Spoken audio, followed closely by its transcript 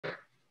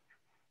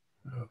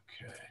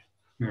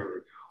There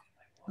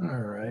we All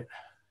right.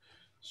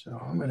 So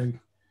I'm going to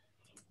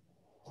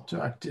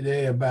talk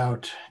today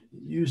about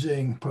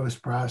using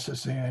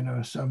post-processing. I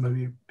know some of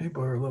you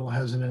people are a little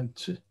hesitant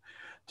to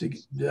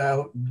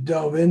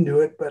delve into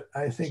it, but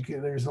I think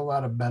there's a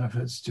lot of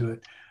benefits to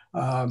it.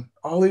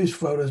 All these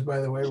photos, by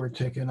the way, were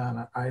taken on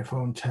an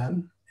iPhone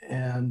 10,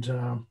 and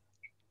I'm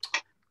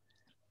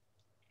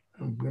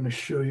going to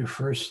show you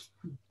first,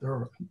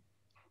 they're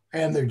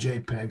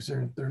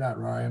JPEGs. They're not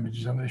raw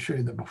images. I'm going to show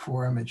you the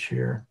before image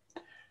here,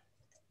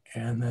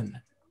 and then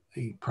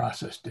the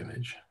processed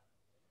image.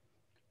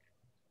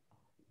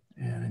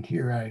 And in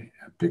here, I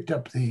picked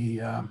up the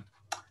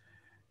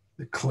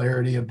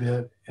clarity a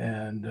bit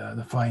and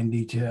the fine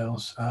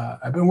details.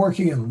 I've been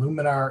working in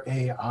Luminar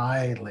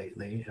AI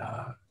lately,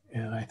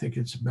 and I think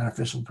it's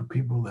beneficial for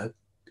people that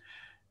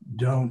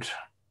don't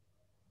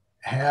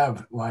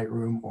have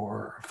Lightroom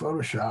or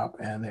Photoshop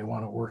and they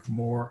want to work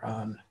more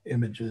on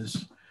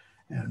images,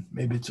 and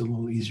maybe it's a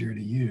little easier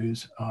to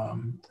use.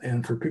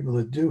 And for people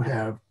that do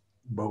have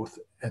both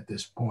at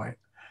this point,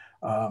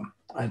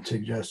 I'd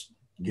suggest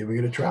giving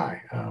it a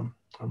try.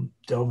 I'm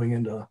delving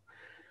into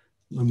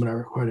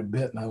Luminar quite a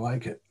bit, and I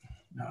like it.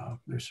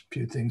 There's a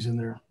few things in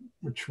there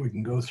which we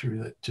can go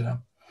through that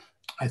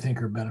I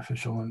think are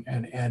beneficial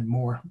and add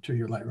more to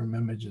your Lightroom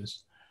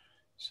images.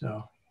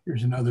 So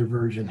here's another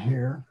version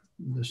here.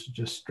 This is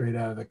just straight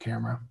out of the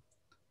camera.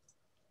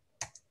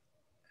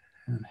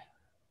 And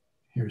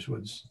here's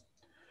what's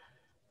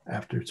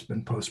after it's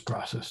been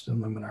post-processed in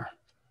Luminar.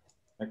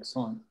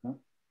 Excellent.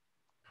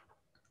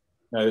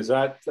 Now, is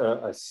that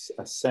a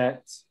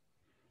set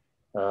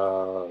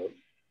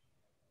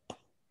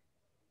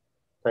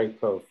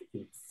type of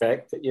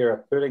effect that you're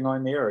putting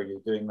on there, or are you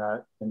doing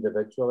that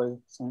individually,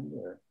 Sandy?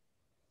 Or?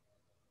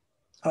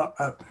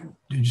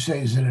 Did you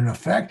say, is it an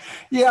effect?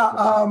 Yeah,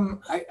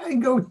 I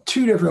go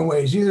two different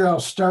ways. Either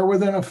I'll start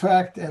with an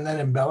effect and then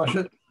embellish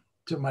it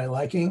to my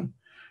liking,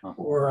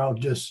 or I'll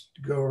just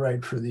go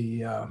right for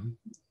the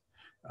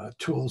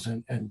tools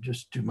and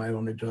just do my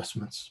own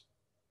adjustments.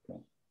 Okay.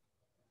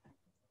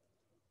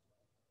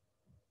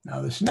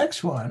 Now this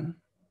next one,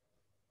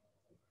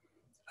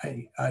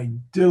 I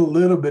did a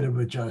little bit of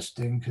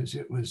adjusting because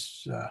it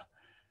was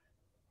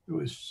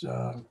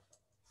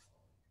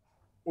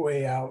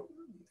way out.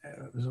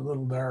 It was a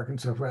little dark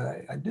and so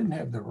forth. I didn't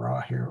have the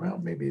raw here. Well,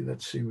 maybe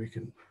let's see, we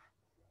can,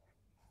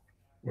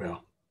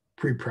 well,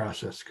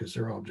 pre-process because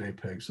they're all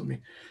JPEGs. Let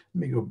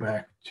me go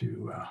back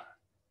to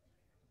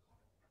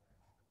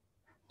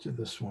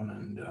this one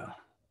and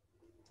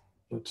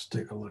let's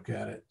take a look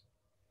at it.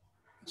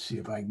 Let's see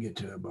if I can get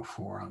to a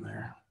before on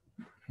there.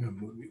 I'm gonna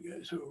move you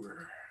guys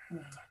over.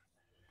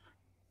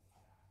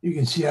 You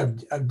can see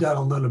I've done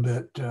a little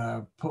bit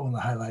pulling the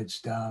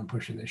highlights down,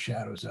 pushing the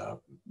shadows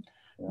up,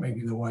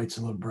 making the whites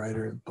a little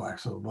brighter, the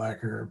blacks a little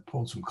blacker,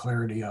 pulled some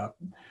clarity up.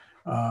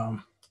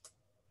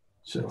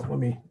 So let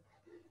me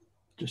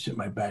just hit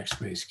my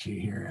backspace key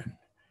here, and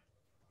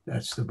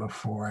that's the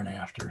before and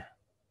after.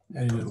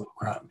 I did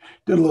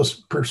a little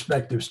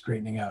perspective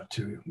straightening out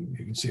too.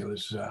 You can see it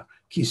was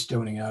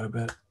keystoning out a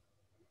bit,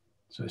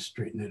 so I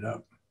straightened it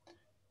up.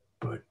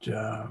 But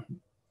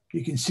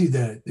you can see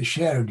the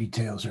shadow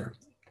details are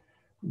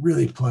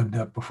really plugged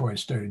up before I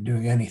started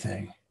doing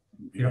anything.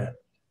 Yeah,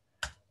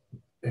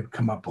 they've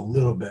come up a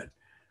little bit,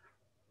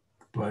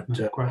 but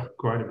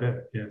quite a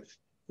bit, yes.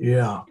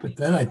 Yeah, but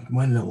then I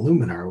went into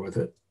Luminar with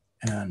it,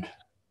 and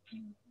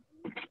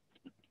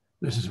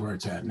this is where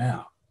it's at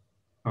now.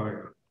 Oh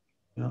yeah.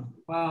 Yeah.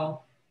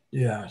 Wow.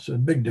 Yeah, so a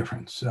big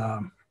difference.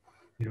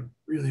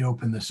 Really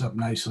opened this up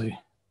nicely,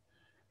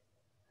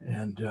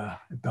 and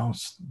it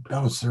balanced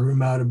the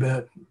room out a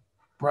bit,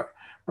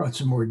 brought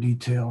some more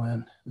detail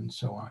in, and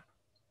so on.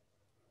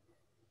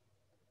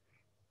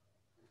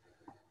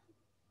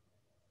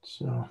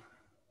 So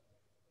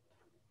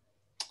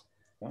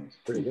that's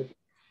pretty good.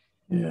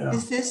 Yeah.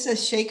 Is this a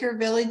Shaker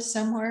Village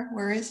somewhere?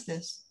 Where is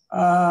this?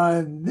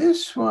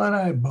 This one,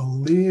 I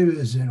believe,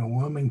 is in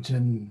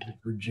Wilmington,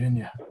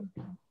 Virginia,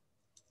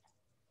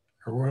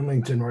 or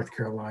Wilmington, North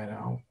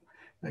Carolina.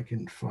 I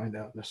can find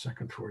out in a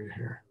second for you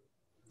here.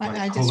 Like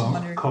I just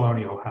wondered.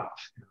 Colonial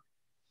House.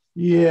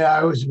 Yeah,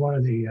 I was one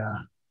of the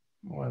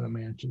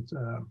mansions.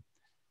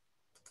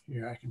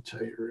 Here, I can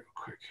tell you real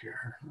quick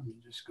here. Let me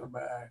just go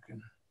back,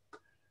 and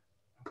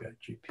I've got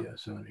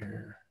GPS on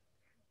here.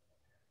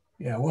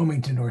 Yeah,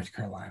 Wilmington, North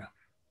Carolina.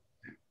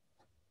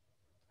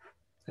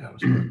 That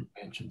was where the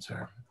mansions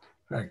are.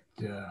 In fact,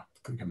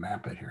 we can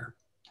map it here.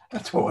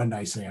 That's one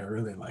nice thing I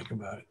really like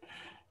about it.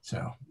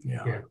 So,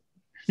 yeah.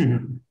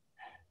 You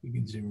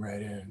can zoom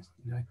right in.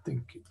 I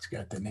think it's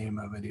got the name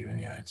of it even.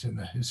 Yeah, it's in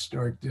the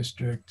historic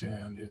district,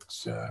 and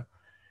it's the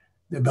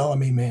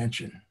Bellamy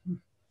Mansion.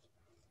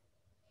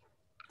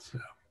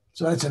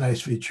 So that's a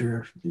nice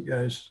feature. If you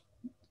guys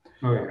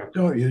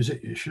don't use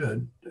it, you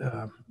should.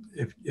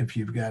 If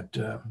you've got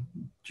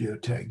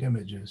geotagged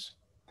images.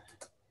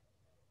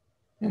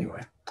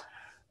 Anyway,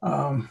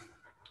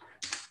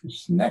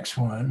 this next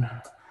one,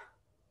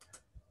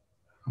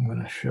 I'm going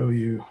to show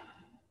you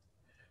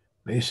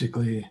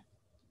basically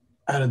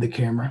out of the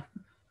camera.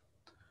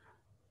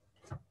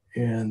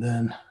 And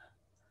then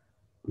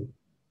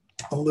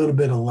a little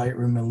bit of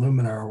Lightroom and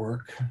Luminar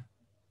work.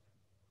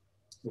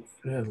 A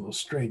little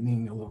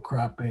straightening, a little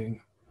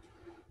cropping,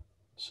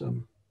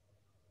 some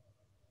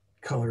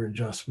color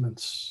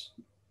adjustments,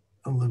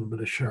 a little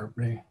bit of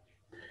sharpening.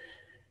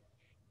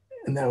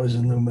 And that was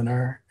in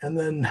Luminar. And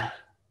then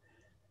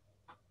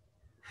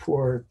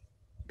for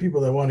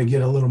people that want to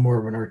get a little more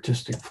of an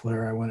artistic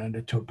flair, I went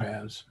into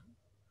Topaz.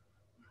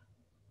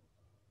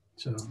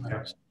 So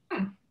that's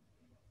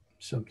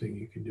something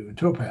you can do in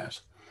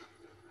Topaz.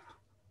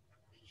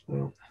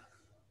 So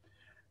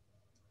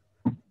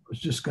I was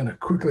just going to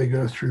quickly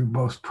go through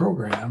both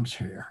programs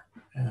here.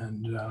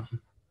 And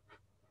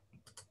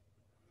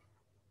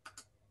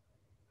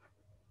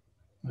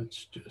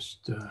let's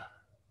just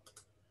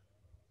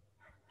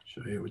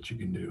show you what you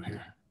can do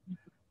here.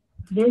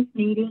 This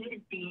meeting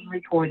is being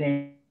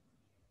recorded.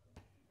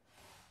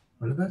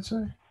 What did that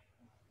say?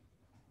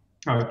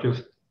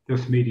 Just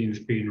this meeting is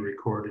being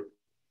recorded.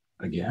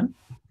 Again?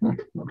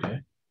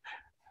 Okay.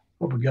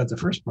 Hope we got the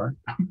first part.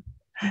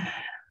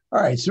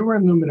 All right, so we're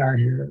in Luminar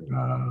here.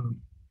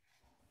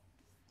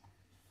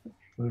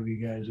 Move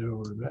you guys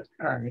over a bit.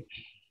 All right.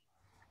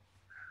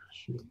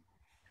 Shoot.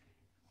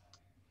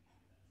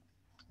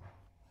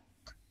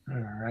 All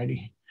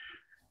righty.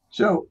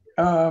 So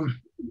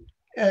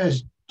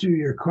as to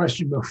your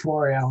question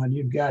before, Alan,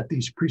 you've got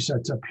these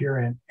presets up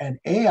here, and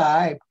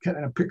AI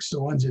kind of picks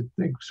the ones it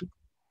thinks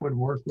would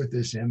work with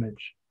this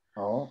image.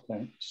 Oh,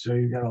 okay. So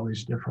you've got all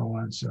these different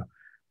ones. So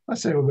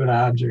let's say we'll go to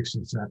objects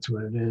since that's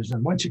what it is.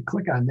 And once you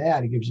click on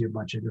that, it gives you a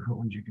bunch of different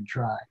ones you can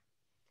try.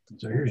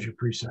 So here's your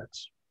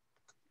presets.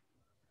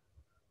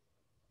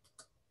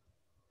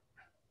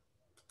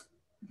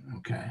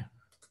 Okay.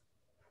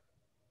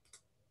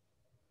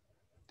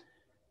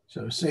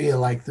 So say you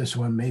like this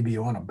one, maybe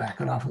you want to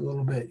back it off a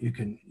little bit. You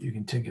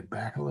can take it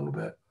back a little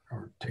bit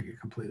or take it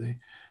completely.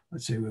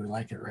 Let's say we would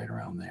like it right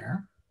around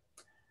there.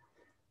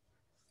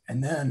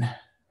 And then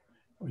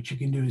what you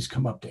can do is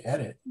come up to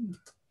edit.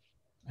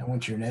 And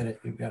once you're in edit,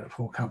 you've got a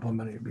full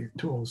complement of your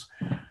tools.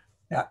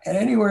 Now,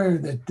 anywhere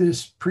that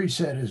this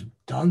preset has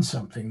done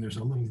something, there's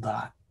a little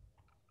dot.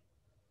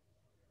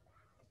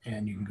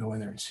 And you can go in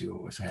there and see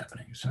what was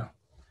happening. So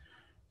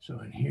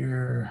in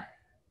here,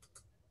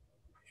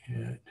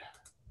 yeah,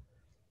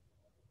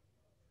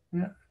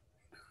 doesn't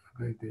look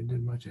like they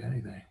did much of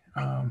anything.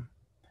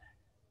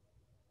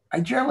 I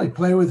generally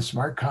play with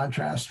smart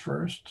contrast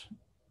first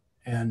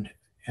and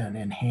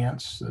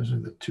enhance. Those are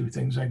the two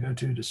things I go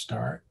to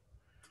start.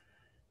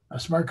 A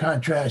smart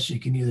contrast, you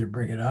can either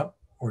bring it up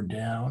or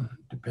down,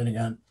 depending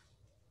on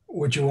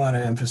what you want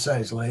to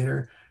emphasize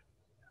later.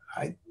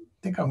 I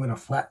think I'm going to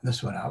flatten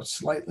this one out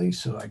slightly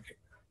so I can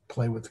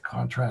play with the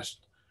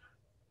contrast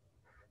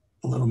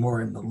a little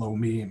more in the low,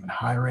 medium, and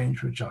high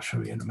range, which I'll show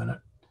you in a minute.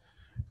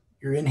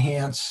 Your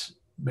enhance,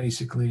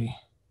 basically,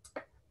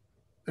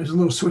 there's a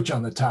little switch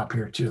on the top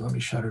here too. Let me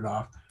shut it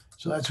off.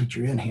 So that's what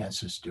your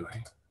enhance is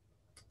doing.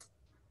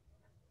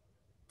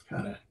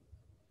 Kind of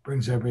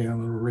brings everything a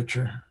little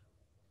richer.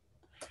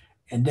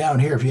 And down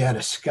here, if you had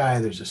a sky,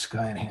 there's a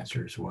sky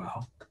enhancer as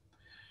well.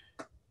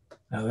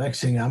 Now, the next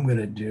thing I'm going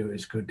to do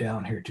is go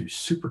down here to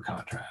super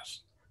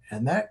contrast.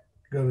 And that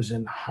goes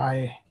in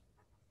high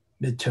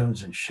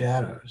midtones and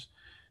shadows.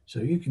 So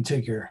you can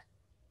take your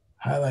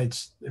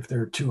highlights, if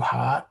they're too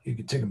hot, you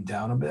can take them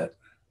down a bit.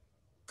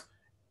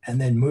 And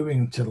then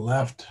moving to the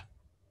left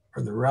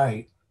or the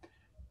right,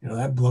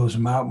 that blows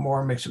them out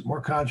more, makes it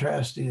more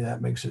contrasty.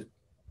 That makes it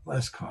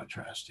less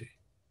contrasty.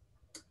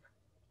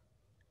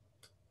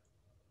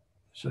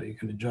 So you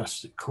can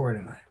adjust it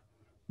accordingly.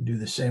 Do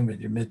the same with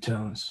your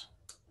midtones.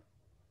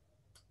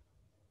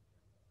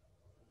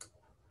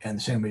 And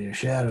the same with your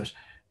shadows.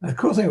 Now, the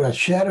cool thing about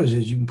shadows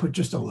is you can put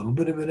just a little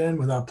bit of it in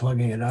without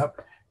plugging it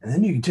up. And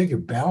then you can take your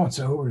balance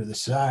over to the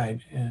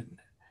side. And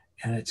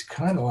it's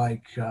kind of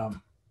like, let's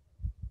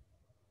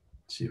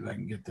see if I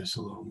can get this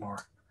a little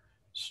more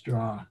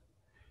strong.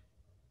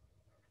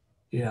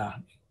 Yeah,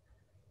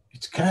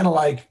 it's kind of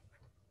like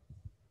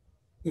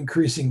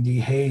increasing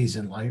dehaze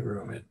in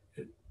Lightroom.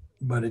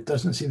 But it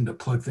doesn't seem to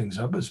plug things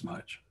up as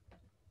much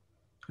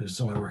because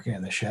it's only working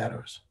on the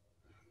shadows.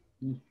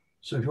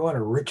 So if you want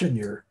to richen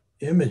your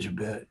image a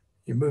bit,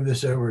 you move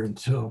this over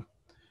until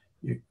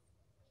you've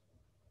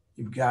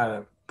got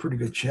a pretty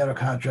good shadow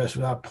contrast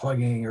without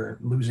plugging or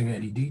losing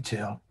any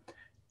detail.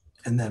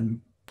 And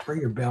then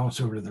bring your balance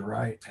over to the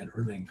right and it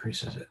really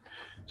increases it.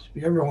 So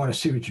if you ever want to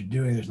see what you're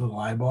doing, there's a little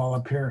eyeball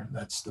up here.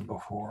 That's the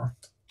before.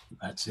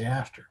 That's the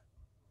after.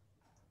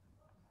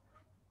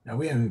 Now,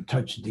 we haven't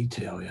touched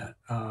detail yet.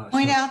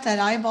 Point out that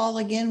eyeball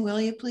again, will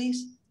you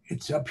please?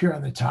 It's up here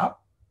on the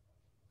top.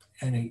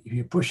 And if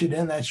you push it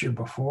in, that's your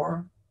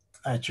before,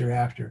 that's your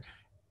after.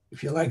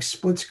 If you like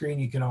split screen,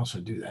 you can also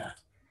do that.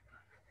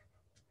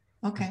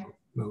 Okay.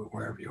 Move it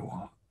wherever you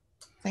want.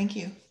 Thank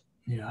you.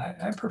 Yeah,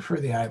 I prefer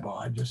the eyeball.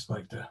 I just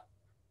like to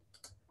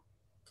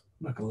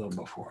look a little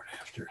before and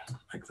after,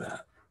 like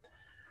that.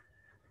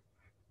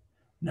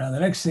 Now,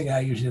 the next thing I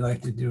usually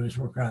like to do is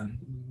work on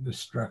the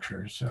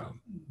structure. So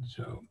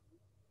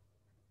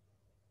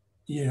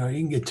you know, you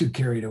can get too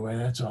carried away.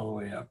 That's all the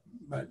way up,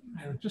 but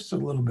you know, just a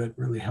little bit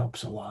really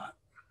helps a lot.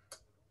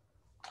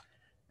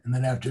 And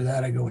then after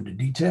that, I go into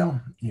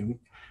detail.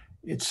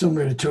 It's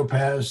similar to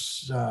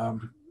Topaz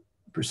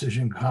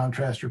precision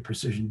contrast or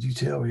precision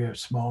detail. We have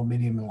small,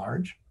 medium, and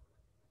large.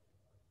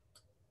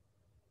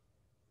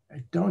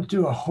 I don't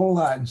do a whole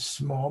lot in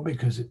small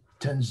because it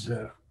tends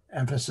to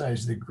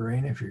emphasize the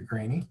grain if you're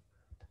grainy.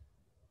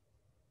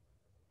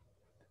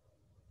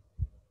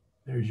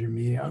 There's your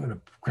medium. I'm going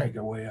to crank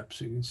it way up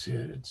so you can see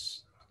it.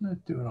 It's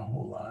not doing a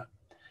whole lot.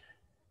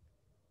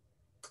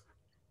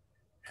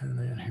 And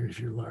then here's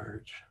your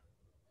large.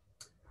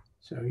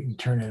 So you can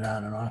turn it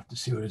on and off to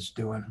see what it's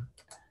doing.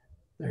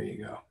 There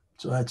you go.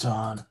 So that's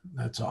on,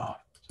 that's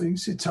off. So you can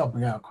see it's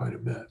helping out quite a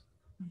bit.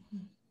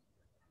 Mhm.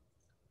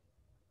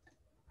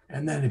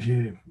 And then if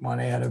you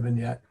want to add a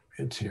vignette,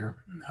 it's here.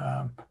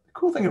 The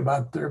cool thing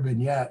about their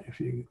vignette,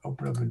 if you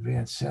open up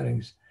advanced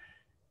settings,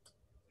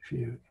 if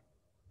you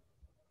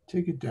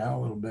take it down a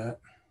little bit,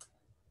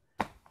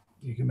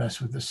 you can mess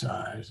with the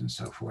size and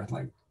so forth,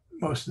 like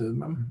most of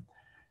them.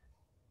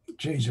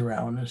 Change the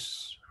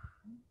roundness,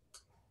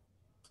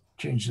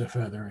 change the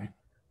feathering.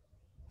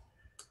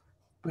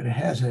 But it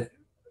has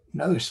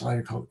another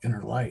slider called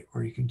inner light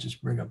where you can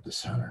just bring up the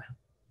center.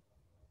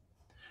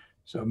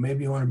 So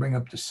maybe you want to bring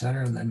up the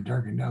center and then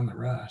darken down the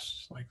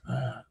rest like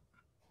that.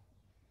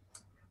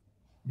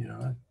 You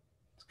know,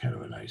 it's kind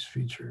of a nice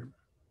feature.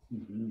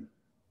 Mhm.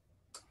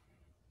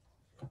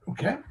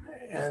 Okay,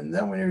 and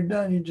then when you're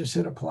done, you just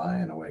hit apply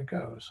and away it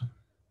goes.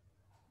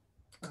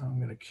 I'm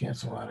going to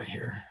cancel out of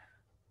here.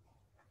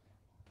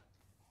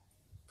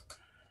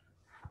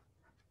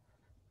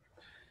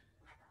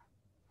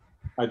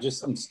 I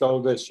just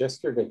installed this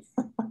yesterday.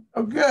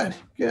 Oh, good,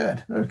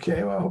 good.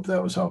 Okay, well, I hope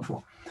that was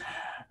helpful.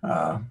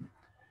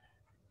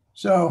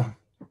 So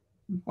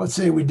let's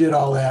say we did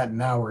all that and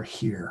now we're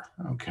here.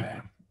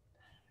 Okay,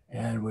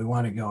 and we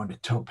want to go into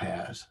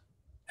Topaz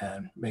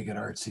and make it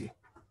artsy.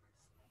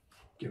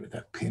 Give it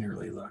that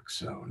painterly look.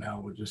 So now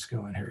we'll just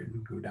go in here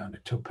and go down to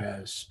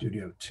Topaz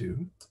Studio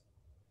 2.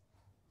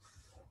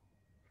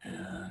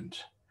 And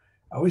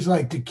I always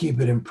like to keep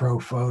it in Pro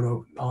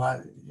Photo.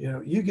 You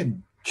know, you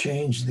can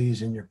change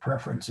these in your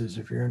preferences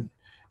if you're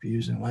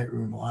using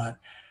Lightroom a lot.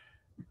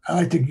 I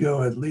like to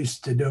go at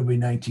least to Adobe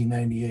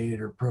 1998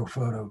 or Pro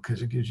Photo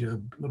because it gives you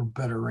a little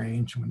better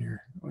range when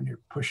you're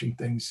pushing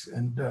things,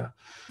 and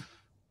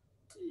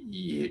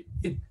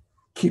it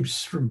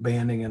keeps from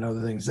banding and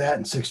other things. That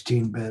and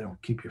 16-bit will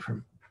keep you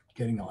from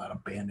getting a lot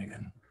of banding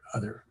and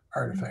other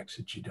artifacts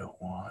that you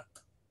don't want.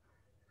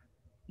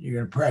 You're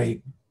going to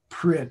probably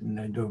print in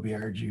Adobe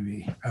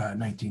RGB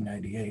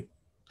 1998.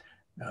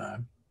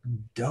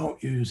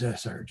 Don't use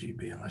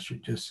sRGB unless you're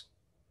just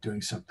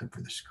doing something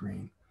for the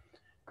screen.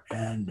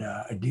 And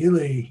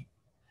ideally,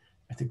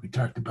 I think we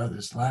talked about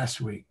this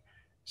last week,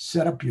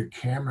 set up your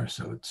camera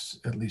so it's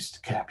at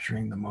least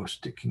capturing the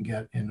most it can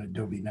get in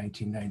Adobe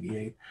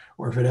 1998,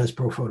 or if it has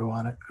Pro Photo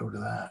on it, go to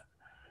that.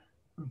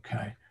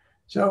 Okay,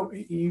 so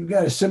you've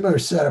got a similar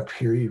setup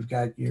here. You've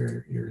got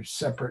your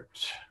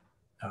separate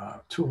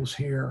tools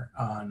here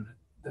on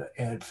the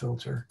add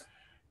filter,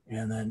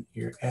 and then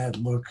your add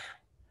look.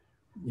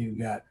 You've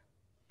got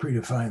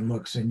predefined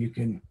looks, and you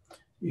can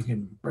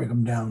break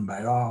them down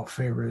by all,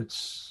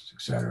 favorites,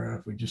 etc.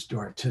 If we just do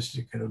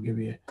artistic, it'll give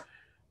you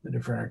the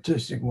different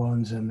artistic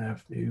ones. And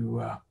if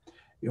you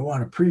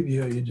want to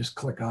preview it, you just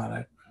click on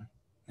it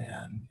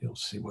and you'll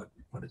see what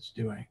it's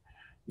doing.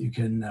 You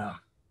can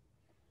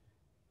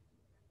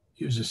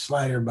use a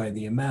slider by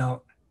the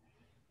amount.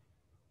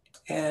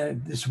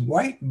 And this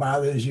white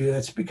bothers you,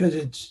 that's because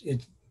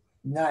it's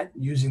not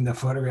using the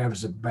photograph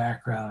as a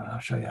background. I'll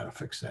show you how to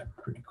fix that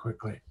pretty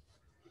quickly.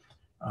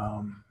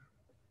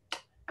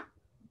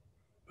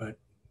 But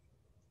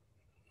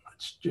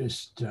let's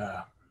just,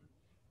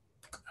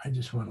 I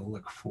just want to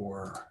look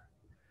for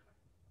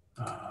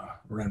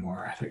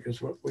Renoir, I think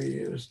is what we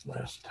used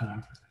last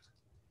time.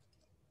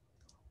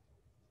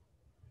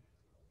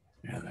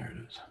 Yeah, there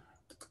it is.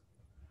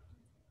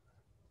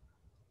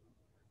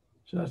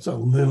 So that's a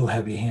little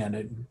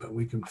heavy-handed, but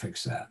we can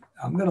fix that.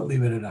 I'm going to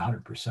leave it at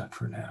 100%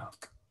 for now.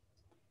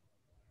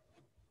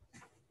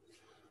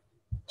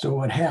 So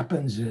what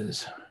happens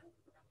is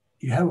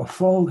you have a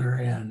folder,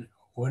 and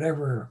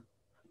whatever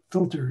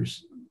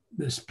filters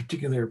this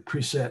particular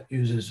preset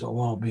uses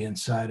will all be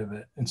inside of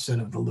it instead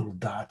of the little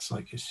dots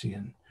like you see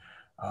in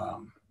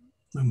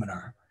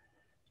Luminar.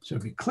 So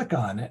if you click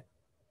on it,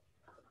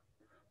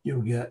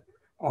 you'll get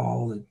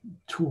all the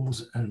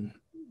tools and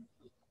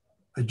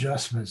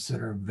adjustments that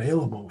are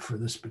available for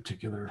this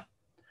particular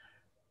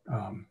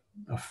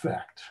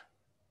effect.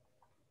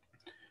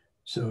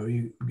 So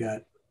you've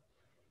got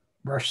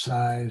brush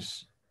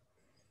size.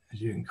 As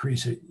you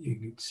increase it, you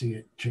can see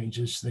it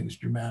changes things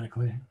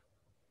dramatically.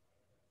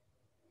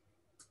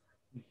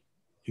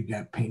 You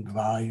got paint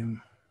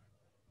volume,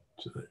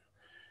 so that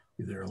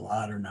either a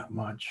lot or not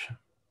much.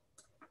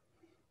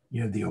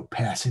 You have the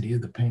opacity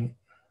of the paint.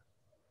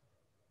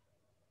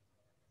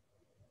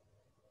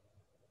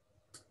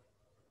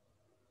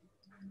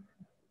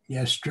 You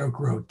have stroke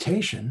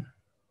rotation,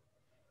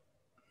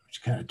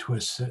 which kind of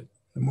twists it.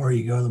 The more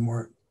you go, the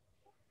more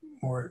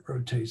it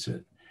rotates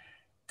it.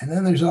 And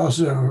then there's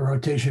also a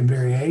rotation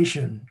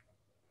variation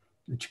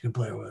that you can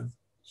play with.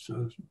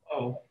 So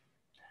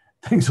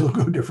things will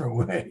go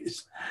different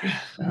ways.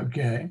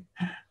 Okay.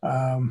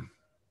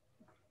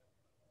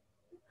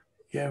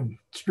 Yeah,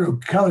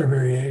 stroke color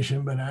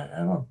variation, but I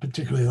don't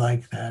particularly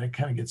like that. It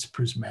kind of gets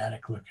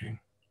prismatic looking.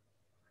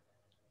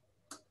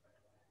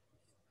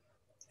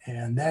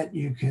 And that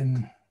you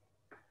can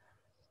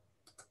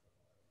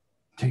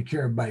take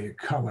care of by your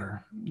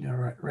color. You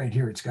know, right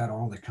here, it's got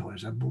all the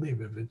colors. I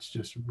believe if it's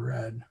just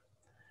red,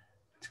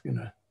 it's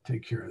gonna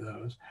take care of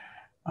those.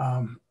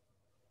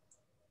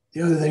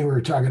 The other thing we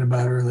were talking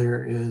about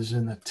earlier is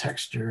in the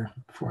texture,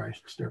 before I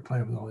start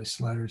playing with all these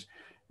sliders,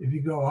 if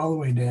you go all the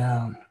way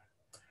down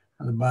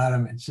on the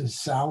bottom, it says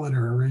solid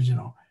or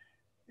original.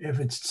 If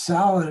it's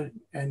solid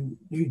and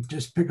you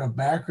just pick a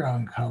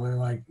background color,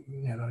 like,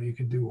 you know, you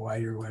could do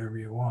white or whatever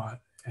you want,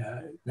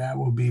 that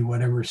will be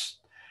whatever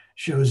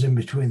shows in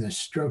between the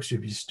strokes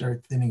if you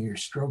start thinning your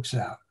strokes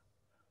out.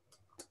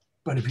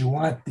 But if you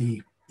want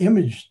the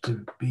image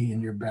to be in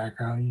your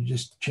background, you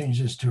just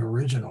change this to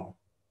original.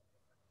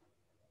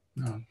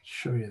 I'll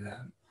show you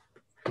that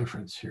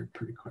difference here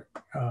pretty quick.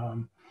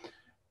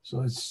 So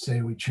let's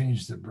say we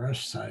change the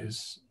brush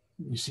size.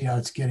 You see how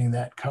it's getting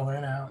that color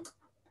now?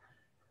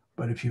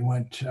 But if you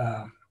went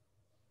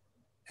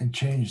and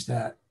changed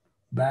that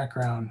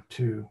background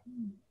to,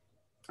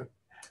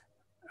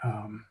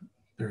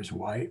 there's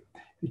white,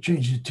 you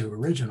change it to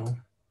original,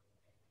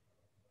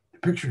 the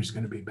picture is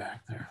going to be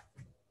back there.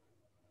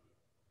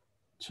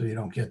 So you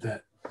don't get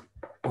that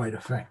white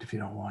effect if you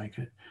don't like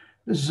it.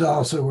 This is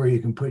also where you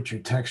can put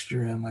your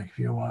texture in, like if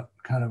you want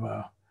kind of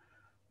a,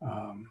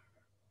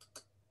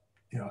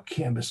 you know, a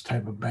canvas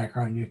type of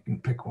background, you can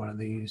pick one of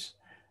these,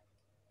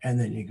 and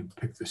then you can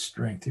pick the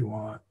strength you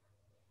want.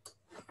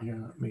 You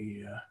know, let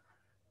me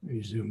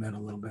zoom in a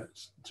little bit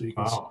so you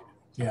can see.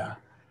 Yeah.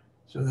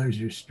 So there's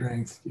your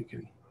strength. You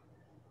can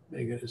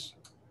make it as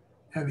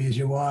heavy as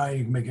you want.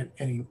 You can make it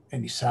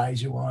any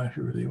size you want if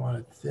you really want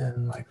it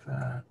thin like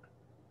that.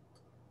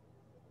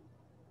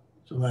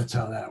 So that's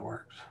how that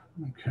works.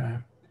 Okay.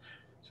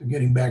 So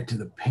getting back to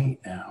the paint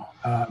now,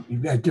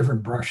 you've got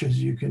different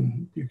brushes you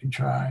can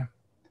try.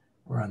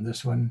 Or on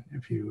this one,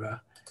 if you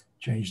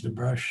change the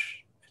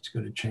brush, it's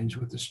going to change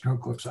what the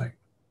stroke looks like.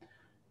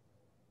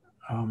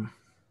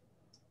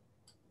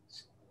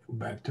 Let's go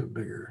back to a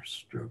bigger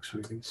stroke so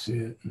we can see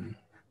it, and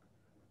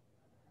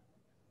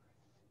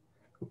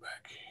go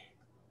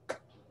back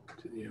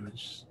to the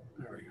image.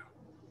 There we go.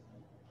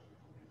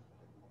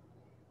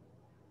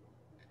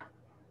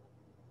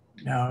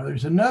 Now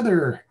there's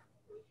another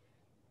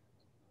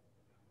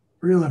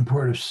real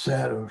important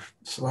set of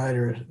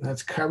sliders.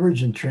 That's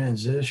coverage and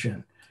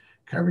transition.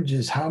 Coverage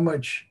is how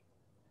much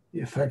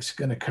the effect's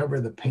going to cover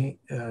the paint,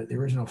 the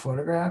original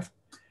photograph,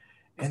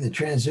 and the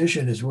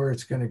transition is where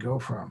it's going to go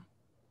from.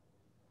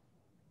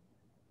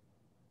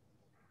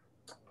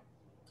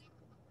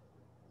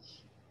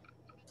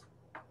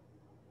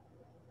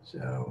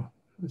 So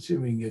let's see if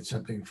we can get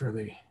something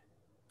fairly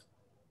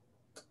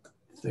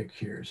thick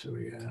here so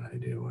we got an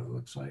idea what it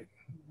looks like.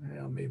 You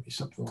know, maybe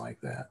something like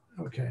that.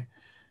 Okay.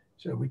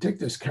 So we take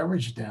this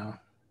coverage down.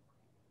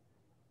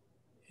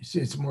 You see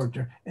it's more,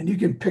 and you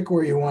can pick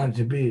where you want it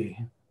to be.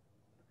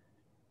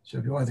 So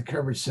if you want the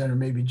coverage center,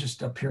 maybe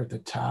just up here at the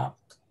top,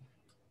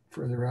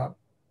 further up,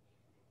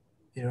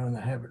 you know, and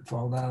then have it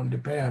fall down,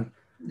 depend,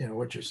 you know,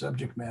 what your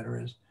subject matter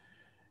is.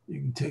 You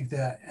can take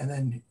that and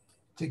then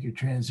take your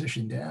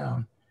transition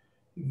down.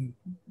 You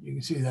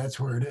can see that's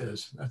where it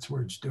is. That's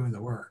where it's doing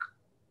the work.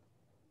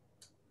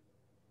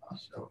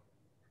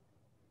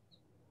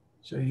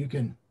 So you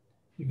can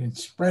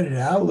spread it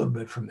out a little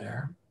bit from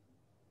there,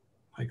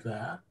 like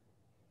that.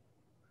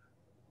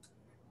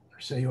 Or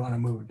say you want to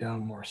move it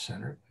down more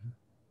centered.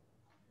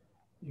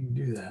 You can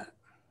do that.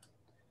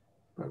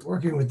 But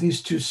working with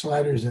these two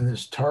sliders and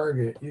this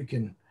target, you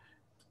can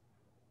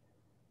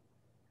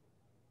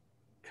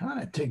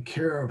kind of take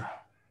care of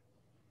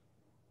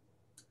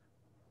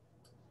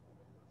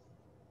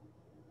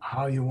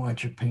how you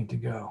want your paint to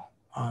go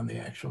on the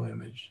actual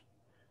image.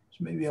 So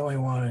maybe you only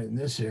want it in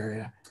this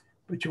area,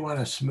 but you want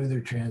a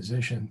smoother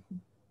transition.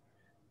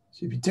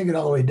 So if you take it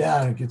all the way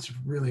down, it gets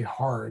really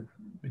hard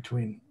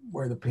between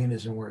where the paint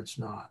is and where it's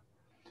not.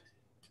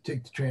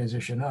 Take the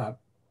transition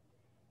up,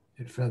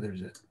 it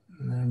feathers it.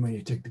 And then when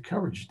you take the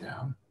coverage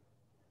down,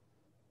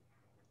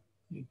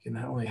 you can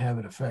only have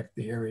it affect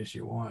the areas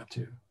you want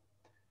to.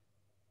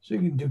 So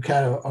you can do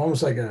kind of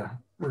almost like a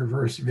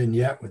reverse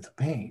vignette with the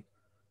paint.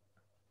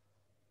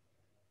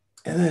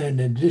 And then in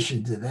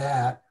addition to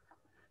that,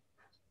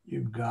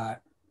 you've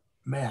got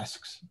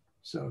masks.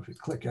 So if you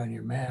click on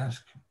your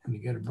mask and you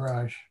get a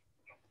brush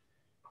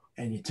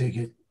and you take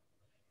it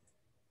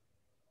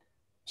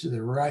to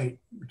the right,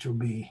 which will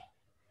be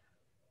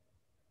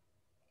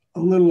a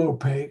little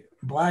opaque.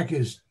 Black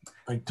is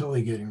like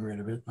totally getting rid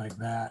of it like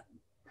that.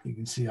 You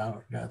can see how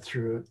it got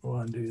through it.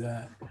 We'll undo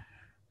that.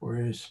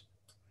 Whereas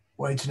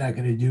white's not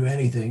going to do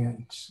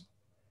anything.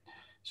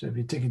 So if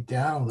you take it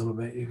down a little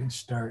bit, you can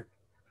start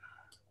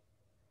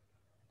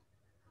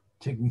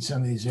taking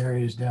some of these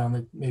areas down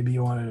that maybe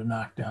you wanted to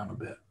knock down a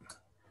bit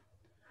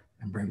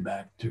and bring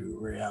back to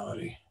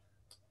reality.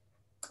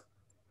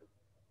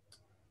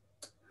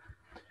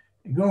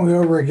 And going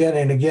over again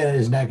and again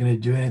is not going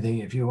to do anything.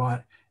 If you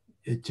want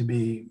it to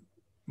be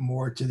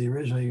more to the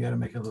original, you got to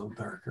make it a little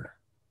darker.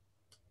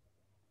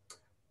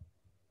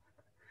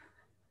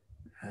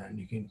 And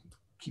you can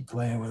keep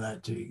playing with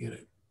that till you get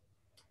it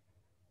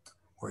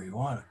where you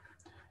want it.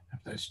 If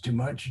that's too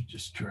much, you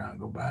just turn around and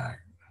go back.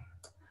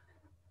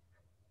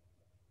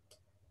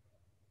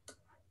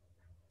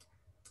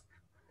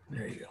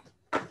 There you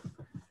go.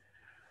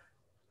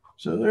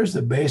 So there's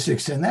the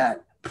basics, and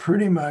that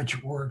pretty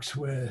much works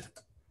with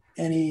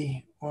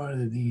any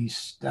one of these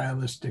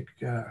stylistic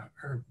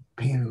or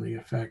painterly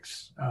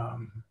effects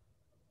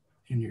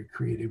in your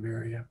creative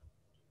area.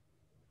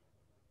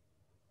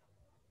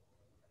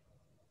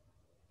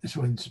 This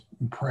one's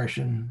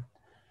impression.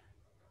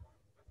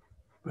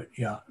 But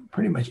yeah,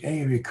 pretty much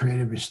any of your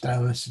creative or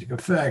stylistic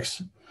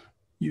effects,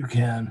 you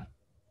can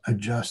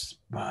adjust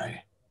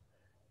by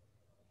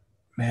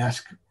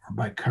mask or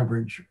by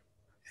coverage.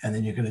 And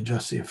then you can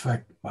adjust the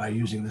effect by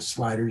using the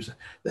sliders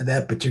that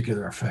that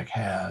particular effect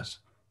has.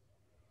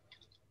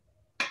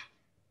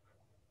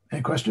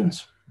 Any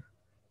questions?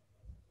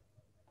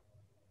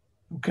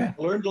 Okay.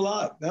 I learned a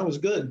lot. That was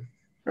good.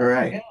 All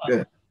right.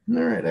 Good.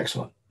 All right.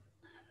 Excellent.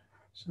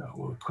 So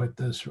we'll quit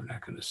this. We're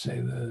not going to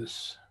save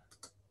this.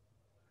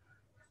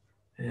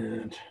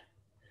 And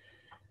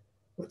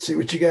let's see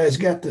what you guys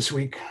got this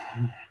week.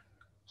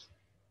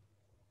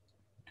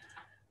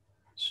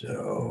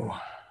 So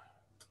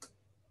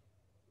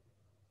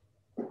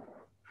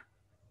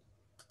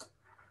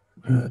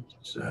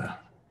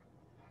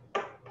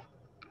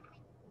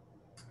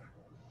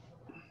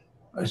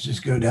let's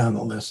just go down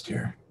the list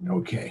here.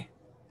 Okay.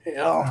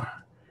 Al, I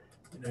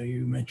know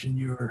you mentioned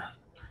you were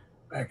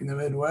back in the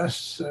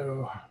Midwest,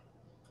 so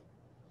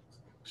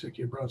looks like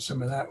you brought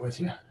some of that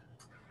with you.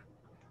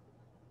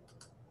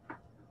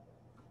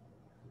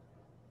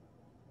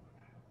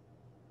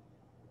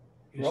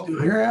 You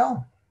still here,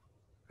 Al?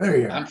 There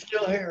you are. I'm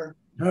still here.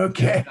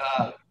 Okay.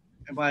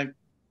 Can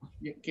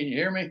you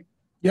hear me?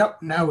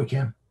 Yep, now we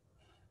can.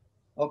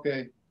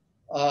 Okay.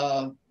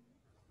 Yeah,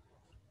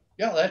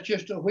 that's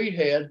just a wheat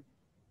head.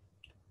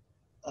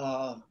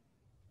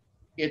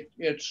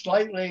 It's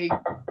slightly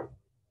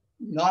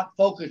not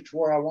focused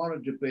where I want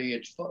it to be.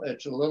 It's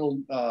a little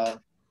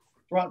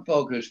front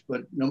focused,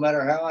 but no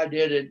matter how I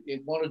did it,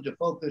 it wanted to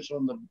focus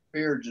on the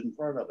beards in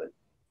front of it.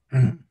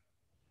 Mm-hmm.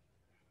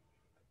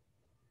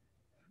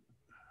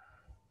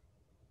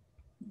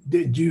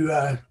 Did you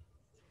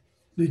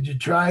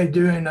try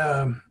doing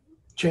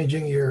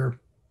changing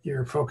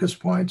your focus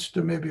points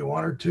to maybe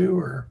one or two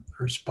or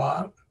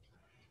spot?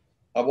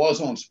 I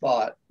was on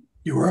spot.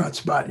 You were on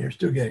spot and you're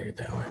still getting it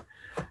that way.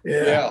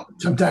 Yeah.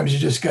 Sometimes you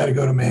just got to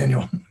go to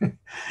manual.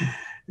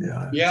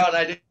 Yeah, and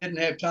I didn't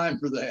have time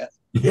for that.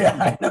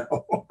 Yeah, I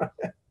know.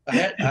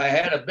 I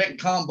had a big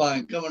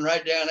combine coming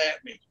right down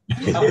at me.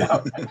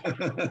 Yeah.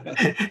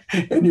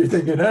 And you're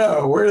thinking,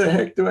 oh, where the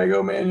heck do I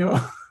go manual?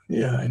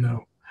 Yeah, I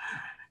know.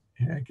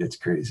 Yeah, it gets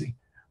crazy.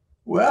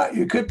 Well,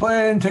 you could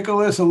play and tickle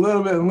this a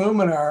little bit in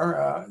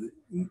Luminar.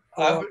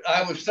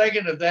 I was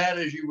thinking of that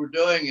as you were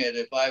doing it.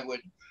 If I would,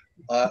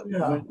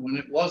 when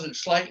it wasn't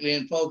slightly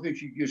in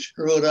focus, you just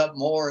screw it up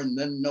more and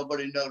then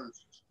nobody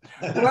notices.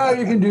 Well,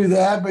 you can do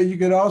that, but you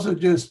could also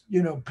just,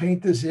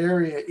 paint this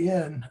area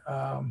in.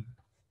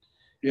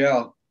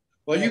 Yeah.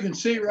 Well, you can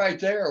see right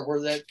there where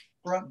that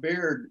front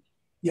beard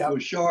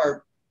was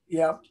sharp.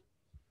 Yep.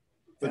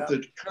 But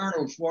the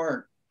kernels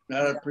weren't.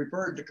 Now I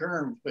preferred the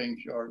kernels being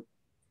sharp.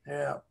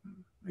 Yeah,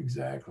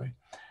 exactly.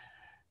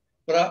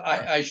 But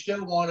I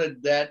still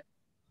wanted that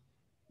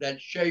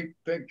shape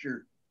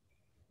picture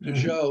to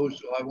show,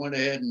 so I went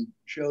ahead and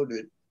showed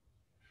it.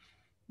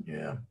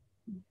 Yeah.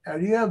 Now,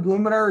 do you have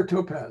Luminar or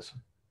Topaz?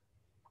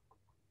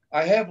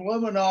 I have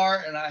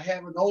Luminar and I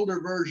have an older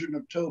version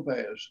of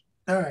Topaz.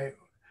 All right.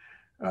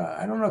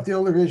 I don't know if the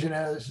older version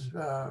has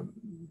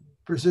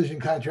precision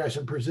contrast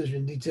and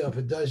precision detail. If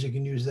it does, you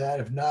can use that.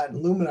 If not,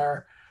 in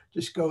Luminar,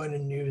 just go in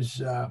and use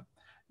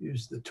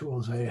the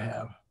tools they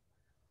have,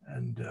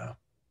 and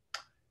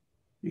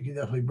you can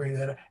definitely bring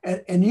that up.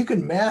 And you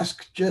can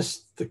mask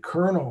just the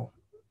kernel,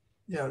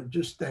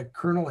 just that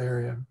kernel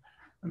area.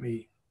 Let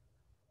me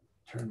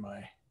turn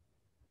my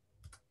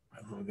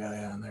little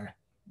guy on there.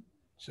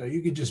 So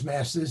you could just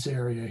mask this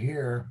area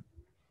here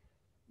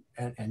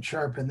and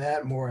sharpen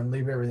that more and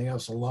leave everything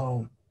else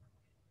alone.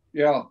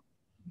 Yeah.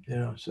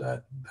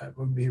 So that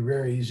would be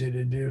very easy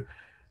to do.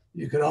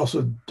 You could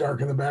also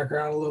darken the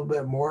background a little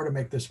bit more to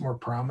make this more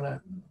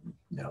prominent.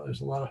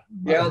 There's a lot of.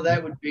 Yeah,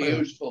 that would be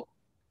useful.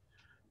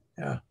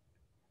 Yeah.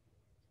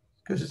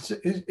 Because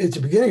it's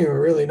the beginning of a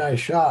really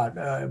nice shot.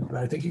 But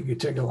I think you could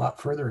take it a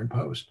lot further in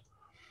post.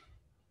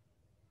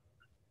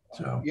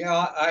 So.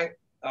 Yeah,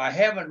 I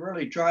haven't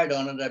really tried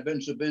on it. I've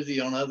been so busy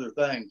on other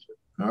things.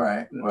 All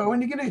right. Well,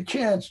 when you get a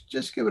chance,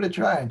 just give it a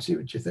try and see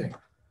what you think.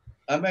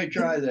 I may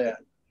try that.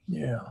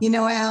 Yeah. You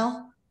know,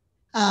 Al,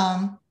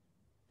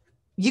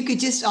 you could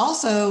just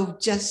also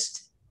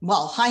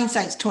well,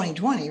 hindsight's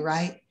 2020,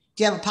 right?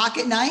 Do you have a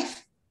pocket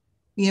knife?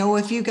 You know,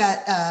 if you got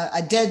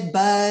a dead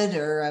bud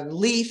or a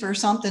leaf or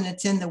something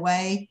that's in the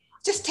way,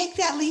 just take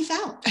that leaf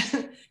out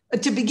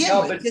to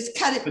begin with. Just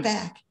cut it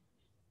back.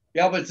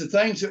 Yeah, but the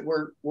things that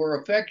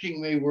were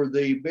affecting me were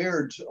the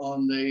beards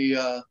on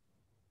the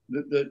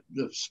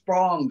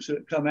sprongs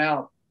that come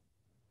out.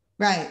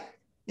 Right.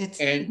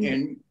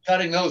 And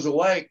cutting those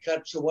away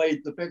cuts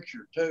away the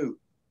picture too.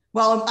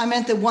 Well, I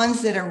meant the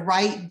ones that are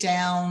right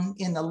down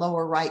in the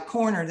lower right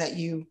corner that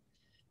you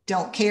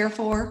don't care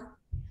for.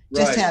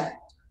 Just have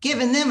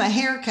given them a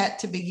haircut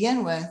to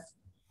begin with.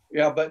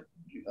 Yeah, but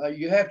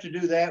you have to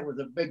do that with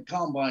a big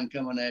combine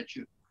coming at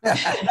you.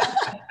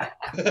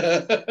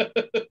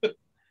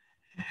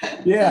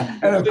 Yeah,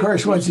 and of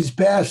course, once he's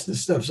passed, the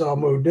stuff's all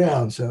moved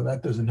down, so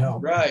that doesn't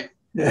help. Right.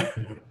 Yeah,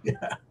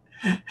 yeah,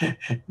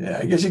 yeah.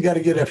 I guess you got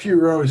to get a few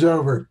rows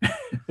over.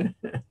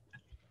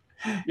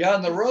 Yeah,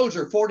 and the rows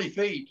are 40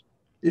 feet.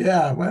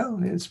 Yeah, well,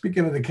 and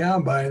speaking of the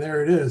combine,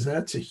 there it is.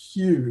 That's a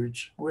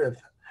huge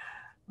width.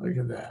 Look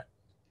at that.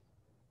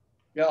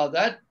 Yeah,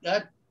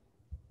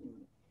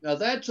 now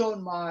that's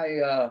on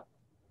my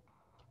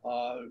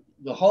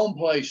the home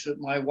place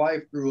that my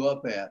wife grew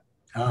up at.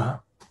 Uh-huh.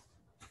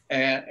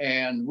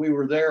 And we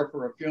were there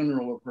for a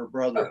funeral of her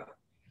brother.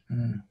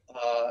 Mm.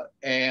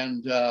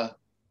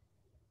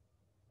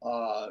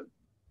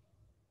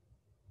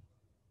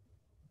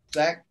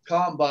 That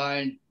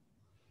combine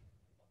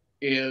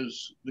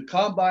the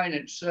combine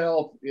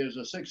itself is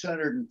a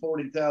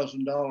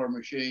 $640,000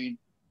 machine.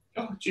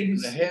 Oh,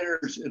 geez. The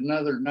header's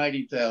another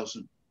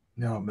 90,000.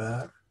 No,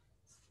 bad.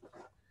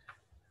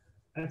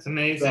 That's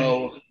amazing.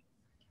 So,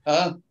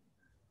 and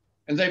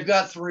they've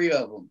got 3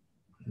 of them.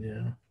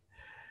 Yeah.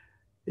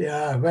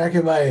 Yeah, back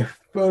in my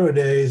photo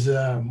days,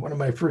 one of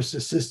my first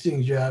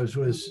assisting jobs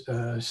was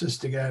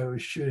assist a guy who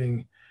was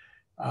shooting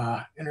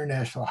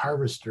international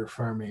harvester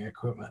farming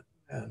equipment,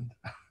 and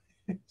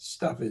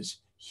stuff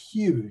is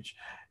huge.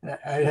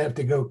 I'd have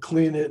to go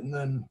clean it and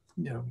then,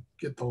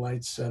 get the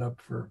lights set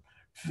up for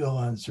fill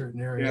on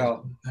certain areas. Yeah.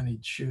 Then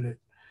he'd shoot it.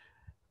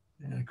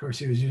 And of course,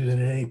 he was using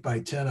an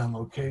 8x10 on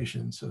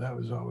location, so that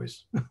was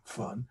always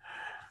fun.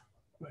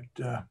 But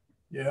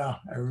yeah,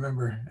 I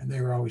remember, and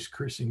they were always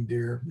cursing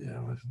deer,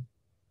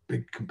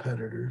 big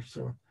competitors.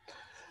 So,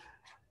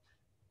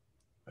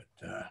 but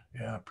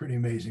yeah, pretty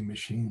amazing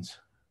machines.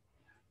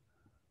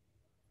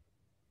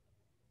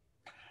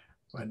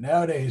 But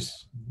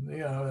nowadays,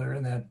 they're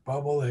in that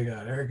bubble. They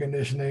got air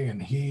conditioning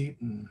and heat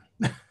and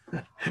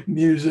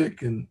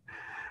music and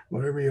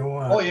whatever you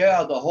want. Oh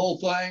yeah, the whole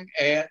thing,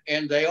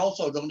 and they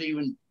also don't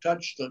even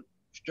touch the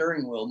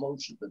steering wheel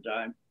most of the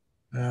time.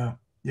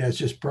 Yeah, it's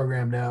just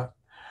programmed out.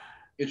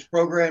 It's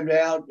programmed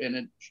out and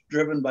it's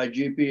driven by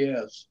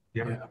GPS.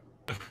 Yeah.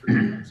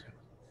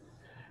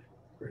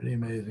 Pretty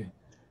amazing.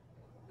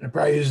 And it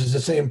probably uses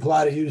the same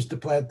plot it used to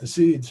plant the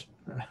seeds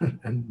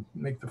and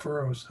make the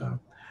furrows. So.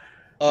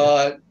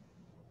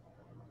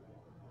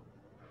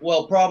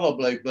 Well,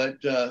 probably, but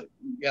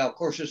yeah, of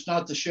course, it's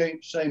not the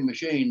same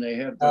machine. They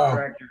have the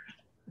tractors.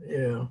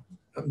 Yeah,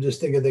 I'm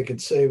just thinking they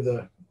could save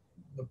the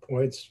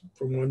points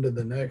from one to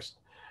the next.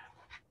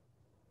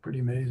 Pretty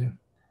amazing.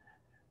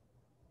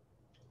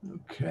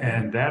 Okay.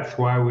 And that's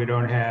why we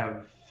don't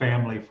have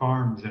family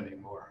farms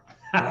anymore.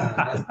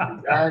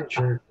 Darn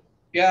sure.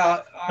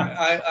 Yeah,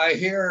 I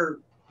hear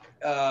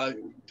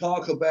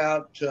talk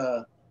about,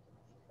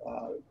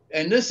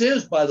 and this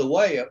is, by the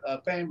way,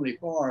 a family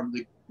farm.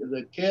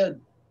 The kid,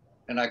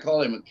 and I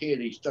call him a kid,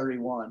 he's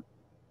 31,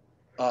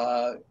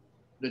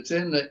 that's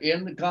in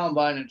the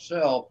combine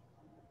itself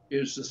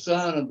is the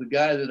son of the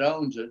guy that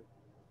owns it,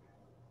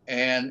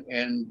 and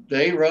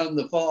they run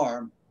the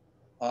farm.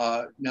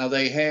 Now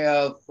they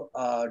have,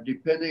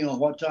 depending on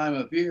what time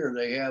of year,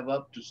 they have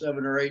up to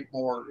 7 or 8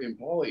 more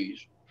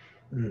employees.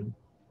 Mm.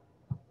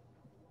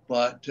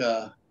 But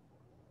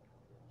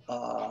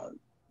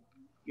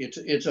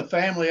it's a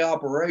family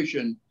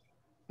operation,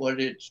 but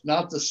it's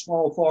not the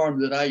small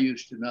farm that I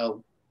used to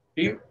know.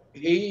 He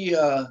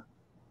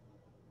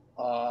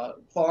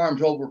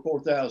farms over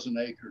 4,000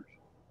 acres.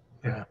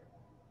 Yeah,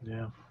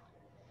 yeah.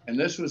 And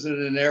this was in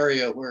an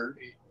area where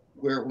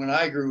when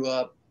I grew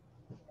up,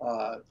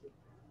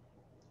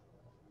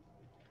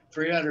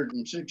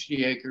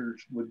 360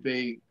 acres would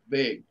be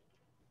big.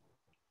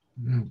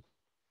 Mm.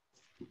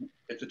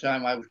 At the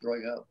time I was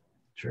growing up.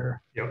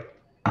 Sure. Yep.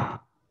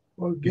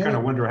 Well, You kind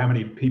of wonder how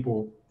many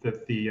people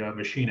that the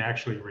machine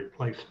actually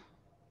replaced.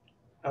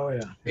 Oh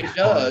yeah. It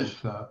does.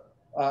 Yeah.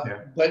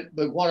 But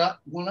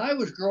when I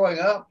was growing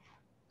up,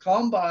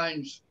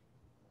 combines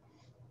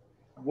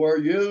were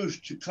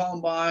used to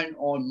combine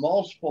on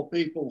multiple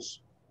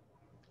people's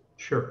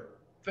Sure.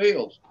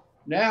 fields.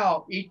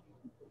 Now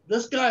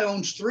this guy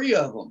owns 3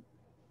 of them,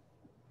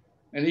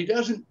 and he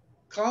doesn't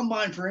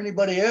combine for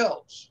anybody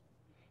else.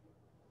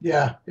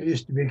 Yeah, it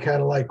used to be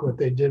kind of like what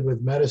they did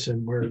with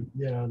medicine, where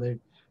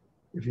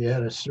if you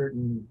had a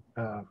certain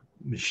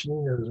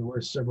machine that was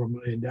worth several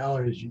 $1 million,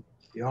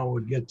 you all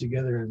would get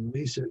together and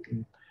lease it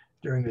and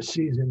during the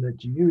season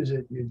that you use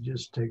it, you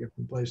just take it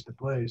from place to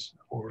place.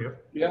 Or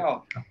Yep. Yeah.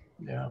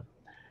 yeah.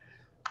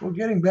 Well,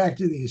 getting back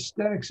to the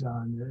aesthetics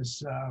on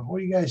this, what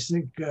do you guys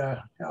think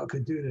Al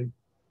could do to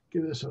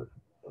give this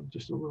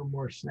just a little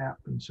more snap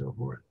and so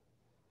forth?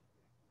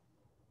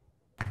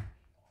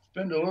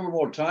 Spend a little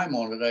more time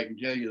on it, I can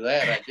tell you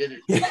that. I did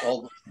it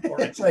all this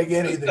morning. It's like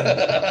anything.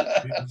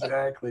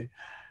 Exactly.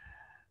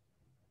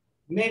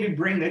 Maybe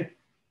bring the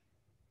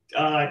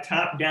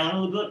top down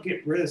a little bit,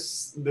 get rid of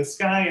the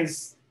sky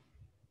is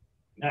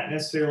not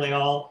necessarily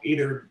all,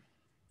 either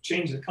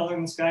change the color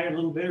in the sky a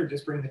little bit or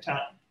just bring the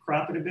top,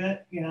 crop it a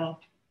bit, you know?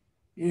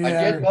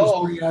 Yeah, did or just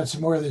both. bring out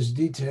some more of this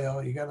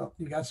detail. You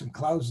got some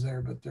clouds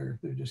there, but they're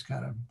just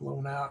kind of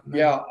blown out.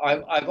 Yeah,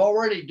 I've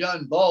already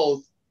done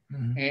both.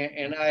 Mhm.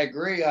 And I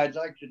agree. I'd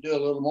like to do a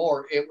little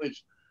more. It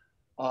was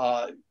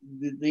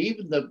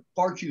even the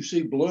part you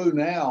see blue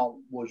now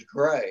was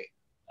gray,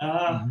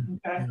 Okay.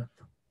 Yeah.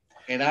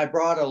 and I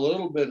brought a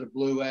little bit of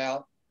blue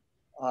out.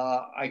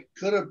 I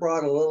could have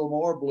brought a little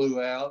more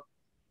blue out,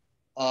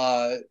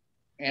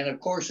 and of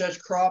course that's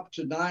cropped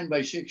to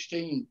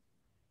 9:16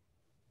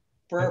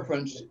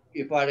 preference.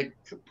 If I'd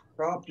have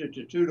cropped it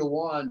to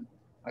 2:1,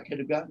 I could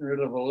have gotten rid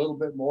of a little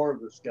bit more of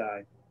the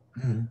sky.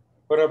 Mhm.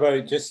 What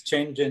about just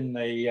changing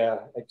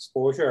the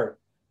exposure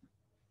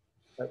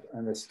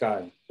in the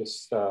sky?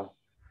 Just Yeah.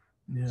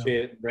 bring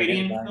it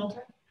Radiant down.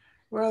 filter?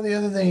 Well, the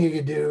other thing you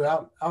could do,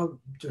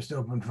 I'll just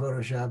open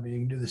Photoshop, and you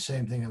can do the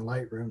same thing in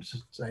Lightroom,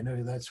 since I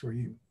know that's where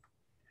you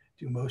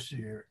do most of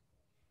your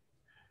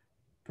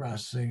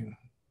processing.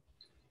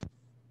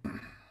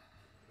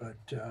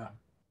 But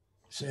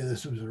say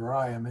this was a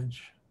raw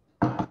image.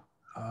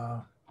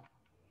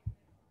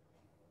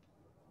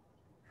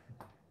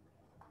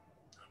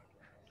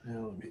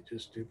 Now let me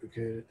just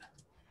duplicate it.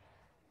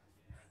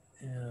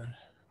 And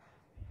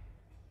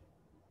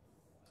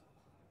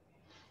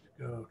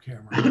go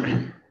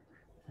camera.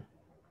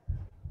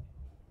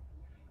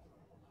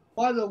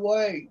 By the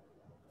way,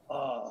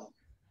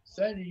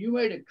 Sandy, you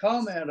made a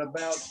comment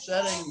about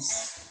setting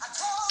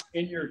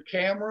in your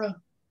camera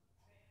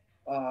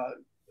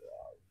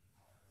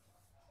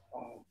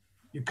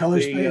Your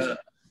color space.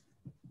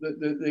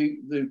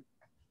 The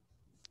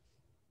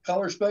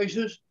color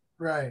spaces.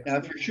 Right. Now,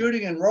 if you're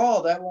shooting in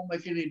RAW, that won't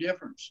make any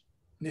difference.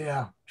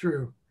 Yeah,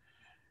 true.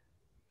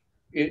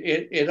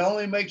 It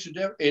only makes a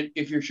difference.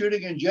 If you're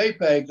shooting in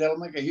JPEG, that'll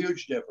make a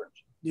huge difference.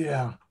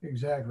 Yeah,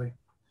 exactly.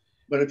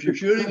 But if you're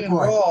shooting Good in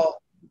point. RAW,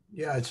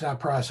 Yeah, it's not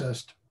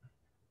processed.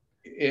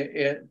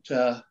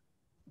 Yep.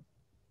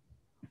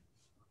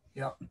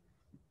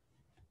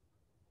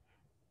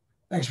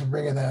 Thanks for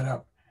bringing that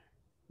up.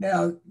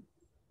 Now,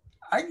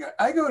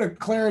 I go to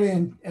clarity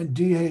and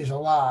dehaze a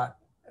lot,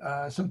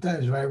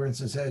 sometimes vibrance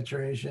and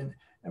saturation.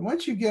 And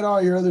once you get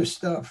all your other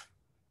stuff,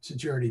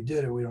 since you already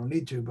did it, we don't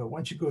need to, but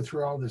once you go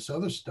through all this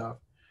other stuff,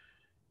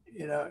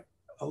 you know,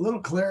 a little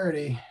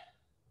clarity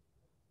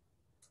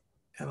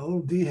and a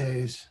little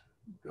dehaze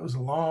goes a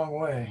long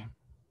way.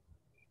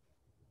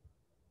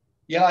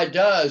 yeah, it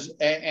does.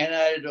 And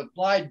I had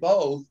applied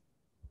both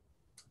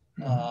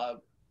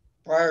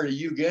prior to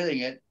you getting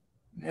it.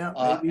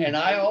 Yeah. And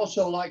I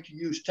also like to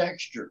use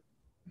texture.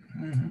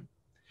 Mhm.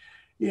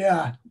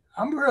 Yeah,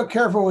 I'm real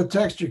careful with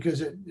texture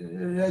because it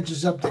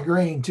edges up the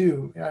grain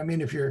too. I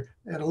mean, if you're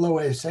at a low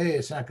ASA,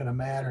 it's not going to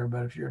matter.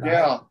 But if you're at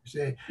Yeah.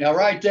 say, Now,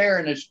 right there,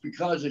 and it's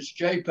because it's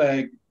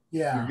JPEG,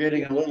 yeah, you're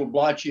getting a little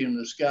blotchy in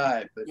the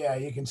sky. But yeah,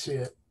 you can see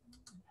it.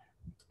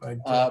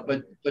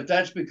 but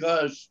that's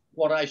because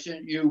what I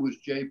sent you was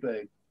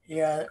JPEG.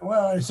 Yeah,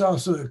 well, it's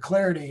also the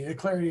clarity. The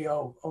clarity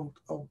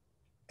will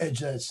edge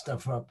that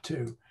stuff up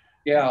too.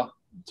 Yeah.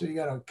 So you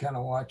got to kind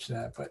of watch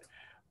that.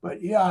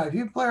 But yeah, if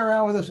you play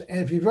around with this, and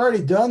if you've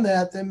already done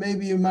that, then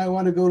maybe you might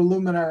want to go to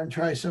Luminar and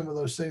try some of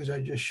those things I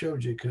just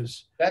showed you.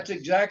 Because That's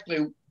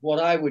exactly what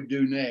I would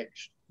do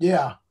next.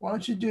 yeah, why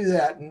don't you do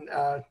that? And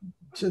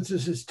since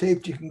this is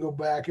taped, you can go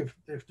back if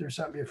there's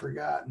something you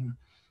forgot and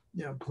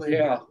play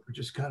Yeah. back, which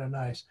is kind of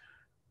nice.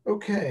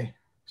 Okay,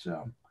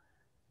 so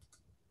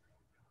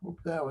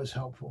hope that was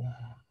helpful.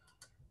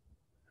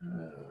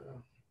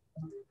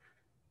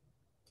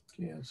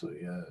 Cancel,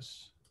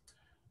 yes.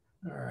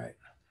 All right.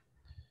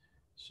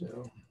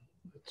 So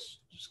let's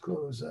just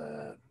close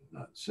that,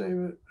 not save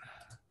it.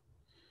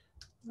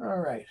 All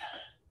right.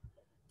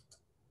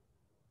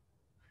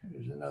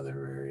 Here's another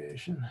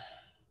variation.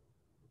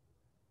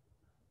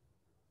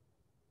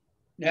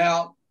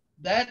 Now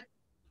that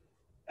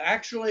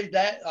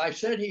I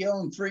said he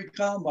owned 3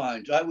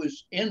 combines. I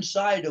was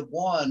inside of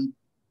one,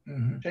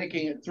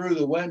 taking it through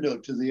the window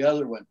to the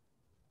other one.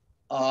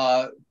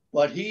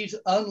 But he's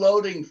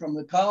unloading from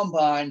the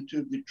combine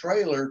to the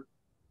trailer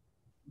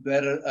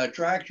that a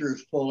tractor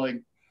is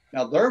pulling.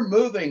 Now they're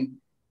moving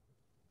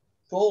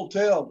full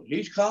tilt.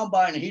 He's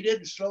combining. He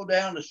didn't slow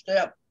down a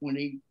step when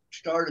he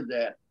started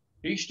that.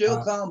 He's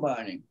still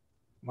combining.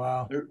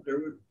 Wow.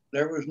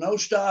 There was no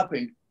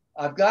stopping.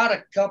 I've got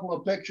a couple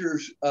of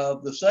pictures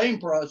of the same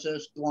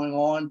process going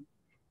on,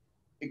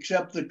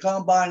 except the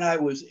combine I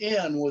was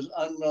in was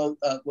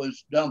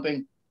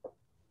dumping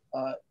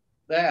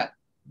that.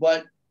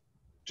 But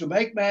to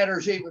make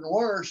matters even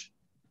worse,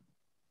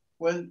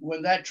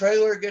 when that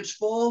trailer gets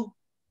full,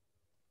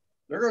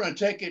 they're going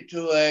to take it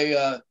to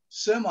a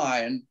semi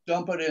and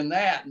dump it in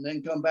that, and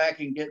then come back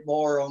and get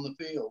more on the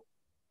field.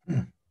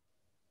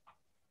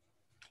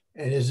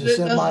 And is the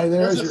semi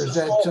theirs, or is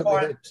that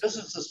something this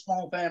is a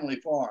small family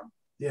farm?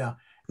 Yeah.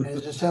 And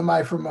is the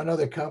semi from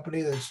another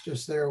company that's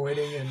just there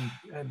waiting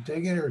and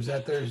taking it, or is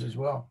that theirs as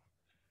well?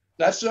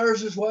 That's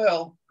theirs as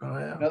well. Oh,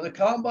 yeah. Now the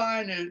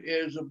combine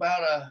is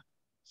about a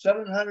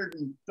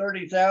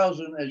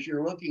 730,000 as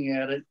you're looking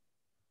at it,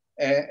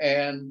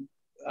 and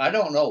I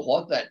don't know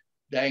what that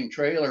dang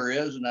trailer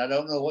is, and I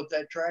don't know what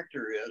that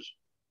tractor is,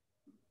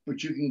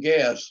 but you can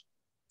guess.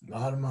 A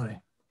lot of money.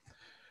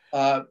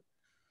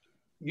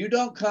 You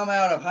don't come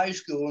out of high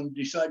school and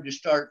decide to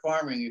start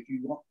farming if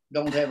you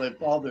don't have a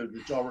father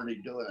that's already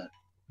doing it.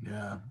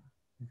 Yeah,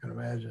 you can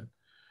imagine.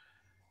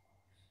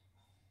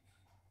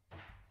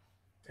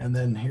 And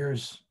then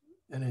here's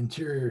an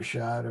interior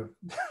shot of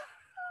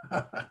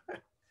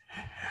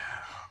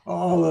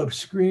all the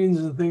screens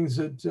and things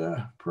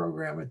that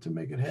program it to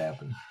make it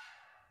happen.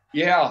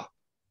 Yeah.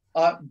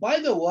 By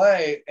the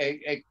way,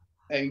 a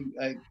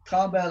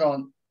comment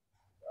on,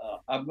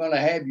 I'm going to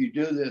have you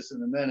do this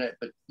in a minute,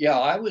 but yeah,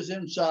 I was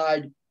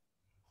inside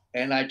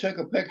and I took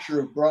a picture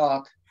of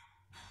Brock,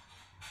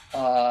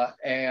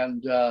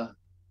 and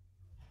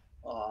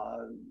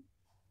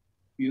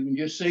you can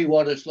just see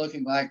what it's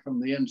looking like from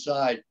the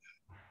inside.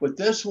 But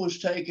this was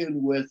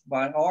taken with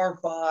my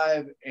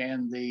R5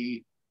 and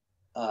the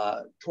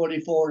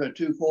 24 to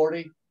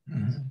 240.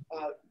 Mm-hmm.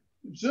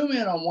 Zoom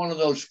in on one of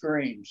those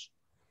screens.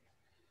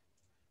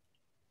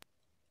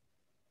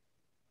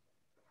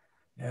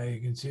 Yeah,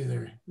 you can see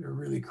they're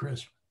really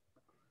crisp.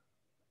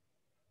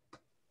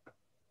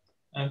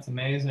 That's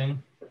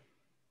amazing.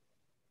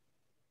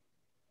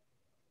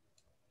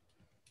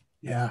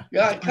 Yeah.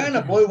 Yeah, it kind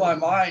of blew my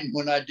mind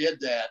when I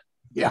did that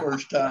the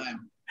first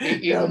time.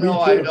 Even though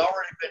I'd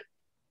already been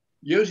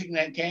using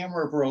that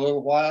camera for a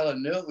little while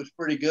and knew it was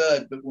pretty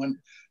good, but when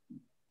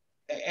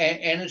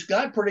and it's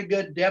got pretty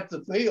good depth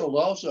of field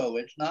also.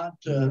 It's not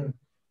yeah,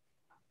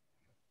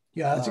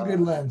 that's a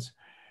good lens.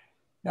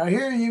 Now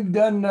here you've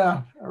done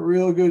a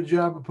real good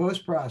job of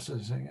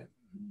post-processing it.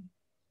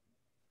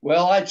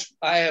 Well,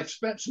 I have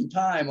spent some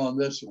time on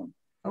this one.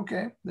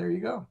 Okay, there you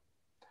go.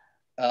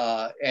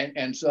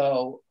 And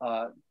so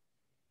a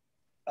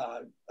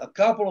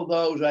couple of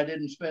those I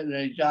didn't spend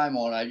any time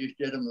on. I just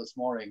did them this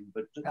morning.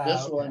 But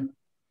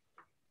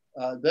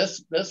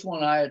this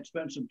one I had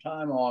spent some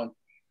time on,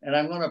 and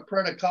I'm going to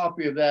print a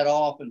copy of that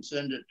off and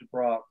send it to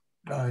Brock.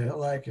 Oh, I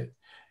like it.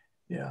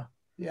 Yeah.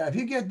 Yeah, if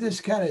you get this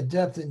kind of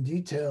depth and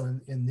detail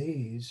in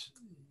these,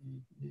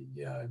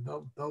 yeah,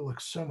 they'll look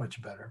so much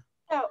better.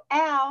 So,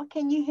 Al,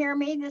 can you hear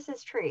me? This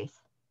is Therese.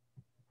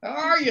 How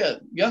are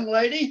you, young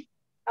lady?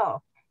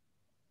 Oh.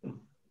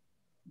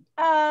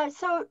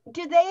 So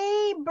do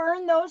they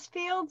burn those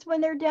fields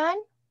when they're done?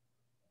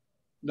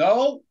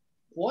 No.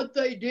 What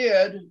they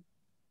did,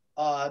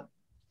 I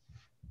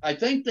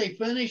think they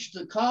finished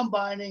the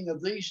combining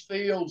of these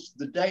fields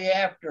the day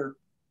after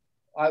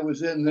I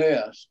was in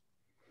this.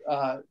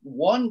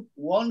 One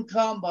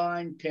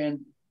combine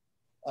can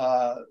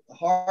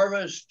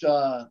harvest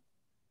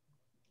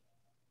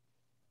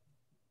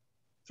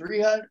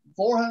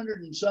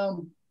 400 and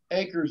some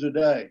acres a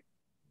day.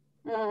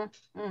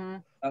 Mm-hmm.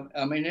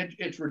 I mean,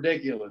 it's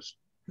ridiculous.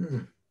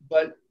 Mm-hmm.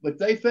 But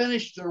they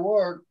finished their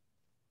work,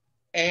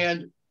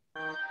 and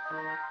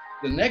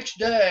the next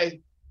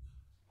day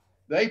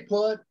they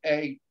put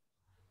a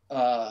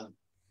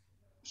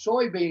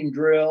soybean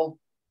drill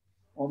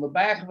on the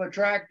back of a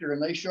tractor, and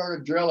they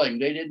started drilling.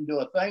 They didn't do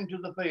a thing to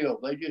the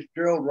field. They just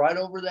drilled right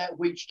over that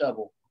wheat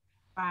stubble.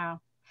 Wow.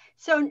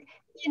 So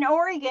in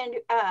Oregon,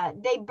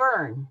 they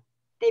burn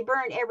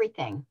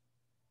everything.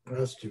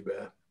 That's too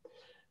bad.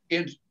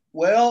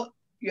 Well,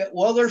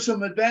 there's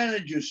some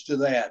advantages to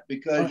that,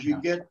 because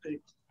you get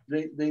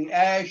the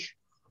ash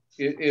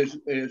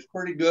is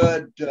pretty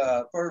good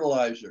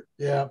fertilizer.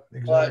 Yeah,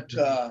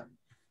 exactly.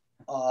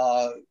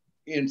 But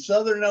in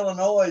Southern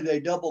Illinois,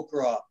 they double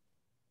crop.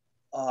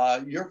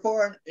 You're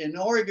far in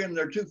Oregon,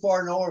 they're too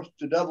far north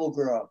to double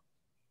crop,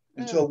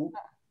 and so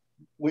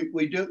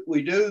we do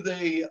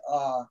the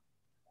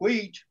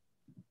wheat,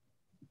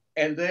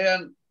 and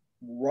then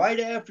right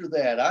after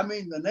that, I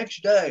mean the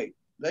next day,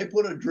 they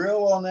put a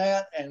drill on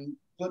that and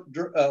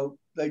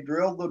they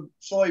drilled the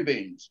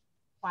soybeans.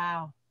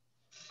 Wow.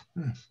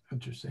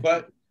 Interesting.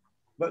 But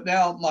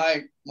now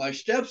my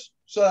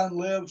stepson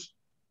lives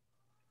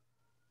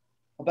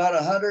about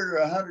 100 or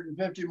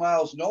 150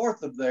 miles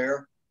north of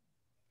there,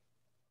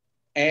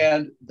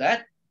 and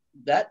that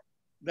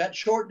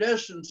short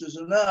distance is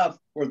enough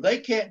where they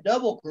can't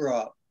double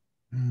crop.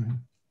 Mm-hmm.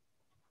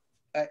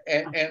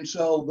 And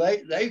so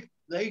they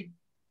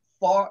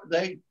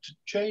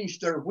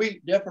changed their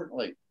wheat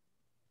differently.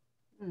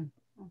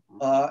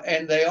 Mm-hmm.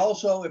 And they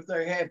also, if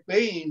they have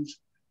beans,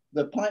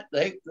 they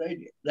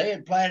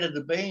had planted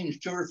the beans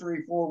 2 or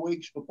 3, 4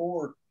 weeks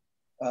before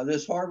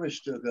this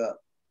harvest took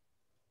up.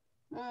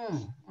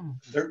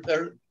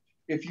 Mm-hmm.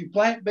 If you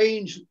plant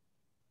beans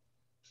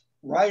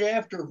right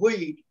after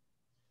wheat,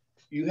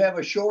 you have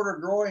a shorter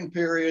growing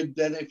period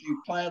than if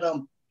you plant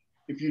them.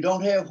 If you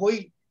don't have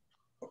wheat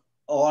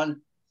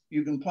on,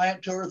 you can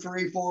plant 2 or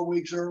 3, 4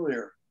 weeks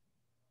earlier.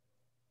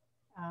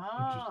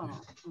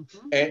 Oh.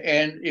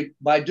 And if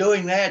by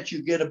doing that,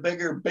 you get a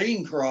bigger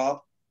bean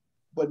crop,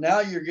 but now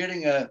you're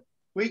getting a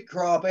wheat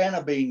crop and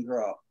a bean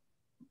crop.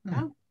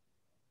 Oh.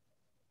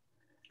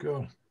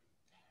 Cool.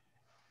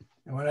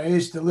 And when I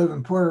used to live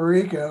in Puerto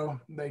Rico,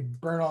 they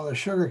burn all the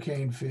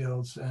sugarcane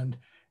fields, and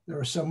there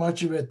was so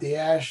much of it, the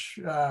ash,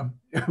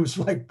 it was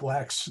like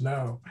black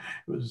snow.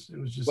 It was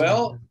just.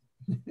 Well,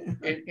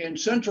 in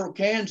central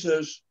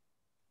Kansas,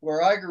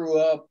 where I grew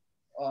up,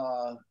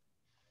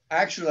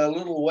 actually a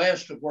little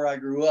west of where I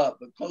grew up,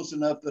 but close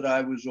enough that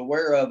I was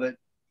aware of it,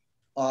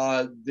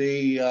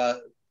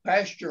 the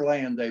pasture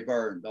land they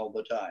burned all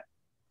the time.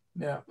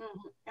 Yeah.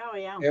 Oh,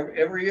 yeah.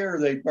 Every year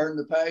they burn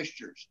the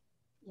pastures.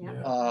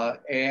 Yeah.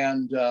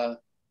 And the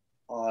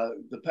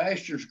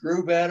pastures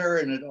grew better,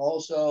 and it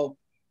also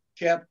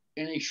kept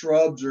any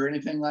shrubs or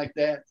anything like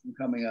that from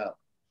coming up.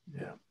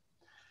 Yeah.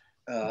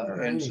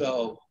 And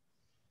so,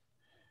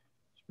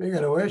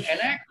 speaking of which,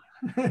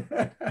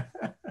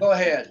 go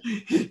ahead.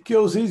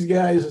 Kills these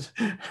guys.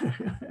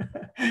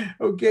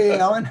 Okay,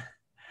 Alan,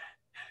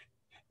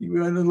 you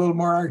went a little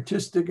more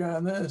artistic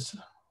on this.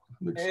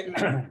 Looks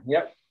good.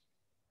 Yep.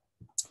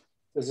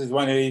 This is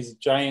one of these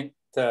giant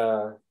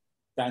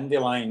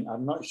dandelion.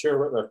 I'm not sure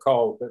what they're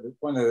called, but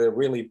it's one of the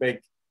really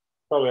big,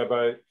 probably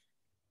about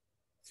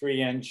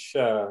 3-inch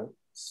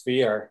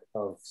sphere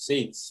of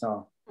seeds.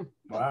 So,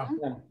 Wow.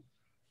 yeah.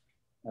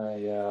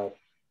 I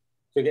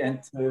took it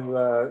into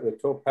the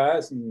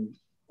Topaz and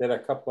did a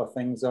couple of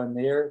things on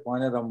there.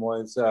 One of them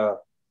was the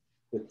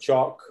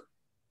chalk,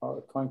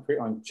 concrete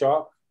on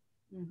chalk.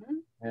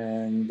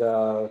 And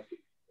I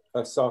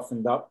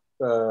softened up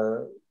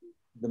the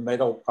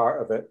middle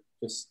part of it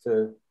just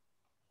to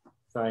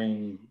try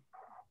and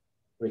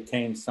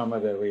retain some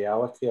of the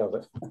reality of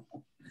it.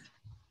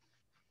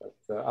 But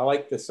I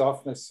like the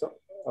softness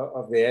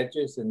of the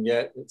edges, and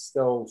yet it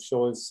still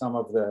shows some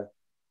of the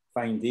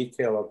fine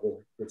detail of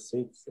the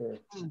seeds there.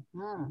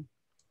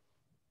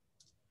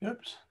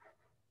 Oops.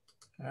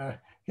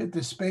 Hit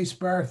the space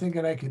bar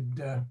thinking I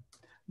could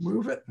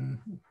move it, and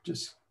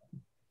just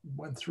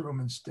went through them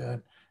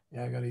instead.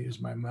 Yeah, I got to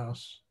use my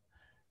mouse.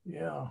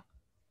 Yeah,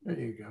 there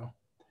you go.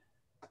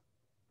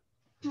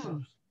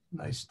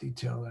 Nice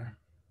detail there.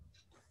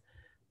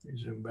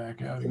 Zoom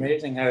back out. It's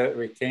amazing how it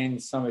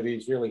retains some of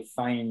these really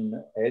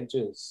fine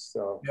edges.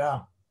 So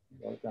yeah,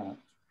 like that.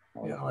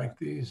 Like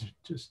these,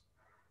 just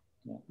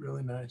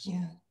really nice.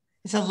 Yeah,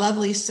 it's a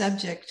lovely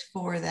subject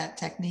for that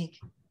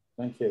technique.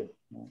 Thank you.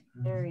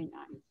 Very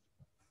nice.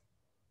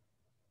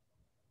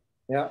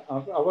 Yeah,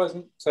 I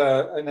wasn't,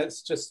 and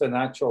it's just a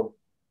natural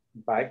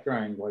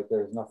background. Like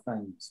there's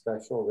nothing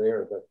special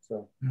there, but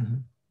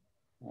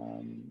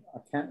I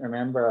can't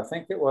remember. I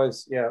think it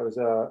was, it was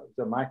a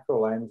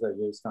macro lens I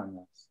used on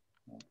this.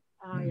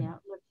 Oh yeah,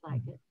 it looks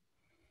like it.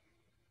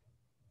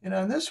 And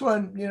on this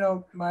one,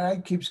 my eye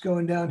keeps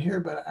going down here,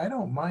 but I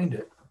don't mind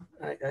it.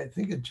 I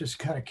think it just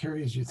kind of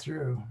carries you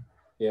through.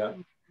 Yeah.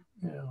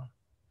 Yeah.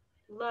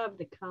 Love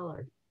the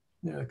color.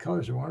 Yeah, the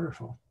colors are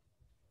wonderful.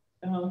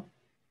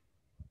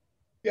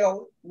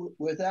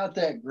 Without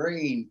that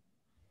green,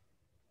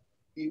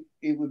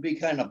 it would be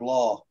kind of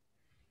blah.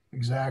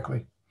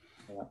 Exactly.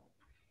 Yeah.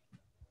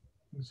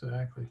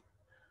 Exactly.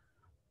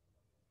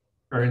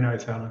 Very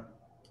nice, Alan.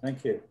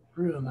 Thank you.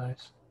 Real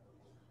nice.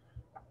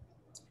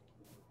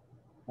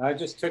 I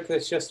just took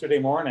this yesterday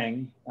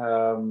morning.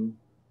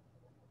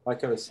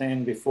 Like I was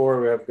saying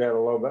before, we've got a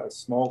little bit of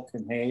smoke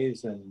and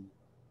haze and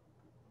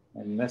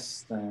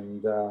mist,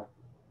 and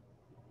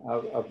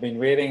I've been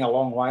waiting a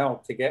long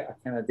while to get a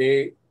kind of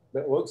day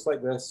that looks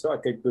like this, so I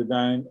could go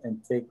down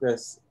and take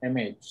this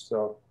image.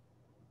 So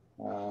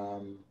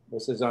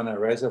this is on a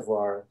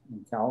reservoir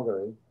in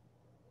Calgary,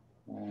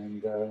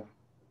 and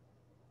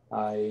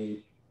I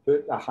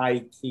put a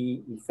high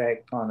key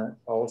effect on it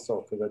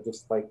also because I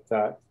just like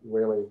that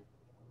really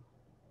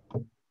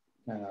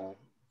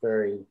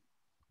very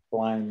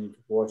bland,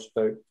 washed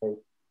out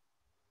type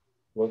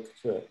look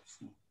to it.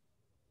 So.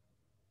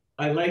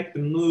 I like the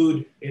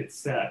mood it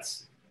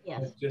sets.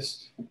 Yes.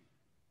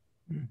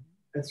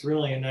 It's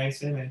really a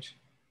nice image.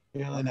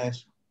 Really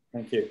nice.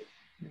 Thank you.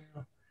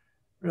 Yeah.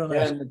 Real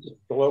nice. And just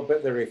a little bit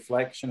of the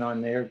reflection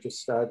on there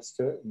just adds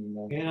to it.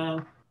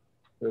 And,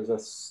 there's a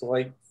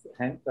slight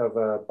hint of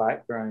a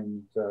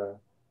background to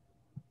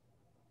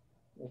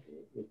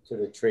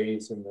the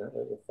trees in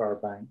the far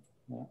bank.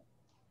 Yeah.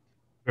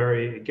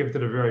 It gives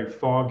it a very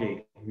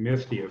foggy,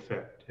 misty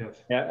effect.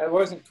 Yes. Yeah, it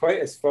wasn't quite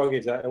as foggy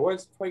as that. It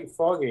was quite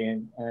foggy,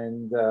 and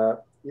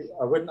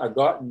I wouldn't have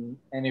gotten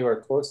anywhere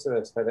close to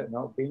this had it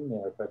not been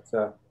there. But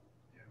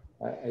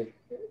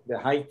the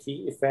high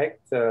key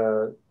effect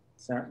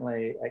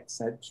certainly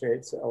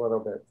accentuates it a little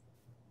bit.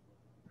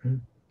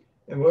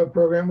 And what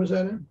program was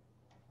that in?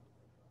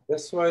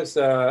 This was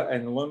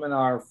in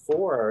Luminar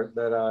 4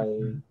 that I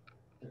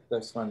put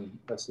this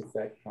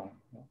effect on.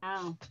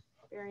 Wow,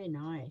 very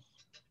nice.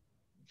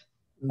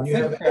 You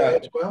have AI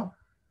as well?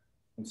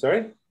 I'm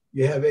sorry?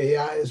 You have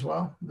AI as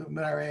well,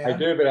 Luminar AI? I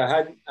do, but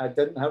I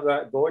didn't have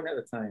that going at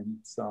the time.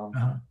 So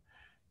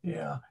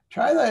yeah,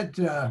 try that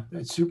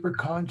that super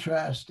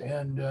contrast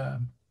and I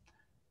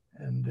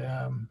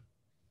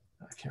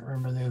can't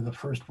remember the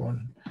first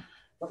one,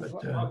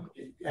 but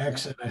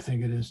accent, I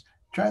think it is.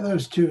 Try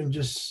those two and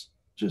just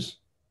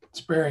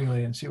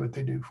sparingly and see what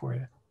they do for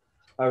you.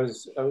 I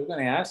was going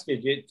to ask you,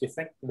 do you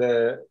think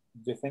the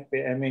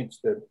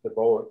image, the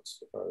bullet,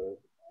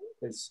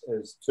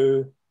 is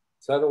too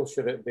subtle?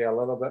 Should it be a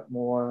little bit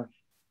more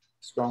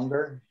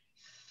stronger?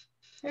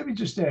 Maybe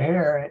just a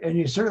hair, and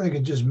you certainly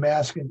could just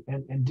mask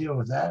and deal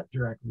with that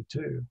directly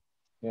too.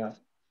 Yeah.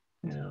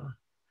 Yeah.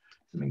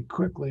 I mean,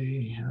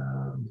 quickly.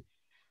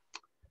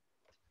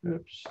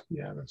 Oops.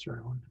 Yeah, that's the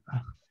right one.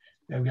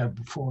 I've got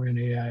before in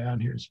AI on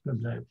here.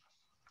 Sometimes I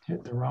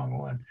hit the wrong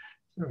one.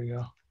 There we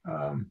go.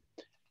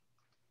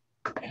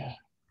 Yeah,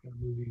 I'll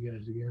move you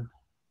guys again.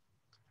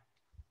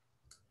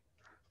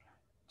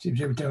 Seems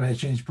every time I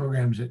change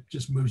programs, it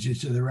just moves you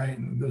to the right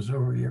and goes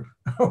over your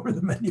over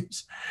the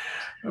menus.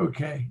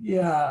 Okay,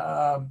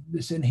 yeah,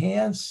 this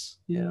enhance,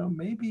 you know,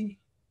 maybe.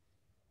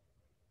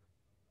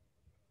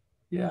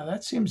 Yeah,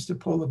 that seems to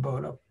pull the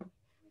boat up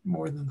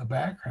more than the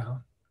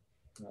background.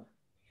 Yeah.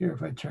 Here,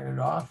 if I turn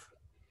it off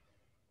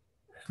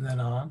and then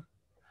on,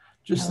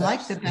 just I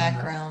like the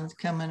background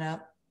coming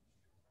up.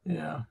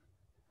 Yeah,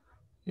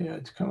 yeah,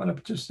 it's coming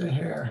up just a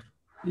hair.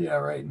 Yeah,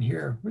 right in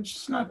here, which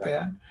is not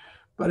bad.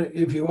 But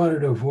if you wanted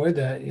to avoid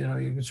that, you know,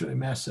 you can certainly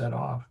mask that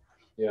off.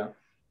 Yeah.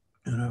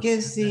 You know?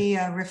 Gives the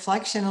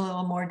reflection a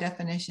little more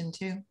definition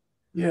too.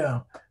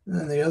 Yeah. And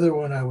then the other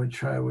one I would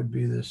try would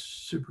be this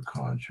super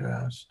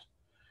contrast,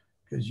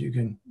 because you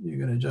can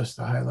adjust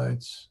the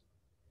highlights.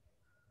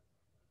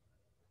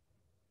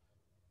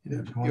 You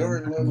know, if you You're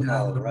in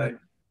Luminar, right?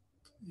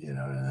 You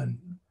know, and then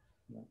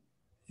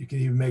you can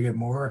even make it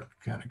more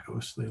kind of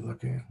ghostly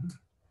looking.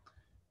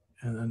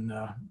 And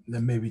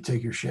then maybe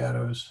take your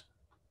shadows.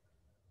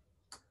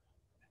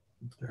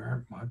 There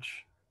aren't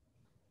much.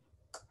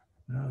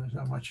 No, there's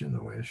not much in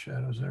the way of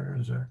shadows there,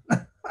 is there?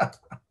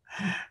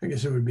 I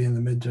guess it would be in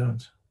the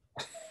midtones.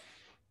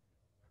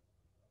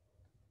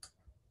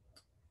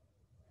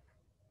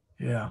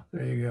 Yeah,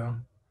 there you go.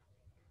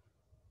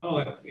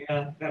 Oh,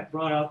 yeah, that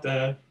brought out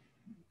the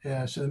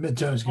so the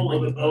midtones can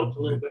bring the boat a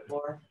little bit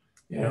more.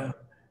 Yeah.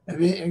 I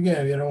mean,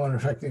 again, if you don't want it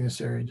affecting this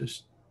area,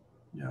 just,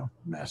 you know,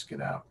 mask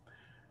it out.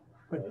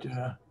 But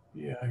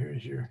yeah,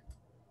 here's your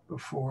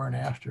before and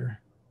after.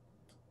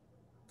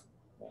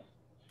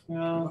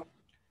 Yeah. A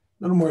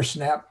little more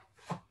snap.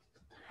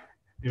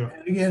 Yeah.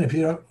 And again, if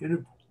you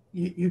don't,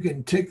 you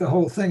can take the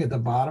whole thing at the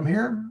bottom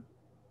here.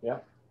 Yeah.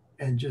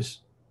 And just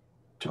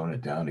tone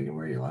it down to get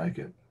where you like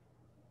it.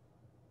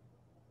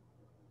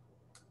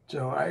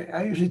 So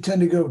I usually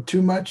tend to go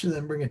too much and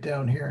then bring it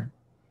down here.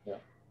 Yeah.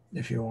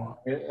 If you want.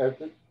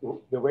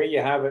 The way you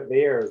have it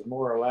there is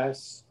more or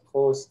less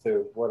close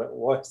to what it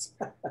was.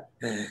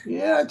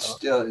 Yeah,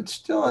 it's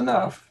still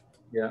enough.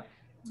 Yeah.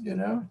 You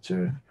know,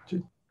 to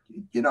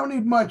you don't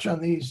need much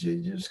on these.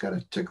 You just got to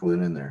tickle it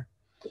in there.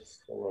 Just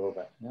a little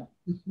bit. Yeah.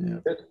 Yeah.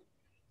 Good.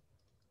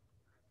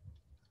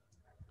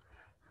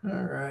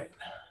 All right.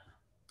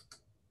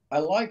 I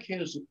like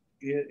his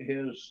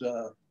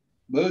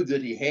mood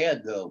that he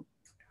had, though.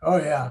 Oh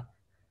yeah,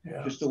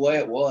 yeah. Just the way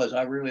it was.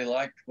 I really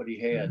liked what he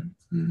had.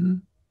 Mm-hmm.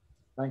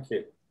 Thank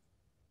you.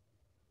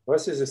 Well,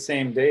 this is the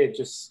same day.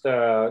 Just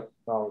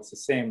well, it's the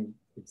same,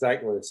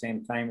 exactly the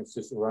same time. It's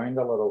just around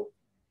a little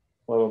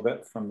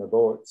bit from the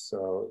boat.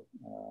 So,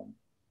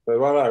 but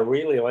what I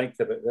really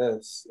liked about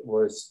this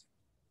was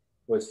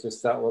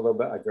just that little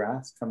bit of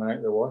grass coming out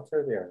of the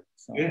water there.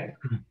 So, yeah.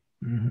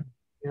 Mm-hmm.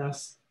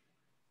 Yes.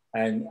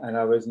 And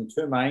I was in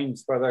two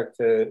minds whether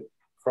to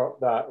crop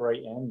that right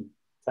in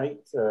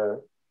tight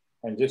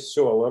and just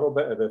show a little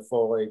bit of the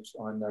foliage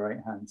on the right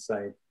hand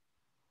side.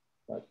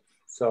 But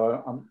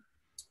so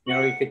you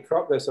know, you could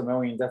crop this a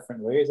million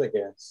different ways, I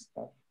guess.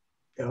 But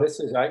yeah.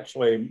 This is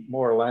actually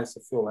more or less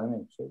a full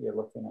image that you're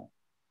looking at.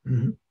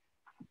 Mm-hmm.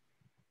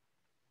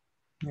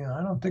 Yeah,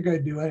 I don't think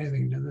I'd do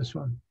anything to this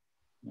one.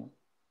 Yeah.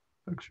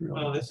 Looks really.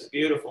 Oh, this is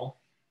beautiful.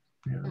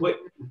 Yeah. What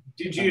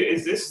did you?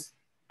 Is this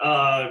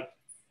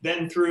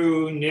then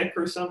through Nick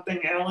or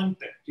something, Alan?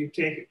 That you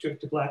took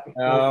to black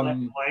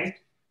and white?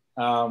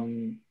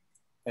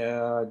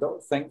 I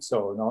don't think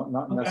so. No,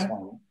 not in this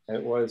one.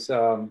 It was.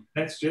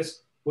 That's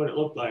just what it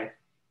looked like.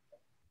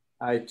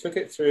 I took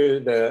it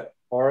through the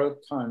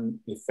Orton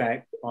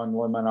effect on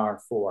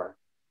Luminar 4.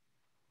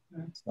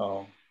 Okay.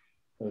 So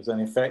there's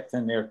an effect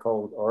in there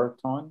called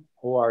Orton,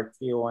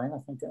 O-R-T-O-N, I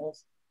think it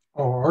is.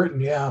 Oh,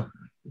 Orton, yeah.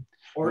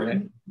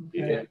 Orton.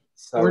 Yeah.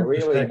 It's a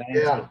really nice.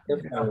 Yeah.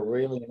 A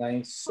really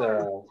nice.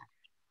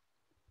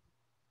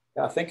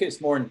 I think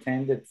it's more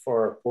intended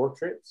for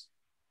portraits,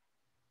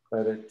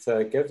 but it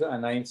gives it a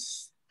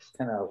nice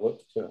kind of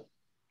look to it.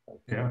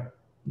 Yeah.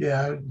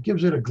 Yeah, it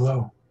gives it a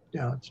glow.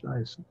 Yeah, it's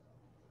nice.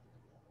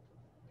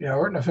 Yeah,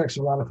 Orton effect's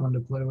a lot of fun to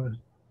play with.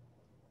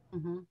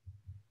 Mm-hmm.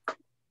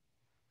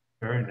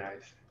 Very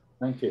nice.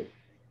 Thank you.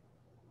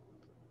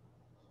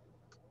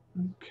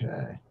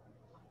 Okay.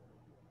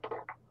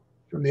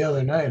 From the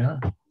other night, huh?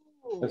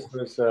 This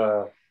was,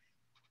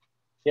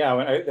 yeah, I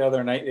went out the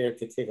other night there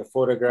to take a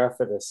photograph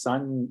of the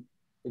sun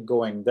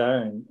going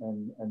down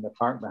and the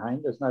park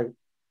behind us. Now, I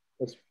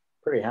was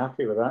pretty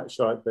happy with that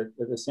shot, but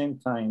at the same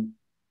time,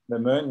 the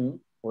moon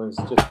was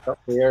just up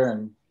there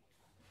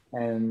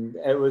and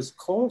it was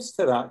close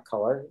to that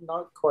color,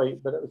 not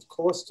quite, but it was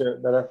close to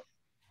it. But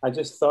I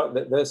just thought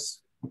that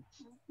this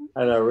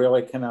had a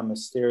really kind of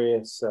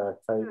mysterious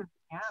type.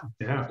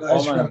 Yeah.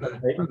 That's from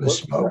the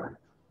smoke.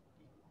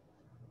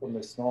 From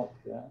the smoke,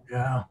 yeah.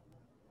 Yeah.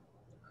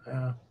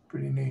 Yeah,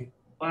 pretty neat.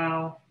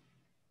 Wow.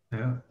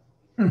 Yeah.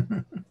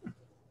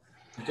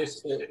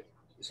 Just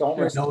it's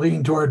almost a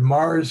lean toward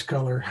Mars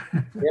color.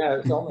 yeah,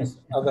 it's almost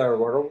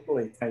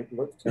otherworldly type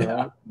look to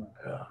Yeah. it.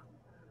 Yeah.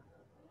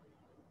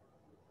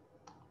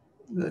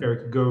 There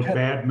could go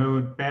bad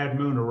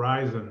moon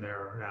horizon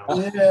there.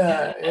 Al.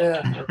 Yeah,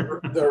 yeah.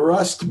 The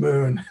rust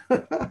moon.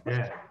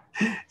 Yeah.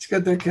 It's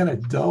got that kind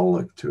of dull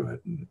look to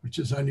it, which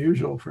is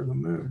unusual for the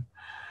moon.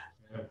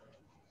 Yeah.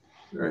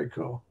 Very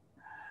cool.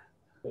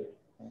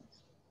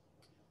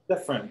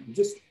 Different.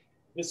 Just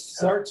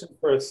searching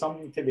for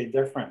something to be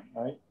different,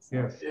 right?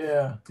 Yes.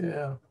 Yeah,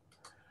 yeah.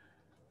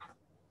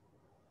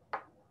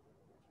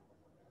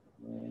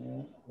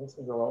 Yeah, this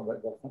is a little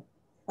bit different.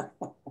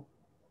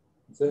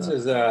 This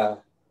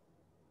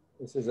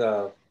is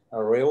a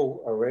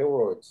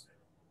railroad.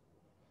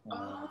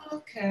 Oh,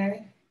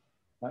 okay.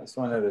 That's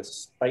one of the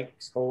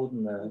spikes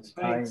holding the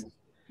spikes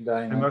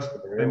down.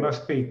 They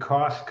must be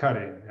cost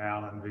cutting,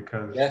 Alan,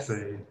 because yes.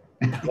 they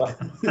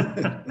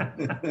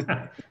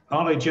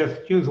only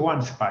just use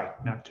one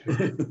spike, not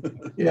two.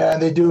 Yeah,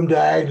 and they do them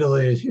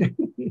diagonally.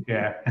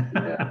 Yeah.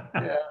 Yeah,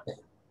 yeah.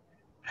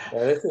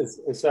 Yeah,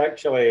 it's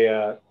actually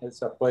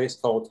it's a place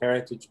called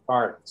Heritage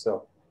Park.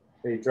 So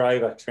they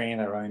drive a train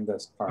around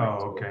this park.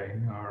 Oh, okay,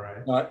 all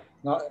right.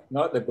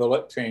 Not the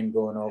bullet train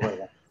going over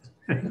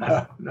there.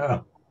 No,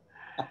 no.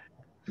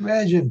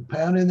 Imagine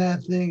pounding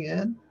that thing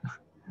in.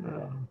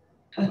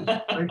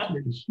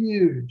 It's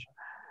huge.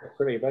 They're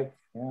pretty big,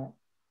 yeah.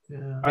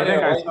 Yeah. I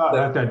think I saw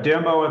that the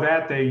demo of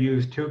that they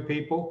used 2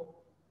 people.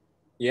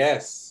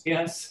 Yes.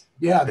 Yes.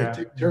 Yeah, they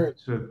take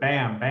turns. So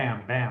bam,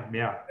 bam, bam.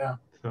 Yeah. Yeah.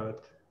 So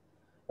it's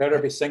Better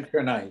be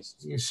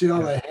synchronized. You see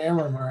all the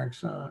hammer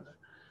marks on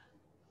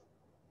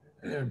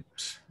it. They're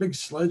big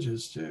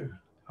sledges too.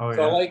 oh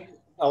So yeah.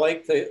 I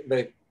like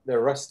the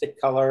rustic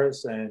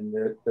colors and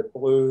the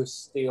blue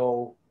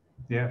steel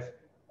Yes.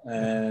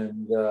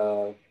 and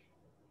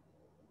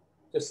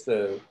just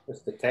the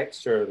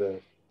texture of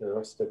the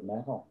rusted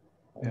metal.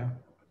 Yeah.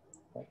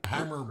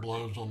 Hammer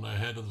blows on the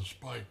head of the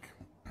spike.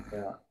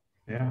 Yeah.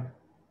 Yeah.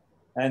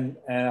 And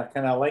I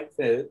kind of like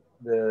the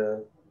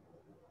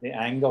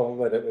angle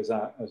that it was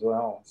at as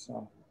well.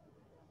 So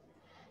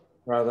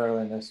rather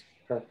than this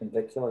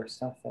perpendicular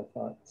stuff, I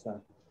thought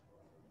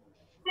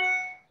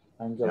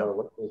angular would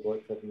look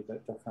a little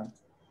bit different.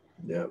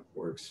 Yeah,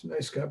 works.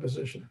 Nice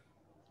composition.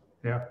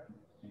 Yeah.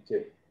 Thank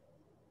you.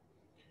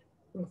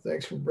 Well,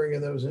 thanks for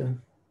bringing those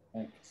in.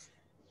 Thanks.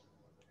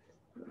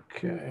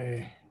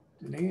 Okay,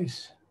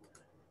 Denise.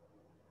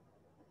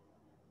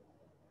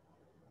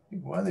 I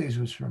think one of these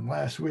was from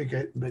last week,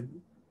 but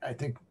I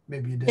think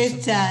maybe you did.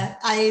 It's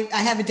I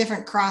have a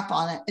different crop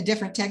on it, a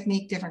different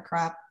technique, different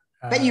crop,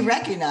 but you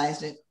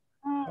recognized it.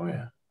 Oh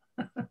yeah.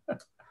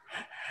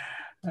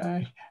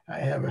 I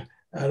have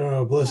I don't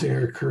know, blessing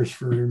or curse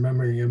for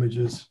remembering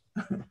images.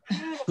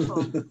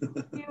 Beautiful,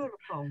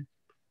 beautiful.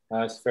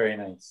 That's very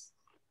nice.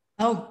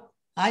 Oh,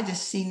 I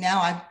just see now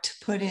I've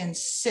put in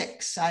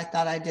 6. I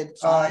thought I did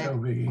 5. Oh, no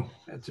biggie.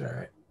 That's all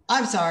right.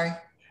 I'm sorry.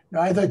 No,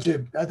 I thought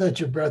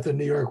you brought the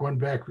New York one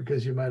back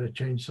because you might have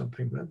changed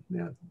something, but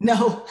yeah.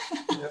 No.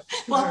 Yeah.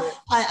 Well,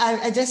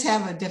 I just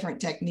have a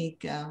different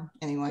technique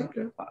anyway.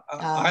 Okay.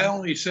 I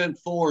only sent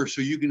 4,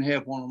 so you can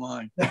have one of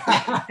mine.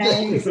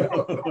 Thanks.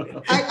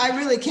 I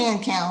really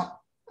can count.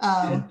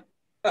 Al,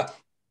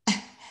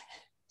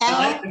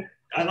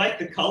 I like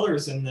the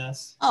colors in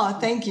this. oh,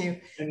 thank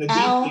you. And the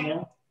Al,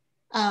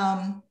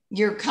 detail.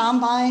 Your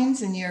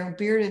combines and your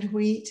bearded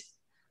wheat.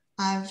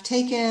 I've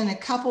taken a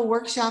couple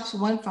workshops,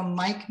 one from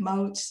Mike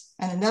Motes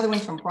and another one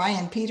from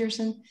Brian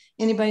Peterson.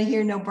 Anybody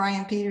here know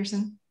Brian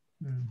Peterson?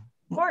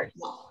 Of course.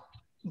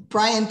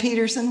 Brian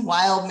Peterson,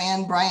 wild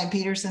man Brian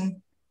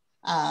Peterson.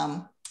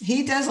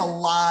 He does a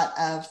lot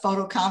of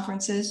photo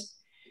conferences.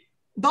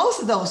 Both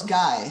of those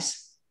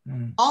guys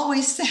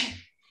always say,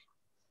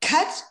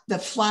 cut the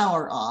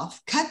flower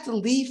off, cut the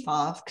leaf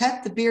off,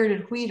 cut the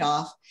bearded wheat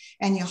off,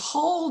 and you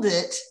hold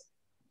it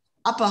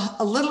up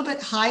a little bit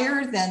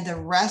higher than the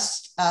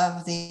rest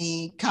of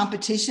the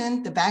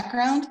competition, the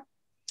background,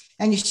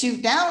 and you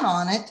shoot down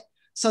on it.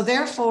 So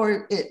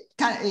therefore it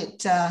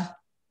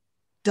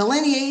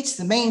delineates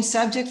the main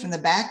subject from the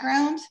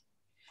background.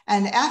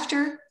 And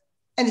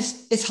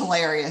it's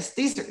hilarious.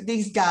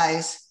 These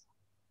guys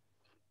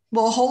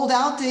will hold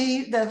out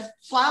the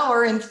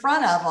flower in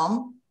front of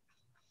them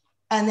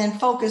and then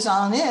focus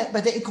on it.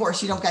 But of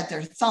course, you don't got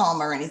their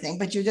thumb or anything,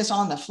 but you're just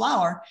on the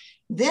flower.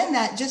 Then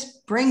that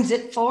just brings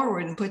it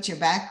forward and puts your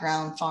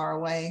background far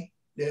away.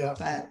 Yeah.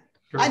 But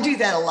Sure. I do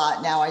that a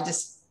lot now. I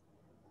just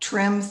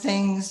trim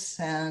things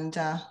and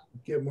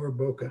Get more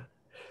bokeh.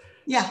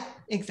 yeah,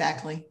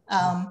 exactly.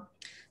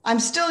 I'm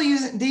still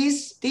using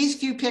these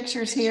few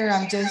pictures here.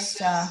 I'm just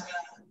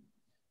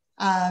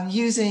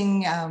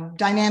using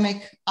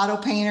dynamic auto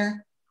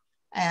painter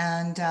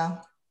and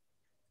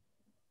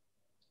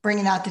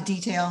bringing out the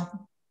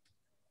detail.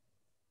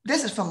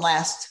 This is from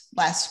last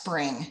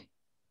spring.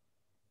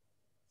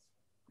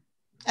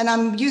 And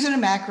I'm using a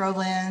macro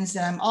lens,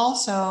 and I'm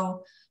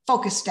also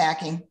focus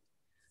stacking.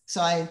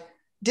 So I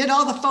did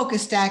all the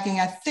focus stacking.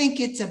 I think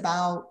it's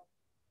about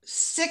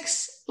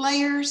 6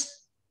 layers,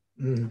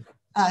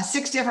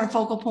 6 different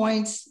focal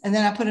points, and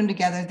then I put them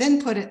together,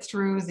 then put it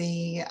through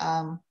the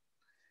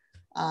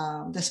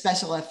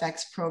special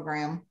effects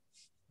program.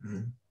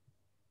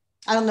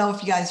 I don't know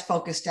if you guys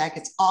focus stack.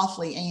 It's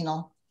awfully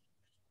anal.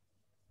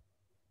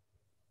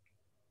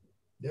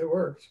 It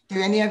works.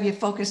 Do any of you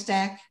focus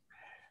stack?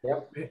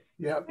 Yep.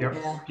 Yep.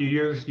 Yeah. Do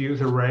you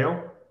use a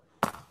rail?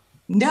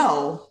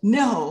 No.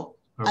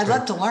 I'd Okay.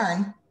 love to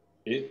learn.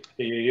 Do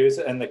you use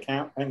it in the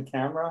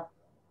camera?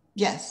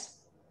 Yes.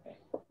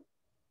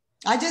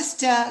 I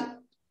just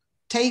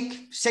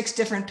take 6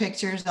 different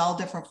pictures, all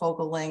different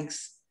focal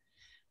lengths,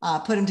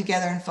 put them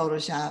together in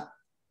Photoshop.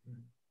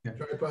 Yeah.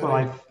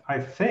 Well, I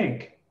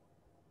think,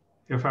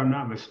 if I'm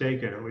not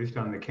mistaken, at least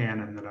on the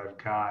Canon that I've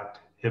got,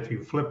 if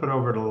you flip it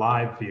over to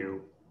live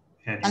view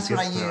and That's you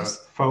what get I the use.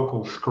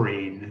 focal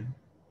screen,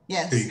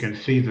 Yes. so you can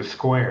see the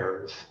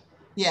squares,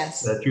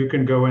 Yes. that you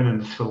can go in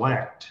and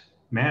select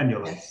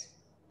manually Yes.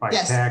 by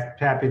Yes.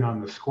 tapping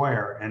on the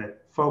square, and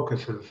it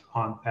focuses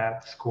on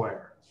that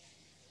square.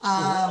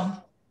 That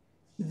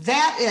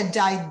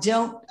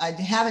I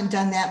haven't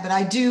done that, but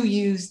I do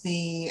use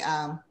the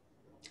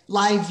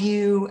live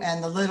view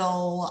and the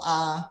little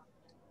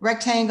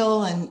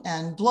rectangle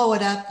and blow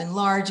it up,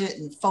 enlarge it,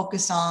 and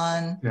focus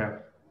on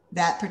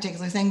that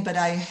particular thing. But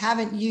I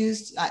haven't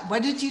used,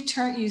 what did you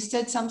turn? You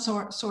said some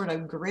sort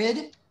of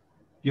grid?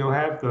 You'll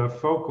have the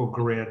focal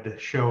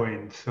grid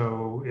showing.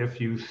 So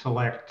if you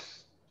select,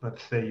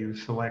 let's say you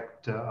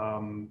select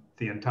the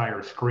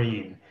entire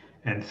screen,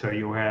 and so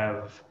you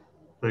have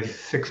the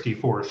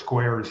 64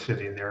 squares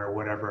sitting there, or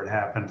whatever it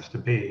happens to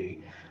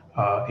be,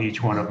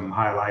 each one of them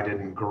highlighted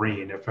in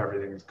green if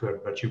everything's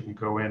good. But you can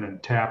go in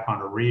and tap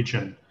on a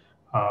region,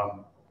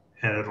 and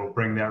it'll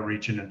bring that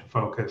region into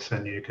focus,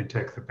 and you can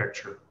take the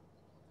picture.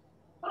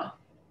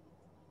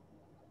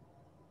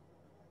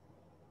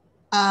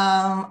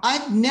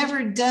 I've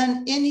never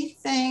done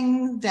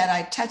anything that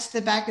I touched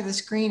the back of the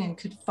screen and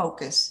could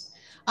focus.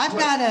 I've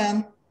got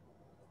a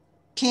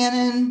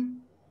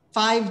Canon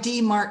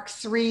 5D Mark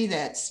III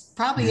that's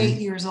probably 8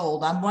 years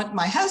old.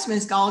 My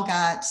husband's all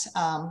got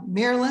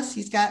mirrorless.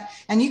 He's got,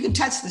 and you can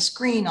touch the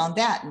screen on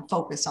that and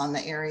focus on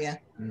the area.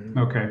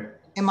 Okay.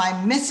 Am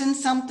I missing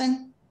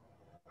something?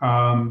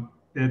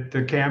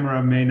 The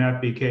camera may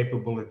not be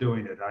capable of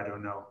doing it. I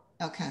don't know.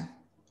 Okay.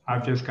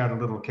 I've just got a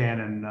little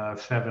Canon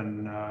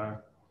 7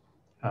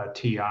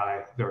 Ti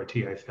or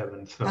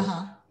Ti7, so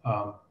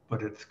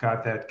but it's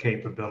got that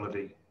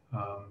capability,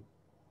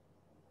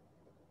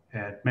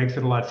 and it makes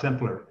it a lot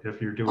simpler if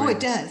you're doing. Oh, it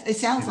does. It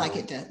sounds like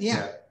it does.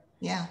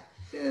 Yeah.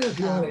 If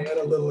you want to add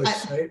a little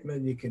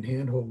excitement, you can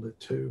handhold it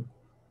too.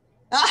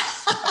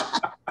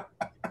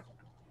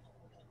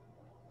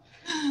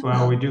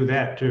 Well, we do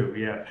that too.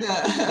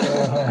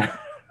 Yeah.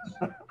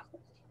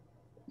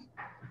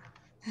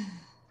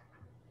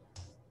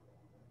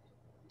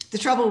 The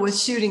trouble with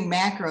shooting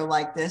macro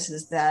like this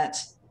is that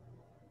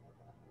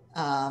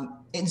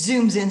it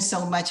zooms in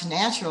so much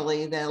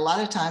naturally that a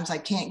lot of times I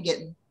can't get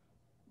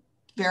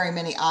very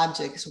many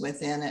objects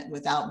within it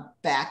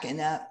without backing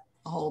up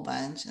a whole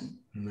bunch.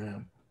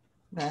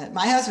 But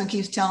my husband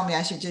keeps telling me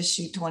I should just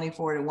shoot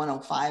 24 to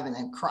 105 and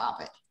then crop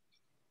it.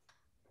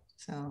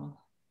 So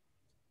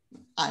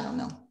I don't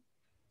know,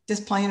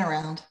 just playing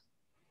around.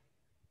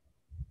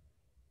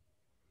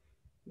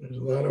 There's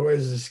a lot of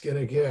ways to skin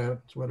a cat.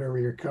 It's whatever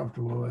you're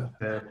comfortable with.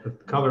 The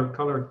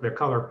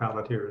color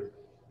palette here is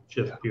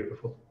just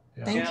beautiful.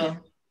 Yeah. Thank you.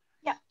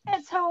 Yeah.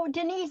 And so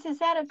Denise, is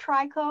that a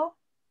trico?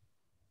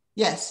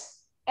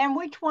 Yes. And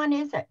which one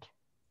is it?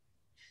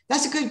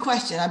 That's a good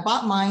question. I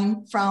bought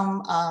mine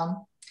from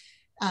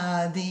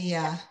down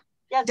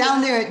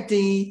there at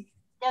the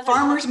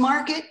farmer's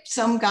market,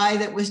 some guy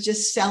that was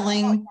just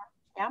selling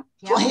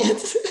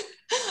plants.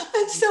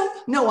 And so,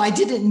 no, I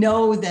didn't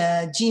know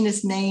the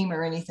genus name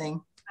or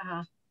anything.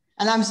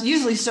 And I'm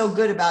usually so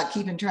good about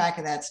keeping track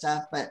of that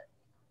stuff, but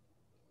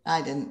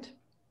I didn't.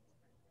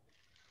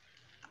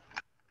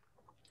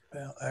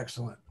 Well,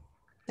 excellent.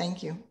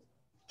 Thank you.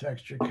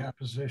 Texture,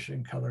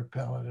 composition, color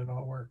palette, it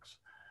all works.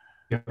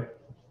 Yep.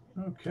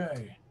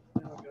 Okay,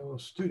 now I've got a little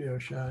studio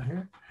shot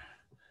here.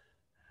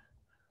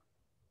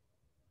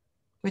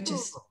 Which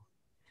is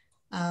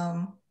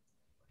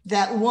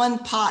that one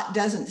pot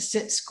doesn't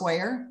sit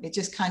square. It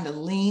just kind of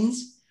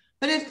leans.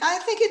 But I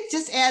think it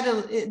just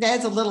it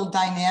adds a little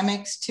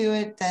dynamics to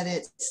it, that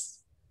it's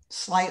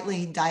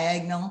slightly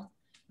diagonal.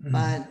 Mhm.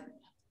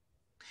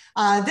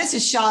 But this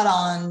is shot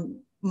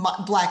on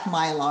black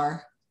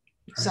Mylar.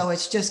 So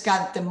it's just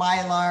got the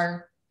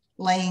Mylar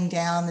laying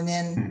down, and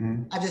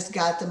then I've just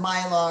got the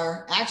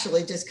Mylar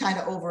actually just kind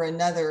of over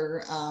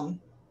another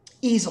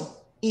easel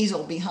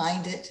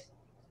behind it.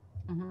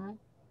 Mm-hmm.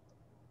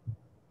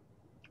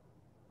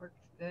 Works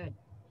good.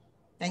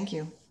 Thank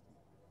you.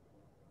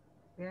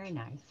 Very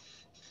nice.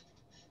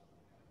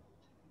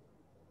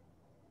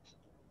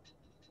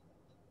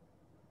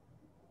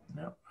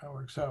 Yep, that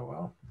works out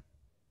well.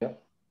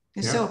 Yep.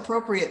 It's so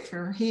appropriate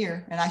for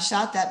here. And I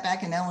shot that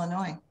back in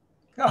Illinois.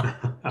 Well,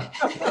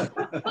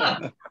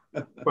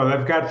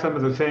 they've got some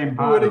of the same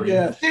Who would have pottery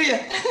guessed? Do you?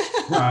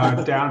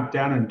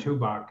 down in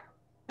Tubac.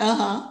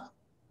 Uh-huh.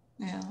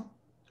 Yeah.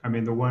 I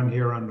mean, the one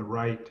here on the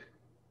right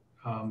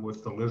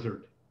with the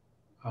lizard.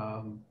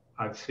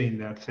 I've seen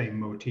that same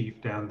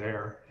motif down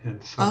there,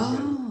 and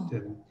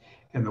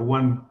and the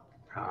one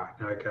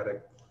I got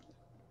a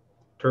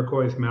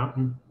Turquoise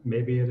Mountain,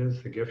 maybe it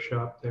is the gift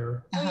shop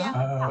there.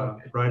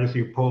 Right as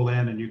you pull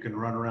in, and you can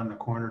run around the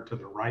corner to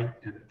the right,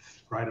 and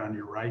it's right on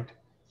your right.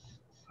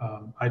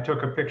 I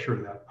took a picture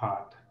of that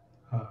pot.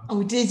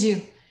 Oh, did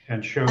you?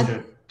 And showed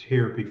it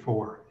here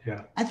before.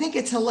 Yeah. I think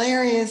it's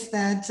hilarious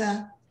that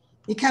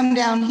you come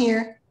down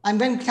here. I've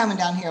been coming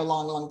down here a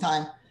long, long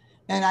time,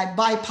 and I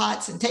buy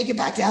pots and take it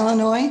back to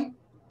Illinois.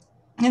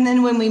 And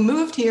then when we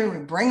moved here, we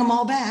bring them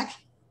all back.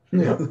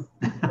 Yeah.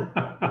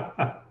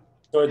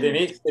 So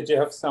Denise, did you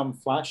have some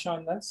flash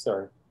on this,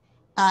 or?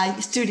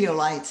 Studio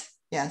lights,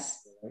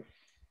 yes.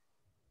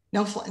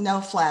 No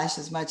flash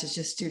as much as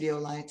just studio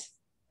lights.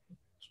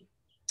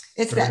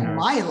 It's Very that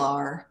nice.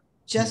 Mylar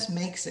just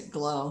makes it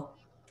glow.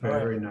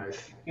 Very nice.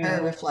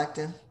 Very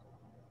reflective.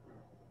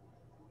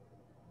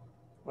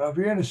 Well, if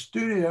you're in a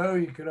studio,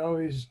 you could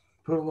always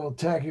put a little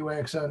tacky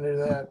wax under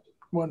that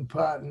one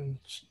pot and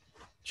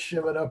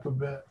shove it up a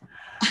bit.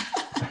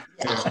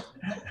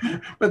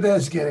 But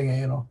that's getting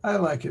anal. I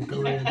like it the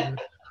way it is.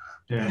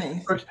 Yeah. Nice.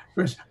 Of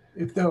course,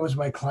 if that was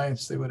my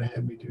clients, they would have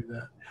had me do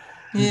that.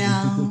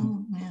 Yeah.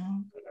 All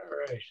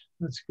right,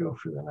 let's go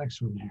for the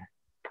next one here.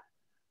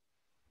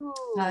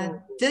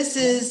 This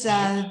is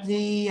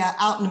the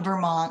out in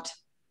Vermont,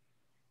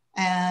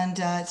 and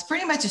it's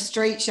pretty much a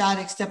straight shot,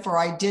 except for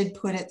I did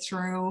put it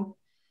through.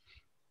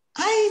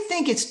 I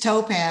think it's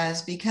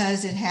Topaz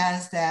because it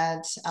has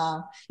that,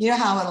 you know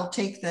how it'll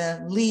take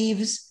the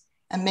leaves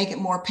and make it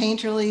more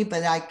painterly,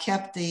 but I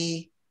kept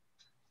the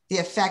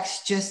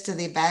effects just to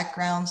the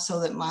background so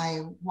that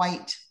my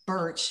white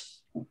birch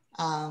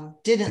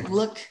didn't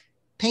look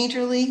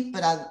painterly,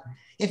 but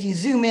if you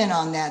zoom in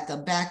on that, the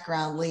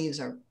background leaves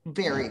are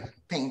very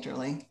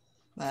painterly,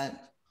 but.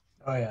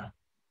 Oh yeah.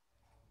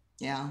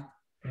 Yeah.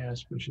 Yeah,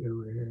 especially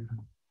over here.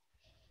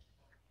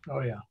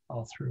 Oh yeah,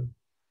 all through.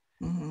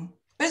 Mm-hmm.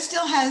 But it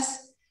still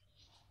has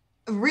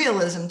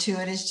realism to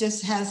it. It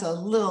just has a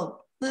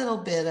little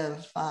bit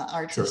of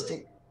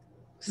artistic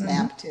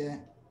snap to it.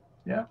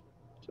 Yeah,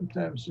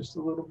 sometimes just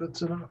a little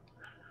bit's enough.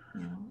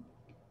 Yeah.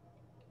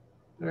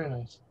 Very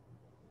nice.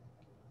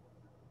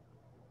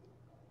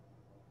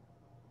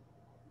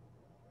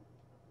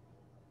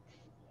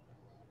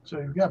 So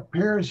you've got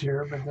pairs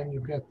here, but then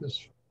you've got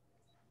this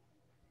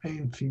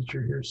main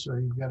feature here. So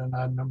you've got an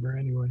odd number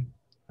anyway.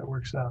 That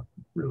works out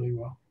really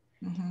well.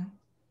 Mm-hmm.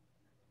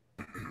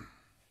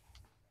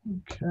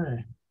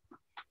 Okay.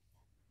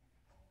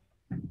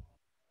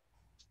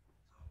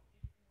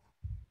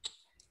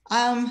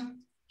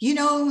 You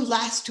know,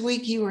 last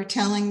week you were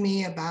telling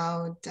me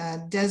about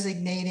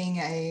designating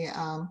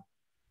a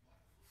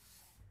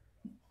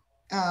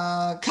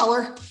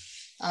color.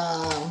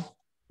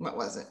 What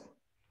was it?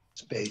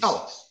 Space.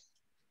 Oh,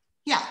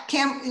 yeah.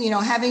 You know,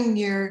 having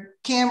your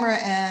camera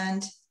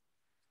and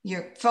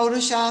your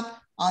Photoshop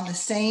on the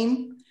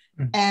same.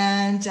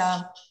 And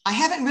I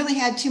haven't really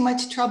had too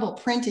much trouble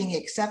printing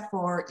except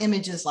for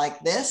images like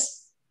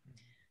this,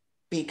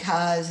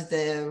 because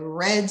the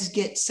reds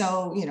get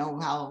so, you know,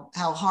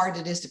 how hard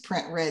it is to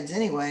print reds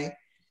anyway.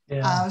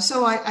 Yeah.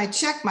 So I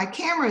checked my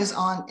cameras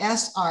on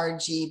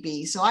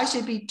sRGB. So I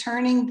should be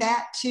turning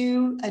that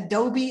to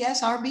Adobe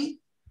sRGB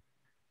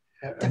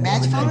to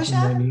match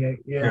Photoshop?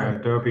 Yeah.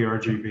 Adobe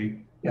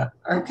RGB. Yeah.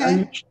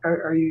 Okay.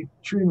 Are you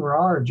shooting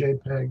RAW or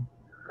JPEG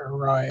or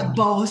RAW?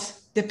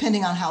 Both,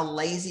 depending on how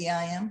lazy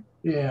I am.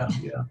 Yeah.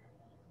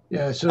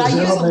 So I as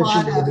use I a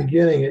lot mentioned in the of-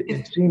 beginning,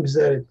 it seems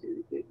that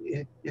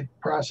it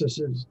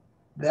processes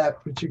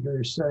that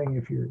particular setting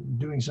if you're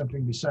doing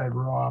something beside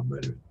RAW,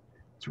 but if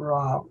it's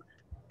RAW,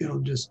 it'll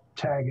just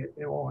tag it.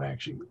 It won't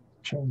actually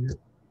change it.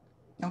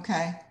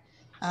 Okay.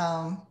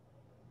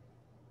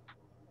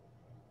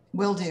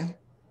 Will do.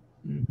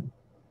 Mm-hmm.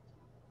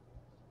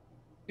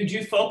 Did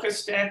you focus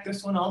stack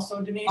this one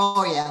also, Denise?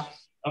 Oh, yeah.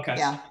 Okay.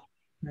 Yeah.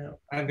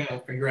 I've got to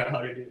figure out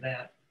how to do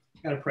that.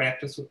 Got to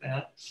practice with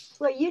that.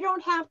 Well, you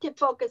don't have to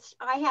focus.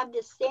 I have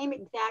the same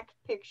exact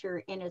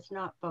picture and it's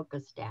not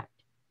focus stacked.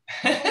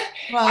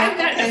 I've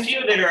gotten a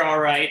few that are all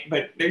right,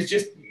 but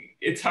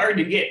it's hard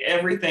to get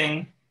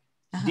everything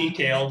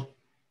detailed.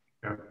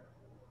 Yeah.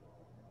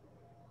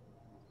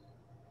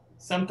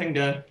 Something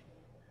to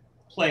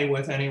play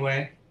with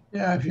anyway.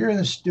 Yeah, if you're in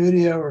the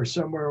studio or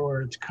somewhere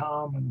where it's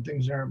calm and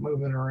things aren't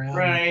moving around.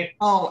 Right.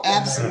 Oh,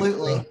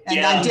 absolutely. And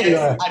Yeah, I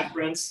did.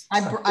 difference.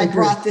 I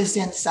brought this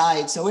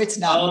inside, so it's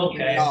not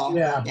moving at all.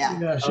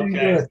 Yeah. So you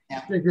do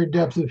a bigger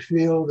depth of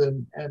field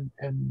and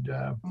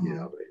you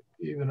know,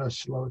 even a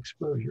slow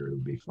exposure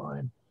would be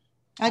fine.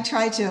 I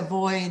try to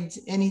avoid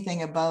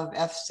anything above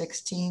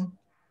f/16.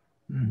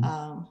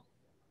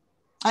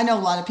 I know a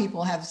lot of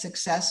people have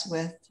success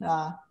with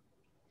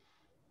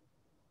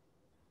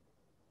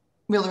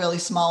really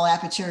small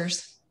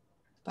apertures,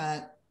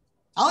 but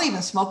I'll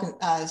even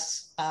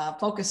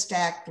focus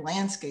stack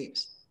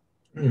landscapes.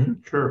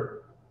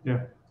 Sure.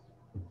 Yeah.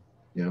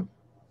 Yeah.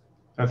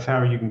 That's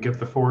how you can get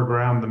the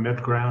foreground, the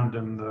midground,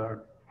 and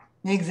the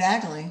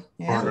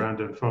foreground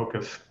in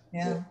focus.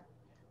 Yeah.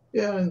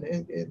 Yeah, and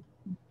it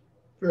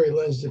very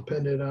lens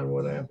dependent on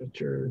what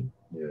aperture.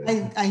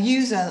 Yeah. I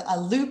use a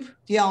loop.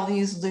 Do y'all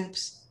use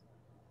loops?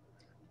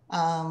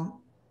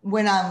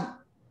 When I'm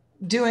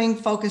doing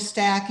focus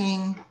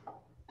stacking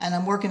and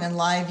I'm working in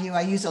live view,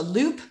 I use a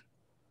loop.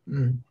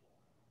 You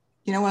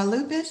know what a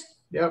loop is?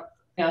 Yep.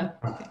 Yeah.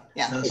 Okay.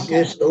 Yeah. I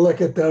used to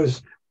look at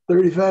those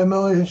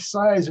 35mm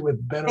size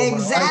with bent over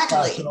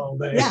Exactly. all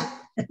day. Yeah.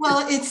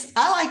 Well,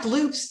 I like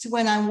loops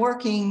when I'm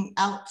working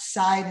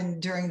outside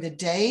and during the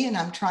day, and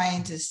I'm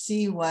trying to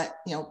see what,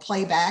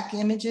 play back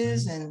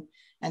images and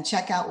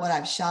check out what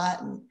I've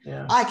shot. And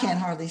I can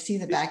hardly see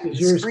the back of the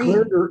screen. Is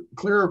yours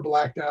clear or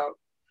blacked out?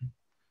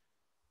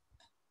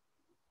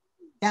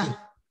 Yeah.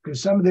 Because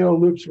some of the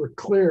old loops were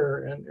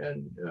clear,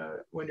 and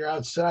when you're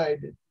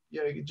outside,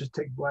 you can just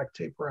take black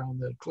tape around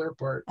the clear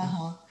part,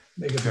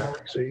 make it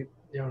dark, so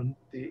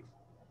the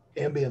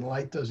ambient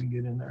light doesn't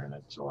get in there, and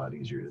it's a lot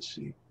easier to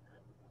see.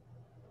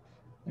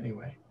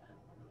 Anyway,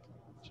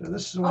 so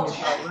this is what we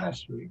got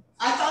last week.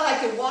 I thought I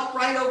could walk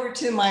right over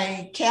to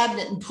my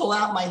cabinet and pull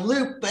out my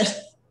loop, but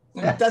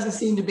it doesn't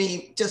seem to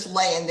be just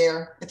laying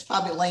there. It's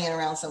probably laying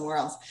around somewhere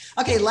else.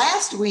 Okay,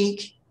 last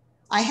week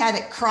I had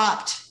it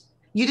cropped.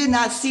 You did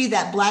not see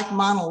that black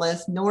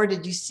monolith, nor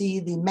did you see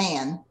the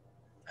man.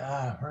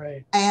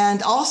 Right.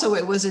 And also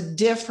it was a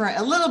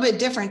little bit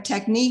different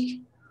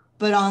technique.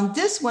 But on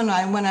this one,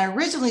 when I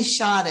originally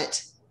shot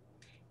it,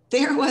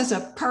 there was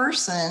a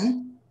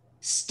person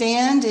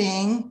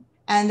standing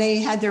and they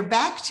had their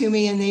back to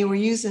me and they were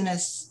using a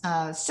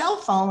cell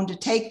phone to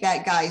take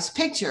that guy's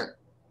picture.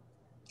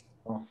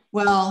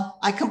 Well,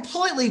 I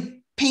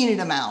completely painted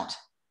him out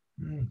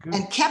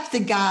and kept the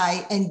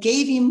guy and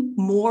gave him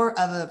more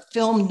of a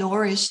film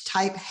noirish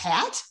type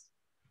hat.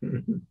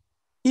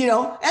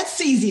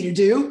 That's easy to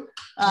do.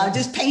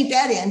 Just paint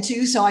that in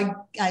too. So I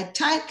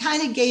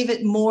kind of gave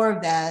it more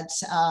of that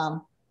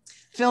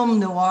film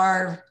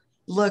noir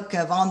look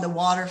of on the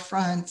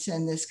waterfront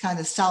and this kind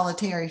of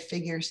solitary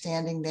figure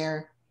standing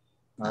there.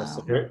 That's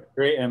a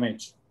great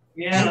image.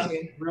 Yeah,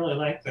 I really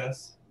like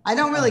this. I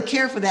don't really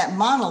care for that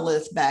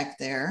monolith back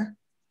there.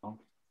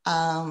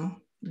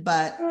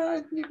 But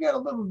you got a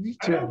little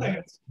detail.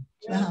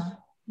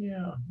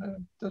 Yeah,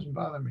 that doesn't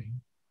bother me.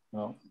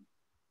 No,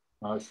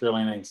 it's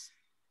really nice.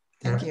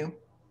 Thank you.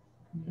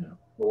 Yeah.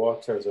 The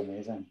water is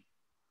amazing.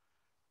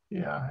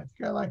 Yeah, I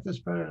think I like this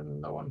better than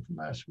the one from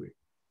last week.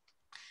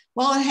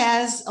 Well, it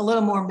has a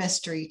little more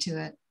mystery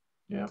to it.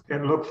 Yeah.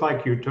 It looks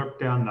like you took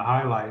down the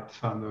highlights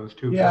on those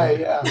two.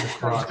 Yeah.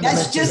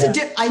 That's just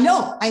I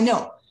know.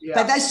 Yeah.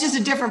 But that's just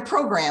a different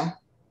program.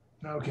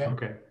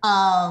 Okay.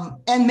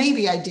 And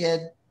maybe I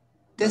did.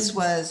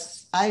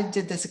 I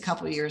did this a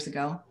couple of years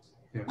ago.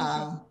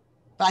 Yeah.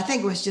 But I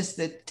think it was just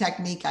the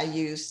technique I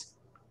used.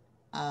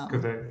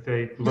 Because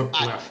they look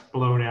less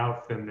blown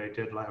out than they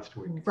did last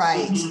week.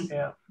 Right.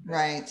 Yeah.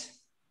 Right.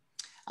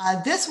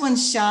 This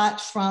one's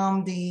shot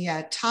from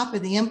the top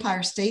of the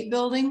Empire State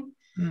Building,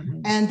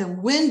 and the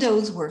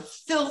windows were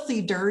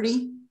filthy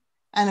dirty.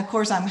 And of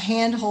course, I'm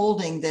hand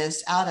holding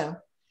this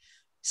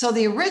so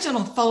the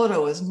original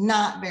photo is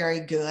not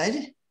very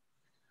good,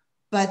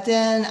 but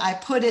then I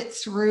put it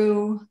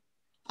through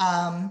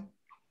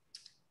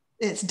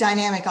its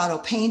dynamic auto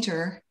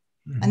painter.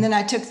 And then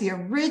I took the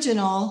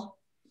original,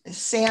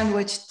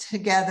 sandwiched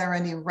together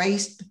and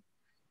erased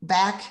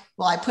back.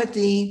 Well, I put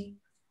the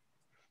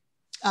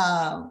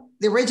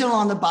original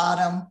on the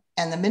bottom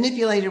and the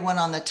manipulated one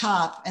on the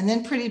top, and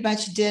then pretty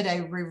much did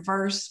a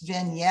reverse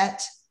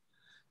vignette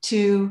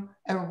to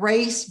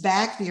erase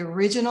back the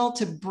original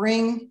to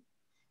bring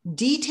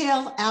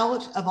detail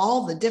out of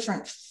all the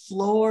different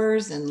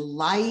floors and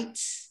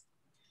lights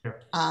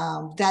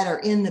that are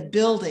in the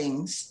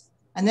buildings.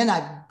 And then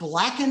I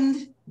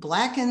blackened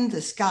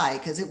the sky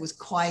because it was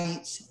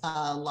quite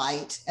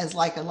light, as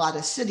like a lot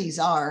of cities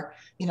are,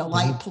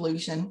 light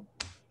pollution.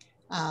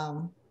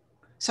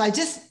 So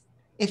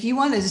if you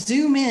want to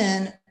zoom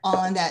in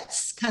on that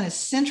kind of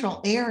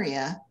central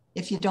area,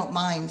 if you don't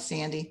mind,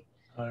 Sandy,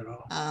 Not at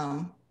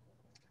all.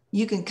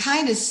 You can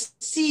kind of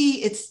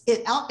see it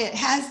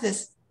has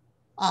this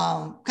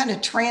kind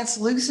of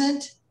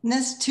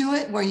translucentness to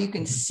it where you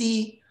can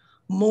see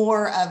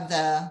more of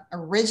the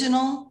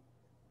original.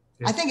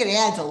 Yeah. I think it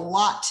adds a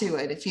lot to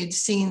it. If you'd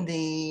seen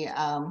the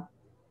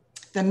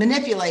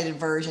manipulated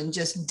version,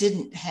 just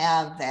didn't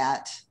have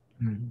that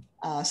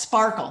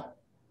sparkle,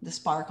 the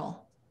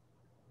sparkle.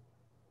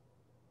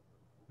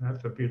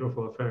 That's a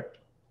beautiful effect.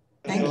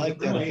 Thank I you. like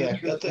that Really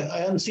effect. I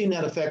hadn't seen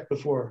that effect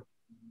before.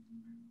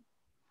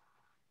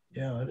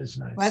 Yeah, that is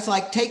nice. Well, that's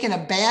like taking a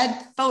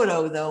bad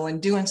photo though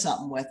and doing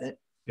something with it.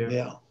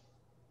 Yeah.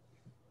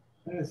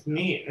 That is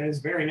neat. That is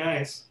very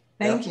nice.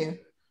 Thank you.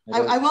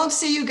 I won't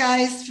see you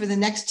guys for the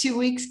next 2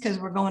 weeks because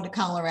we're going to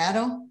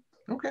Colorado.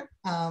 Okay.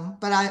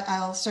 But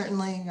I'll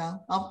certainly,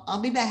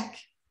 I'll be back.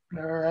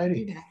 All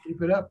righty.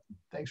 Keep it up.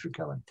 Thanks for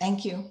coming.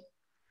 Thank you.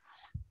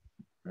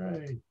 All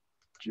right.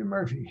 Jim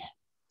Murphy.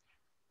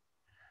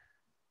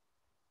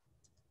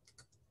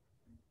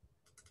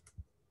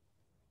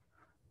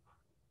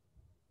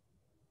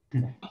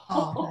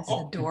 Oh, that's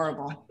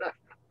adorable.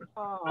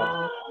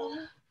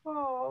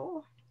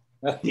 Oh.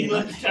 He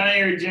looks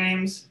tired,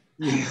 James.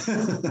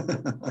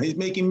 He's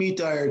making me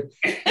tired.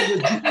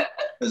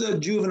 There's a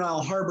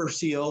juvenile harbor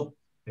seal.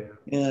 Yeah.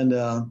 And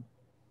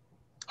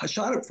I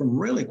shot it from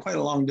really quite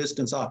a long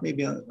distance off,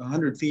 maybe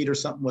 100 feet or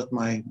something with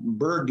my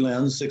bird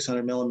lens,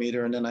 600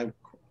 millimeter. And then I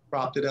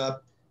cropped it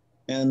up.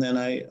 And then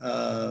I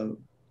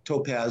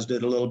topazed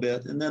it a little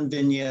bit and then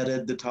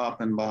vignetted the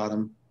top and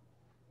bottom.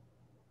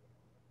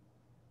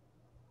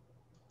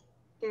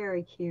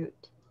 Very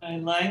cute. I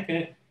like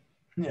it.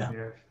 Yeah.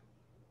 Yeah.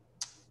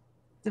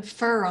 The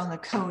fur on the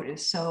coat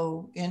is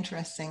so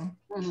interesting.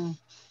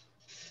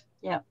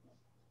 Yeah.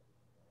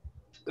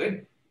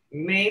 Good.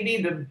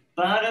 Maybe the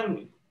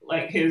bottom,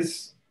 like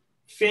his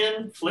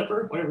fin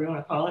flipper, whatever you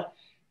want to call it.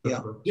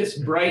 Yeah.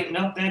 Just brighten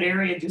up that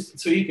area just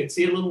so you could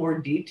see a little more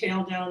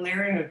detail down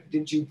there.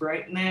 Did you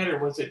brighten that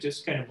or was it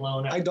just kind of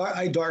blown up? I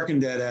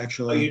darkened that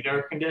actually. Oh, you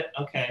darkened it?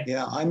 Okay.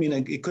 Yeah, I mean,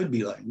 it could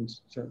be lightened,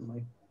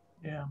 certainly.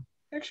 Yeah.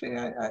 Actually,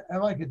 I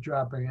like it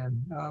dropping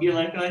in. You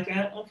like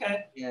that?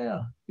 Okay.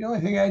 Yeah. The only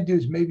thing I do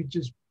is maybe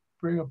just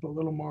bring up a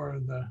little more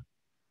of the.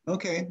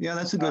 Okay. Yeah,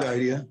 that's a good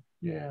idea.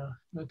 Yeah.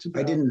 That's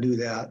I didn't do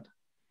that.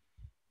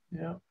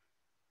 Yeah.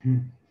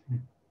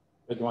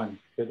 Good one,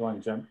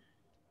 Jim.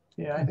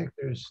 Yeah, I think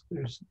there's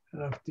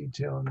enough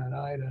detail in that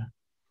eye to.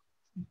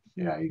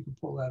 Yeah, you can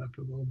pull that up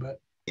a little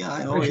bit.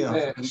 Yeah.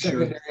 The I'm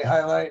secondary sure.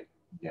 highlight.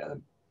 Yeah,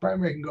 the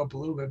primary can go up a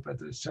little bit, but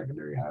the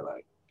secondary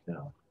highlight,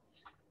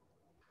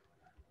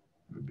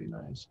 would be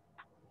nice.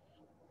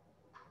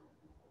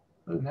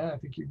 Other than that, I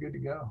think you're good to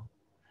go.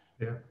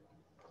 Yeah.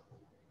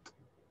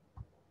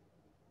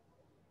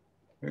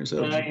 There's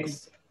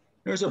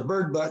a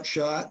bird butt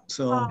shot.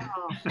 So.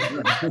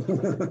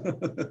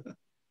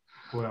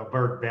 Well,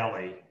 bird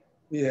belly.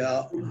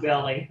 Yeah.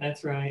 Belly,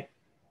 that's right.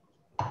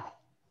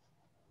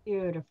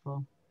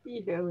 Beautiful.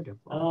 Beautiful.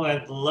 Oh,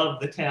 I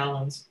love the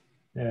talons.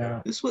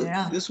 Yeah. This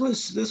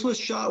was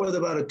shot with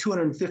about a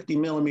 250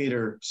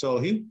 millimeter, so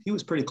he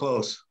was pretty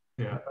close.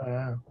 Yeah.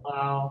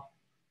 Wow.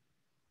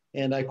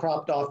 And I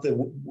cropped off the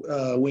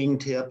wing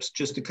tips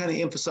just to kind of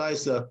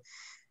emphasize I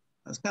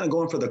was kind of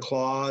going for the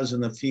claws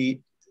and the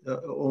feet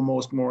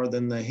almost more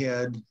than the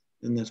head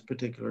in this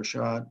particular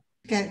shot.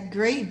 Got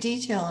great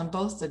detail in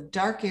both the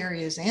dark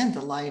areas and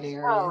the light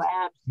areas. Oh,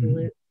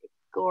 absolutely.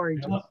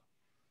 Gorgeous.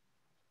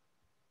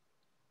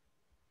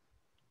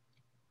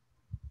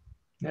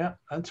 Yeah,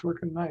 that's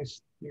working nice.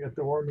 You got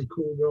the warm and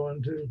cool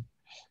going too.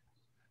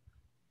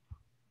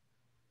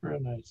 Real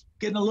nice.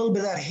 Getting a little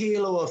bit of that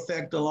halo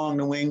effect along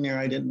the wing there.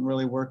 I didn't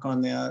really work on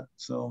that.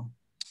 So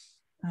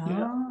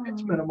yeah,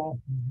 it's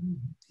minimal.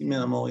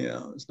 Minimal,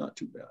 yeah. It's not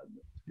too bad.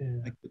 Yeah.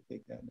 I could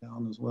take that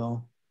down as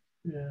well.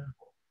 Yeah.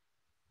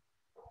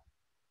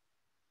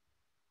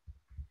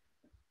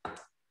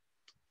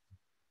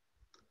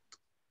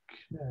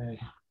 Okay.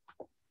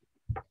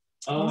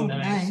 Oh,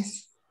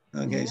 nice.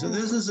 Okay, so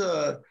this is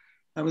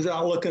I was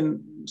out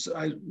looking.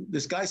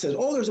 This guy says,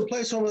 "Oh, there's a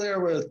place over there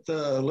with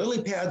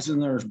lily pads,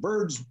 and there's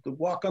birds that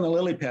walk on the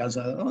lily pads."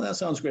 Oh, that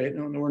sounds great.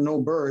 And there were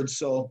no birds,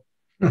 so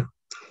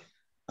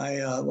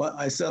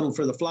I settled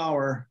for the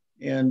flower,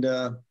 and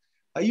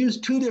I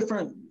used 2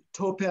 different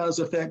topaz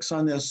effects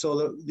on this.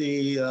 So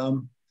the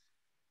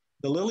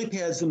lily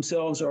pads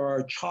themselves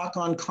are chalk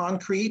on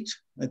concrete.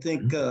 I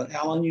think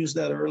Alan used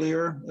that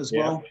earlier as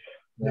well.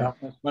 Yeah,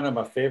 that's one of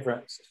my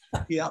favorites.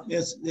 Yeah,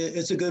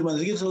 it's a good one.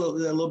 It gives a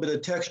little bit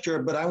of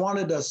texture, but I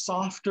wanted a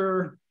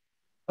softer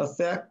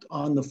effect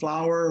on the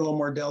flower, a little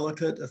more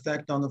delicate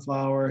effect on the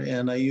flower,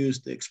 and I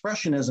used the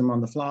expressionism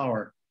on the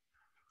flower.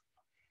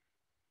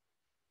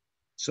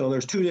 So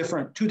there's two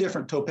different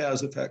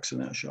topaz effects in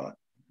that shot.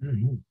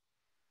 Mm-hmm.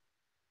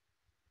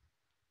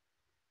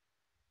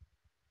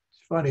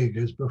 It's funny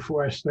because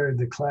before I started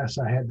the class,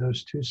 I had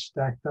those 2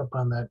 stacked up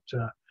on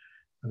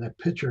that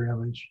picture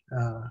image.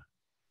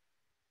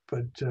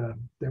 But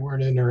they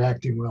weren't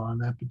interacting well on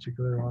that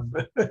particular one,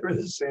 but they were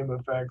the same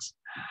effects.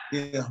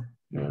 Yeah.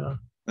 Yeah.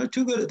 They're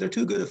two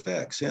good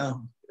effects, yeah.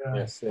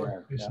 Yes, they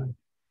are.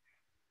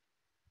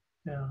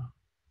 Yeah.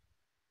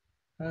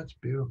 That's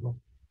beautiful.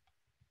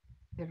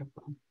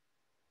 Beautiful.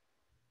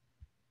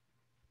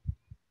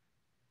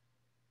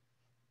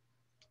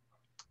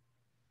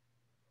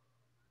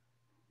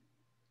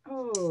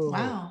 Oh.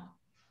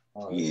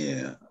 Wow.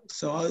 Yeah.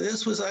 So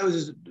this was, I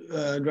was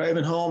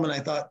driving home and I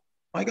thought,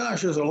 my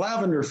gosh, there's a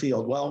lavender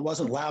field. Well, it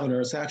wasn't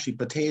lavender, it's actually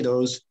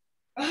potatoes.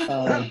 I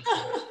thought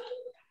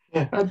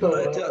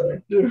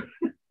lavender too.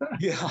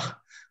 Yeah,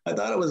 I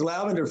thought it was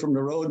lavender from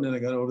the road, and then I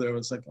got over there. It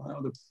was like,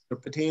 oh, the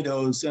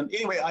potatoes. And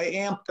anyway, I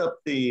amped up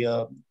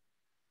the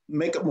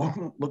make it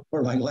look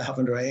more like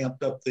lavender. I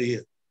amped up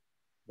the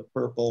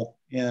purple,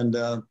 and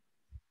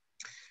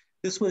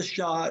this was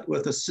shot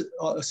with a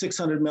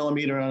 600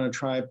 millimeter on a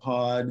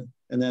tripod,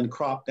 and then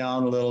cropped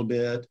down a little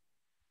bit,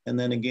 and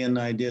then again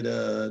I did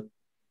a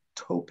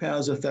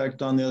Topaz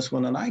effect on this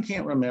one, and I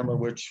can't remember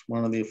which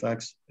one of the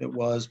effects it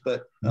was,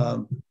 but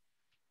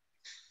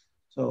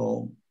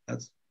so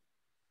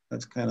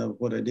that's kind of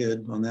what I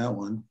did on that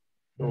one.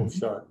 Cool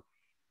shot.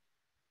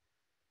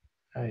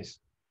 Nice.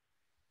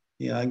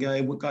 Yeah, I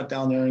got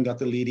down there and got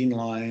the leading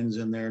lines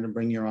in there to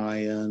bring your eye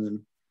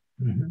in,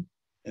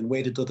 and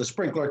waited till the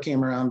sprinkler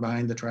came around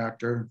behind the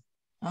tractor.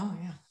 Oh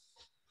yeah.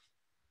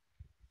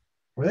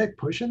 Were they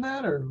pushing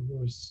that, or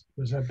was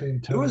that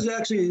being towed?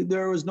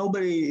 There was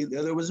nobody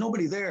there. There was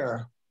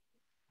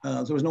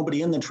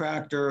nobody in the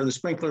tractor. The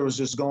sprinkler was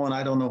just going.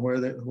 I don't know where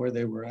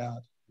they were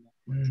at.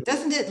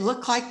 Doesn't it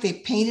look like they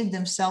painted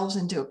themselves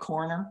into a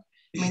corner?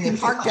 I mean, they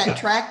parked that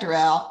tractor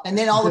out, and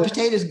then all the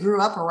potatoes grew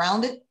up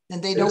around it,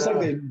 and they don't. It's like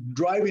they're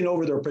driving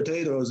over their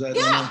potatoes. I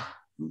don't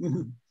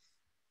know.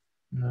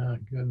 Oh,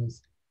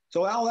 goodness.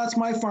 So Al, that's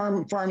my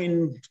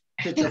farming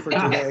picture for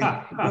today.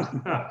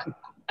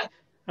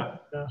 I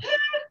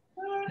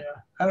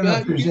don't know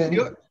if there's any.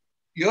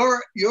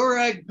 Your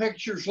egg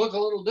pictures look a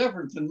little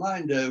different than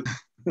mine do.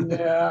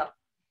 Yeah,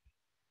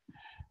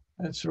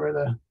 that's where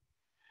the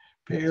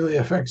paleo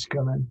effects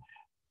come in.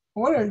 I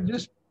wonder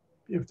just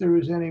if there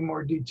was any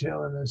more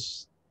detail in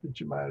this that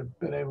you might have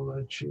been able to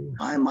achieve.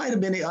 I might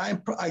have been.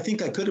 I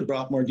think I could have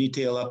brought more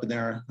detail up in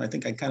there. I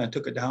think I kind of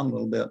took it down a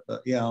little bit,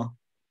 but yeah.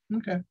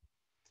 Okay.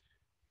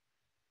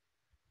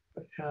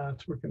 But yeah,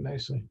 it's working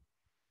nicely.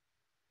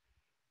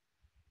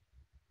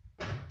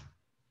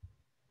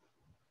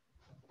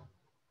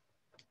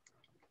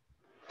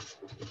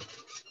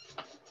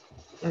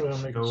 I'm gonna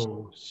make it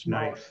small.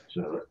 Nice.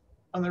 So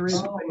on the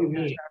reason why you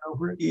guys aren't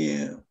over it.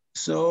 Yeah.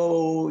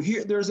 So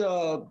here, there's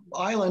a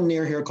island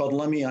near here called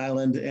Lummi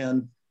Island,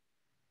 and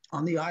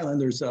on the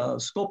island, there's a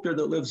sculptor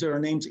that lives there. Her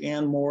name's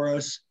Ann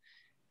Morris,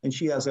 and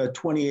she has a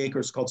 20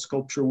 acres called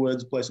Sculpture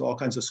Woods, place all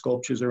kinds of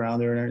sculptures around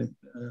there and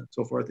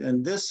so forth.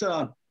 And this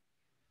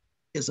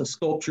is a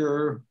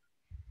sculpture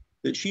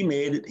that she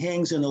made. It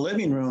hangs in the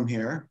living room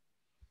here,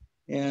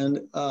 and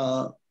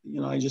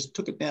I just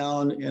took it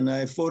down and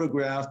I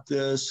photographed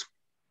this.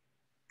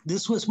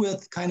 This was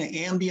with kind of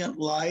ambient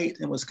light.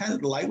 It was the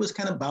light was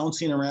kind of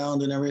bouncing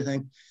around and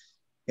everything.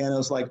 And it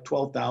was like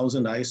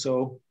 12,000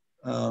 ISO.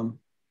 And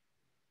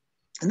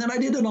then I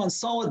did it on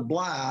solid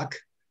black,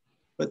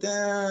 but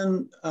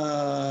then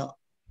I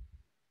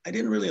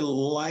didn't really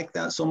like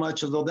that so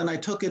much, although then I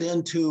took it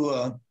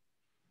into,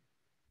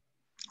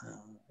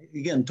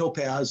 again,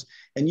 Topaz,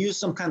 and used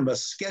some kind of a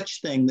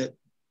sketch thing that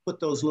put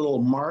those little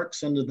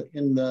marks in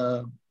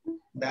the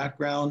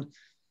background.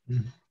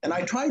 And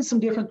I tried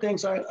some different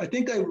things. I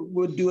think I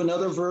would do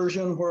another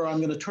version where I'm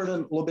going to turn it a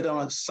little bit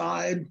on its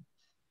side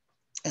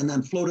and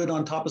then float it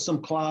on top of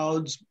some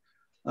clouds.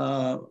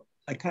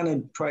 I kind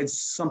of tried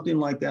something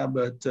like that,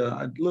 but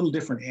a little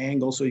different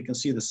angle so you can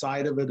see the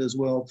side of it as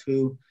well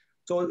too.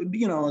 So,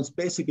 it's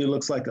basically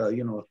looks like a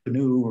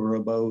canoe or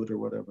a boat or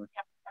whatever.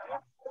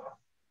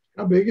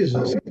 How big is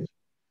this?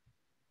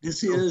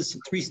 This is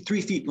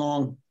 3 feet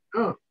long.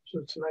 Oh, so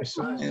it's a nice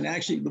size. And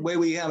actually, the way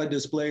we have it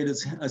displayed,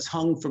 it's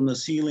hung from the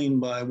ceiling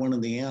by one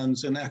of the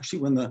ends. And actually,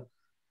 when the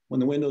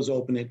windows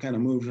open, it kind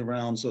of moves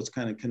around, so it's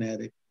kind of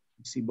kinetic.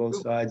 You see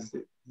both sides.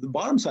 The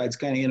bottom side's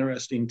kind of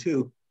interesting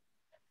too.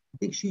 I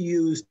think she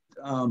used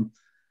from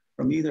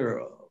either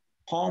a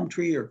palm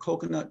tree or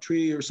coconut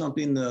tree or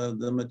something,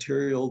 the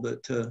material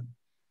that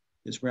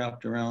is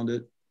wrapped around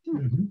it.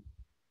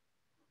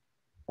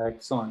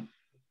 Excellent.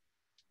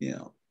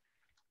 Yeah.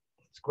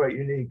 It's quite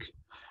unique.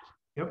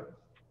 Yep.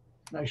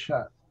 Nice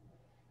shot.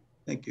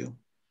 Thank you.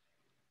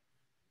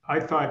 I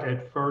thought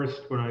at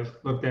first when I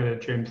looked at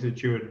it, James,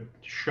 that you had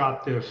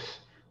shot this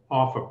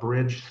off a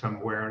bridge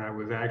somewhere, and I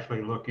was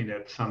actually looking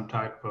at some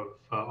type of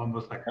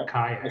almost like a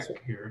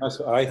kayak here. That's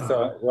what I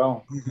thought.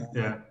 Well,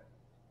 yeah,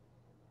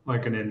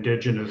 like an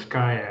indigenous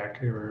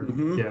kayak, or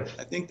yes.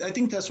 I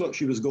think that's what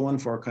she was going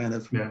for, kind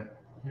of. Yeah.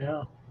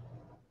 Yeah.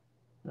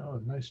 Oh,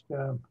 nice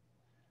job.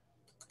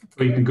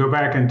 So you can go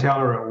back and tell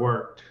her it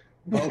worked.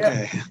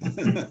 Okay.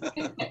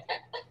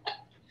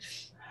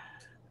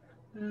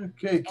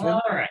 Okay, Kim.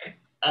 All right.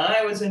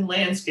 I was in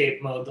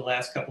landscape mode the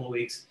last couple of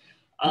weeks.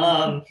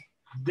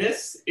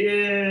 This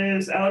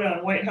is out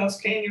on White House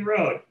Canyon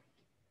Road.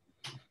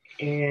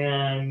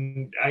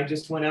 And I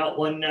just went out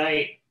one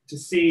night to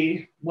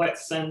see what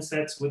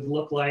sunsets would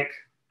look like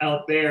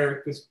out there,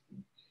 because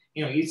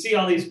you see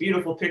all these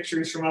beautiful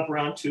pictures from up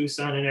around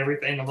Tucson and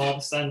everything of all the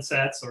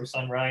sunsets or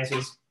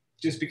sunrises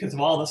just because of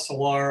all the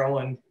saguaro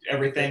and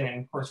everything.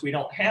 And of course, we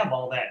don't have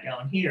all that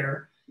down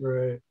here.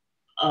 Right.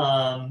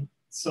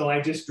 So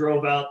I just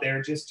drove out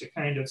there just to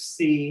kind of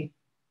see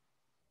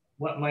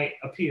what might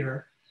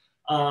appear.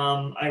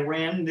 I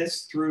ran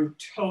this through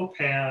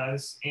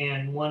Topaz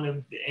and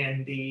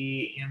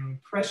the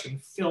impression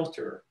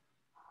filter,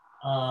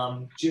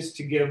 just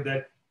to give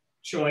the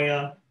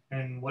cholla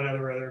and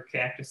whatever other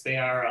cactus they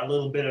are a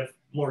little bit of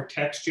more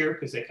texture,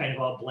 because they kind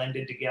of all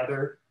blended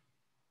together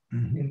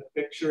in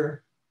the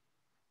picture.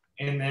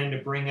 And then to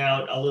bring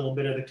out a little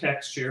bit of the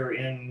texture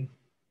in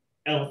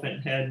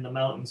Elephant Head and the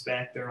mountains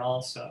back there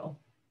also.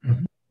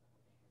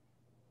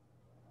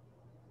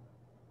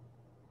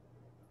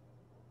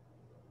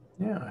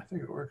 Yeah, I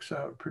think it works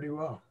out pretty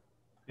well.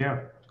 Yeah,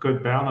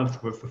 good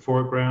balance with the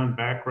foreground,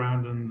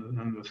 background,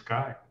 and the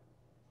sky.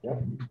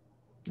 Yep.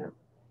 Yep.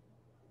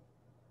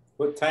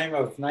 What time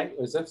of night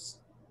was this?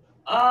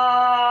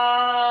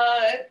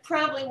 It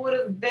probably would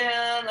have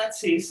been, let's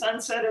see,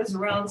 sunset is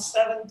around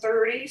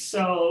 7:30,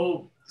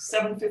 so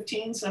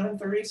 7:15,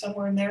 7:30,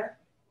 somewhere in there.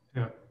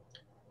 Yeah.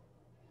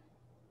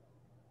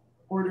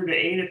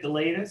 7:45 at the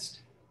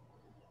latest.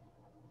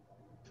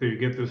 So you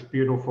get this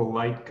beautiful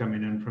light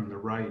coming in from the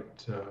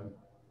right.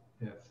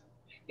 Yes.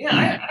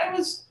 Yeah, I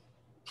was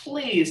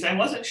pleased. I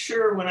wasn't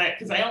sure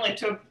because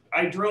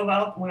I drove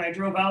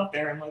out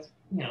there and was,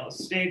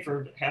 stayed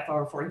for half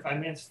hour, 45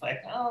 minutes.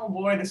 Like, oh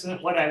boy, this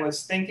isn't what I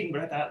was thinking,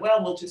 but I thought,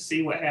 well, we'll just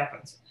see what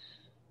happens.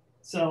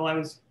 So I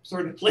was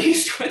sort of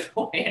pleased with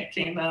the way it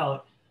came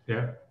out.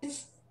 Yeah.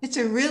 It's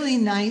a really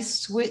nice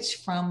switch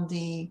from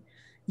the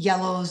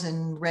yellows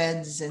and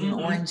reds and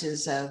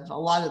oranges of a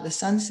lot of the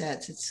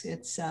sunsets.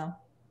 It's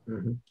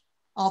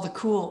all the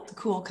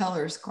cool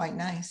colors, quite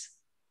nice.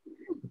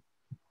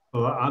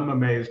 Well, I'm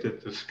amazed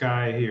at the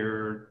sky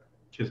here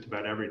just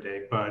about every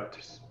day, but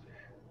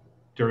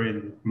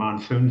during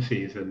monsoon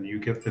season, you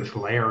get this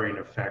layering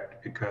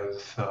effect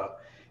because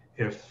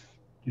if,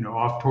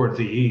 off towards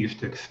the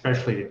east,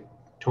 especially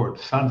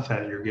towards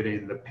sunset, you're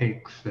getting the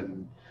peaks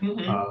and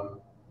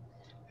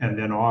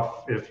then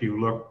off, if you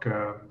look,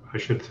 I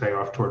should say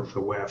off towards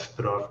the west,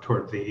 but off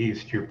towards the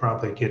east, you're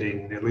probably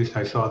getting, at least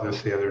I saw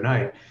this the other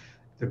night,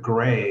 the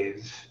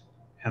grays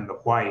and the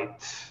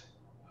whites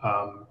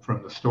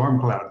from the storm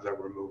clouds that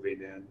were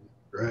moving in.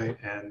 Right.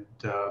 And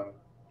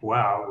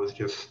wow, it was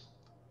just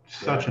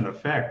such an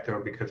effect,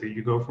 though, because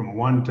you go from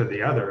one to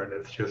the other and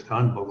it's just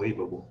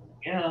unbelievable.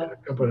 Yeah. A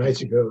couple of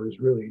nights ago, it was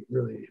really,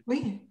 really.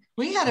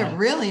 We had a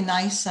really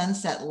nice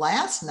sunset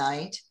last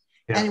night,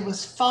 and it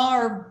was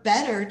far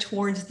better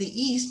towards the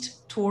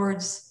east,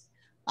 towards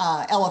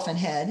Elephant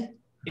Head,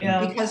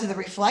 because of the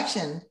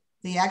reflection.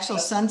 The actual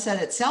sunset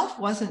itself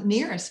wasn't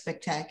near as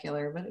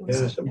spectacular, but it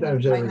was.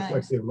 Sometimes that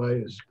reflective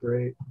light is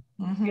great.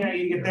 Yeah,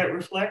 you get that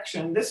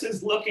reflection. This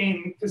is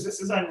looking, because this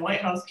is on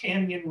White House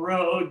Canyon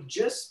Road,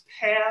 just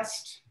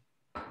past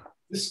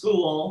the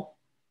school.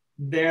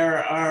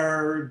 There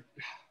are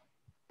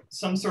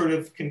some sort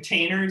of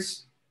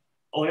containers,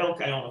 I don't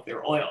know if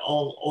they're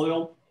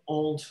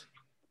old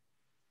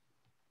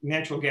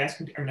natural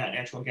gas, or not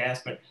natural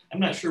gas, but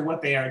I'm not sure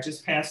what they are,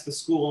 just past the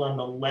school on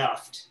the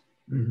left.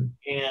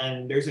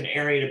 And there's an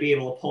area to be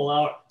able to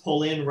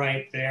pull in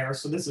right there.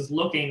 So this is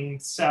looking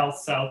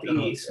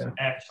southeast,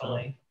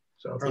 actually.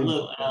 Or a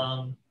little,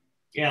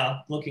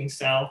 looking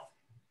south,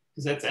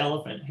 because that's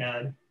Elephant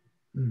Head.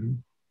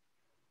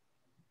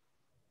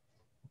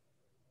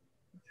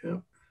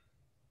 Yep.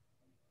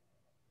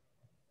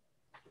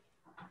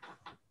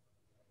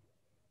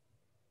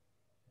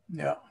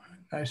 Yeah,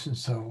 nice and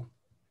so.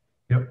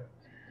 Yep.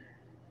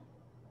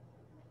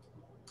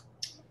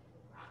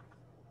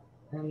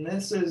 And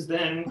this is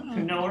then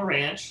Canoa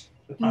Ranch.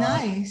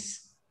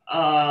 Nice.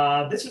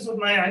 This is with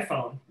my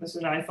iPhone. This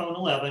is an iPhone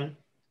 11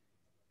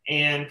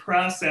 and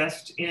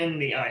processed in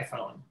the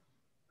iPhone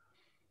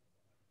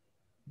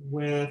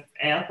with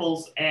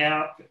Apple's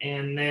app.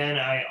 And then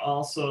I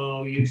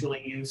also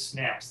usually use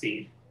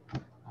Snapseed.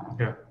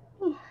 Yeah.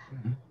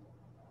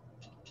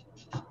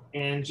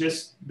 And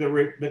just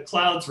the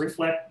clouds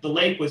reflect, the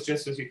lake was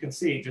just, as you can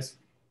see, just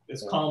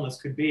as calm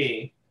as could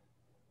be.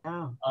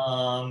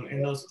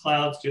 And those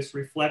clouds just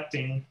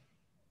reflecting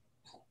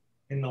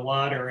in the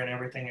water and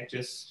everything. It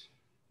just.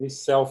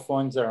 These cell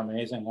phones are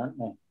amazing, aren't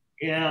they?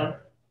 Yeah.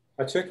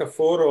 I took a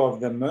photo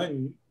of the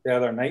moon the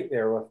other night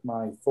there with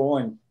my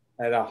phone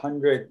at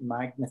 100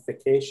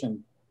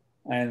 magnification,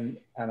 and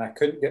I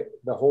couldn't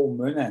get the whole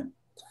moon in.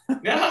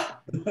 Yeah.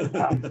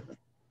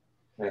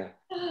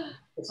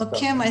 Well,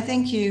 Kim, I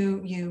think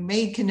you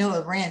made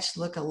Canoa Ranch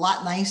look a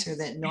lot nicer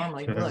than it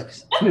normally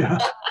looks.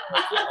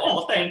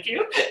 Oh, thank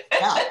you.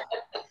 Yeah.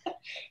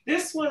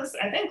 This was,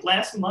 I think,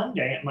 last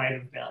Monday it might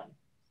have been.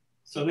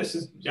 So this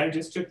is, I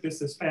just took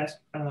this past,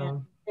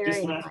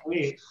 just last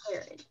week.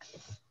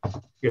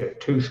 You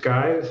get two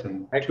skies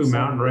and two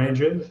mountain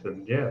ranges,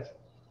 and yes.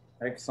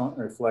 Excellent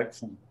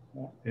reflection.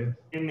 Yeah.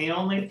 And the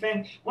only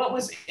thing, what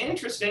was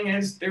interesting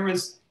is there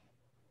was,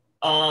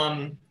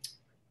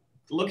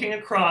 looking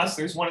across,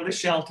 there's one of the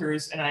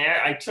shelters, and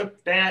I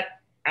took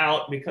that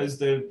out because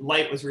the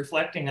light was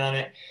reflecting on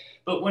it.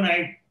 But when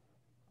I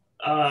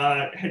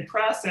had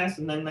processed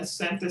and then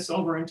sent this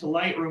over into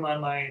Lightroom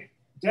on my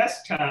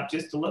desktop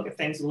just to look at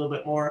things a little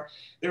bit more,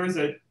 there's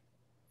a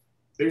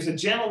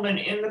gentleman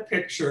in the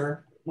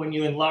picture when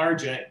you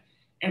enlarge it,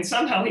 and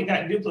somehow he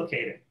got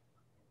duplicated.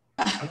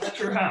 I'm not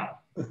sure how.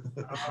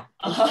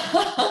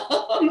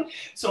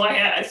 So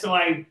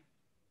I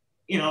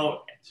you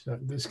know, So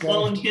this guy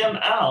cloned him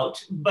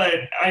out, but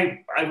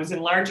I was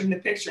enlarging the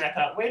picture and I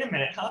thought, wait a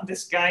minute, how did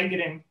this guy get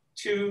in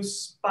 2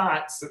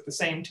 spots at the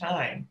same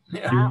time?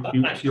 Yeah.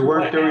 You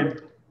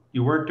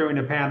weren't doing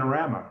a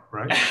panorama,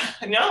 right?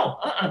 No.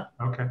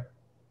 Okay.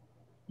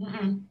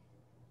 Mm-mm.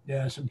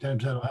 Yeah,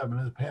 sometimes that'll happen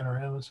in the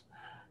panoramas.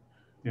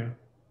 Yeah.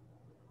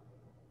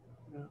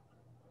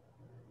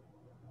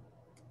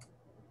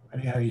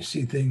 Anyhow, you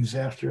see things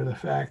after the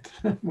fact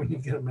when you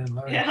get them in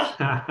large.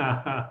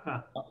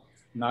 Yeah.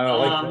 No, I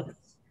like that.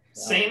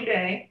 Same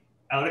day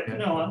out at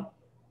Kanoa,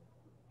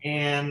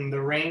 and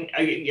the rain.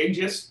 I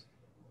just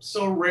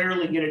so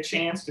rarely get a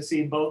chance to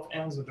see both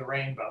ends of the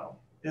rainbow.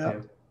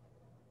 Yeah.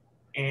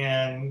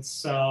 And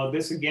so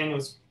this again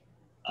was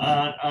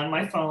on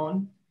my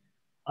phone,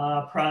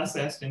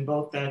 processed in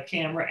both the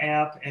camera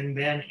app and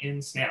then in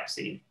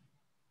Snapseed.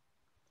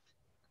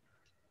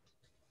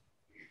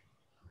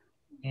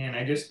 And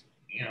I just,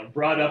 you know,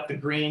 brought up the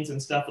greens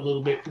and stuff a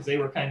little bit because they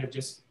were kind of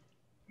just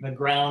the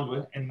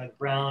ground and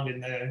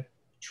the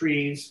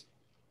trees,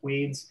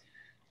 weeds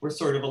were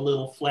sort of a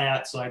little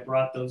flat. So I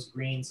brought those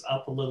greens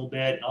up a little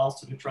bit, and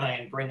also to try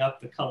and bring up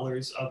the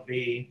colors of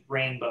the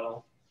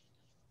rainbow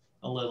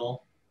a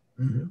little.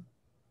 Mm-hmm.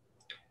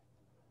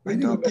 I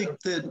don't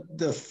think that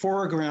the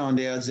foreground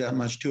adds that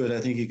much to it.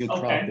 I think you could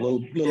crop Okay. a little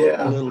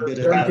bit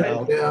of that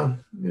out. Yeah,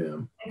 yeah.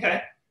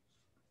 Okay.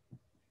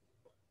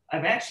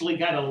 I've actually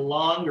got a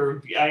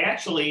longer,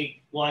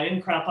 well, I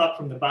didn't crop up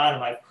from the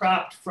bottom. I've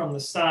cropped from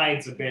the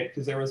sides a bit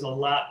because there was a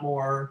lot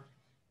more,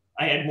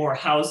 I had more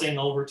housing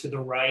over to the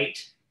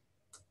right.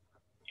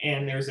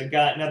 And there's a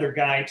guy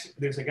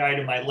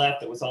to my left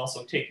that was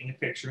also taking a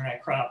picture, and I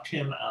cropped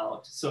him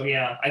out. So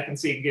yeah, I can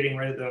see getting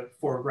rid of the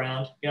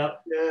foreground.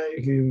 Yep. Yeah,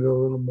 you can even go a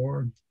little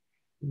more.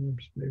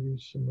 Oops, maybe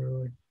somewhere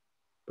like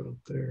about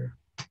there.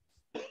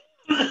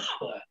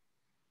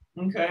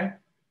 Okay.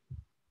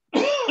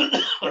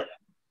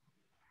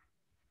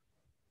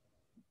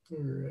 All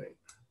right.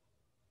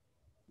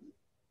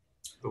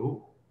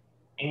 Ooh.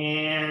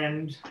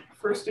 And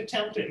first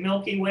attempt at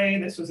Milky Way,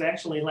 this was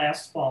actually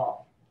last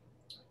fall.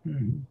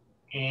 Mm-hmm.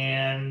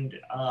 And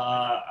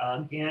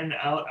again,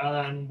 out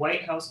on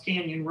White House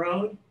Canyon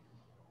Road,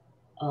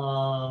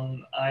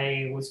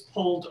 I was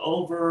pulled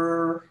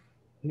over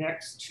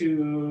next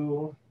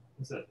to,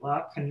 is it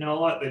La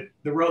Canoa,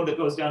 the road that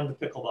goes down to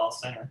the pickleball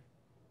center.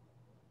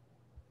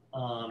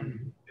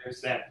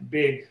 There's that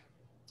big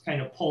kind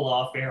of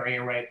pull-off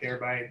area right there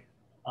by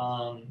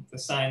the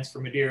signs for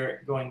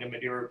Madeira, going to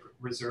Madeira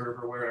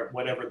Reserve or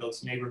whatever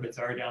those neighborhoods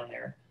are down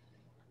there.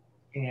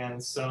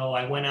 And so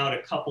I went out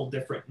a couple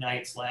different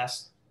nights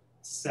last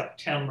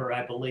September,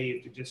 I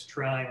believe, to just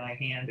try my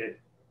hand at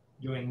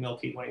doing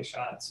Milky Way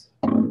shots.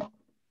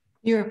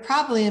 You were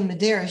probably in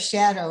Madeira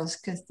shadows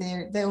because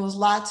those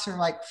lots are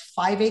like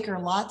 5-acre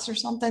lots or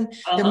something.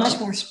 They're much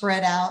more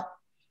spread out.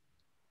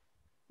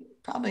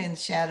 Probably in the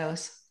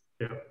shadows.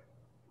 Yeah.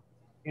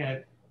 Yeah.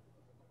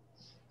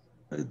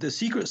 The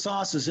secret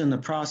sauce is in the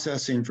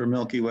processing for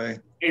Milky Way.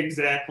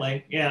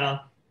 Exactly. Yeah.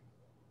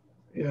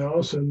 Yeah.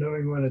 Also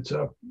knowing when it's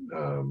up.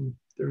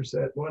 There's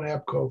that one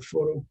app called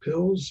Photo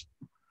Pills.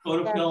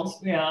 Photo Pills.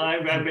 Yeah,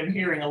 I've been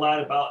hearing a lot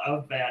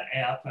of that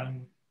app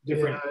and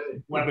different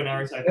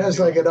webinars. It has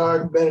like an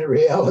augmented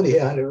reality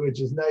on it,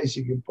 which is nice.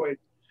 You can point,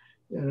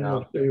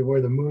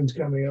 where the moon's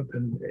coming up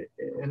and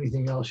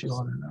anything else you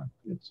want to know.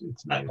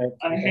 It's nice.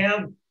 I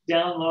have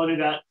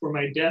downloaded for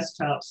my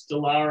desktop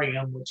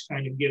Stellarium, which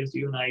kind of gives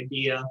you an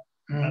idea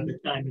of the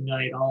time of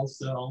night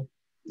also.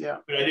 Yeah.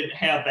 But I didn't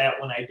have that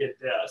when I did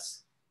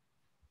this.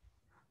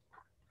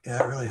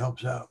 Yeah, it really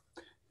helps out.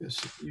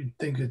 You'd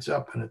think it's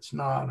up and it's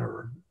not,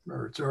 or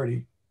it's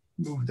already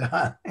moved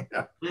on.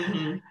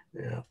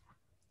 Yeah.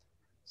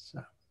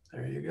 So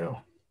there you go.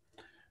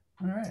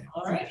 All right.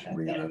 All right.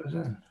 Bring those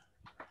in.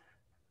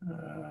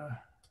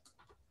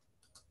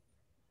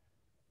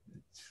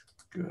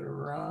 Let's go to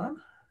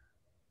Ron.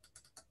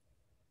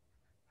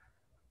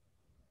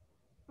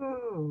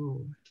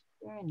 Oh,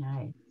 very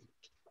nice.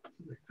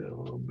 Make that a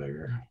little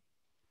bigger.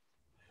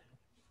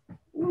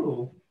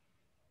 Ooh.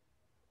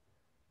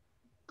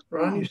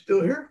 Ron, you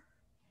still here?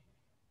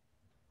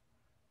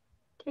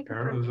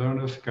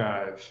 Arizona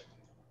skies.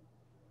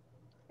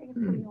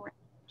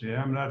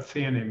 Yeah, I'm not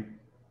seeing him.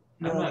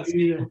 No, not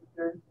either.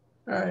 All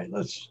right,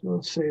 let's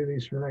save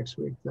these for next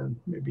week then.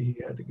 Maybe he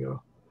had to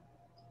go.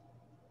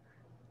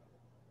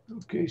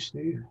 Okay,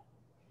 Steve.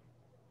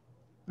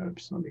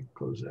 Oops, let me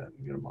close that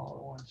and get them all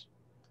at once.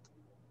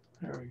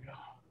 There we go.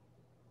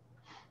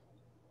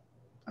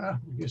 I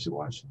guess it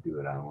wants to do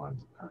it on one.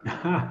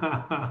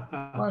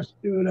 Wants to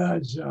do it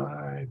on Zoom. All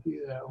right,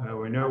 do that one.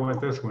 We know what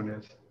this one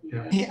is.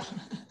 Yeah.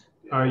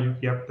 Oh,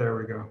 yep, there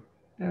we go.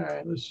 All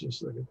right, let's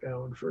just look at that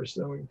one first,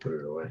 then we can put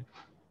it away.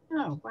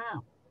 Oh,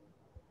 wow.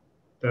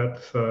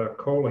 That's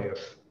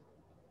Coleus.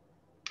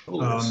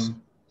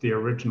 the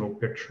original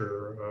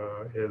picture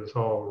is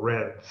all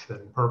reds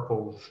and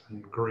purples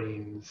and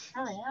greens,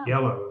 Oh, yeah.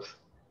 yellows.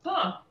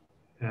 Huh.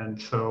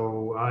 And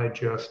so I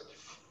just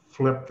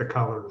flipped the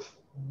colors.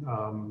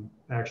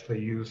 Actually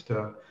used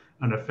an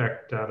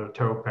effect out of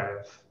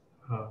Topaz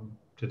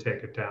to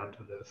take it down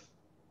to this.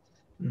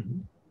 Mm-hmm.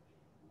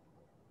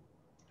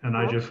 And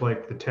I just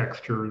like the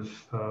textures,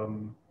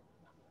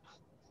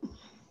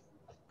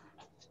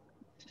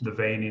 the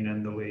veining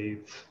in the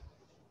leaves.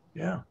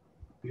 Yeah,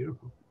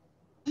 beautiful.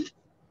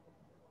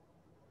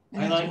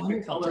 I like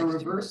the color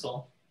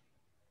reversal.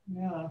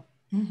 Yeah.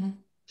 Mm-hmm.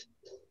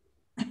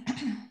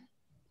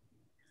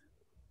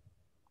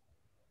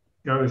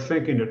 I was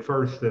thinking at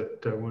first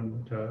that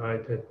when I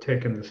had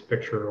taken this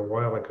picture a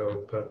while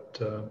ago, but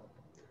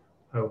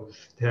I was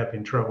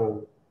having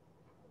trouble.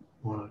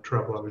 Well, not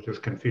trouble, I was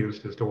just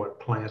confused as to what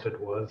plant it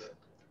was.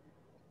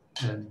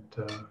 And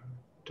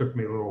took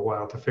me a little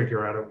while to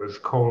figure out it was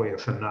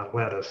coleus and not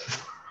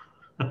lettuce.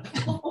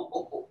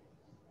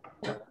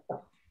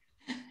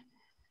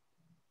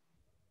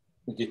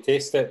 Did you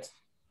taste it?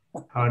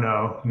 Oh,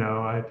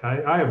 no,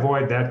 I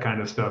avoid that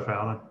kind of stuff,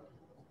 Alan.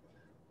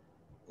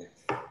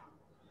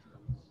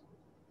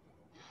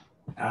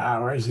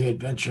 Where's the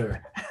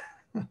adventure?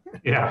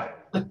 Yeah.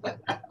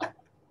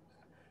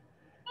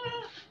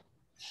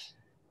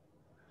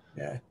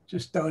 Yeah,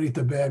 just don't eat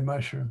the bad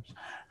mushrooms.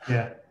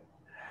 Yeah.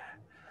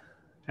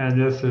 And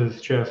this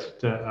is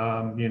just,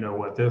 you know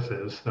what this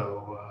is.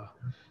 So,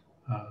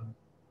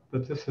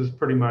 but this is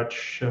pretty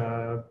much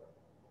out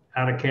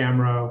of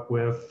camera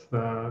with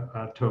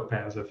a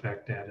Topaz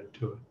effect added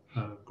to it.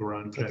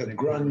 Grunge, Like I a think.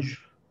 grunge.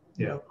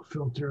 Yeah,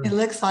 filter. It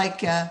looks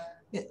like,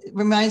 it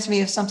reminds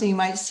me of something you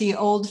might see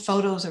old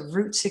photos of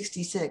Route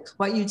 66,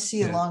 what you'd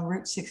see along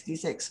Route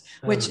 66,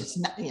 which is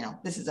not, you know,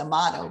 this is a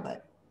motto,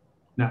 but.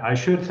 Now, I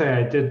should say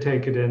I did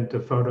take it into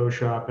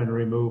Photoshop and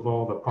remove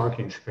all the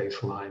parking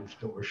space lines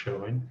that were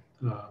showing.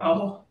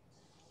 Oh.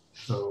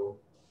 So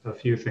a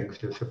few things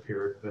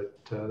disappeared, but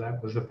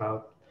that was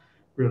about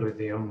really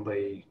the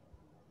only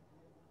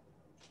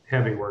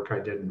heavy work I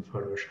did in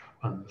Photoshop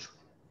on this.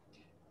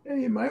 Yeah,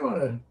 you might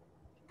want to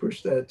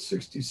push that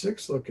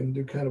 66 look and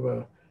do kind of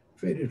a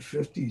faded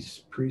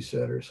 50s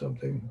preset or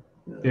something.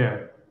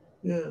 Yeah.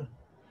 Yeah.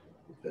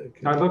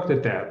 I looked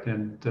at that,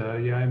 and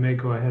yeah, I may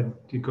go ahead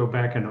to go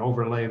back and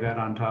overlay that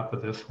on top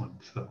of this one.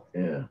 So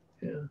yeah.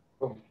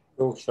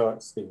 Cool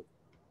shot, Steve.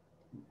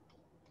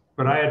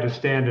 But I had to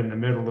stand in the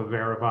middle of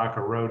Aravaca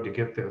Road to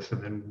get this,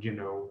 and then you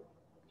know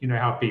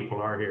how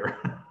people are here.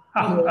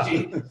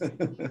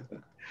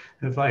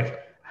 It's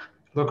like,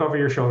 look over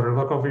your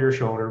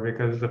shoulder,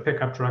 because the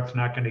pickup truck's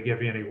not going to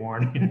give you any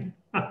warning.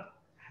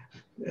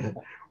 Yeah.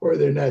 Or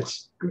they're not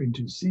going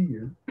to see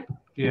you.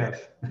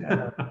 Yes.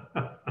 Yeah.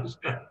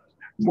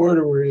 More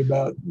to worry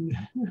about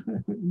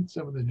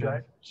some of the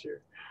drivers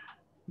here.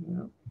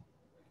 Yeah.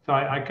 So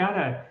I kind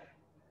of,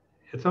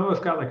 it's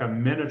almost got like a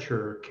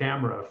miniature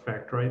camera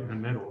effect right in the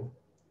middle,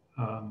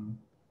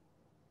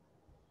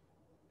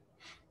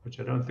 which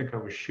I don't think I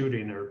was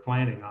shooting or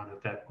planning on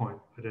at that point.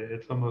 But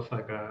it's almost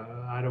like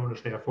I don't want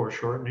to say a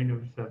foreshortening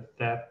of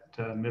that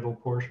middle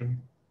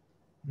portion,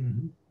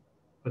 Mm-hmm.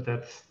 but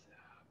that's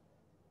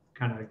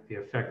kind of like the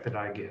effect that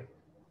I get.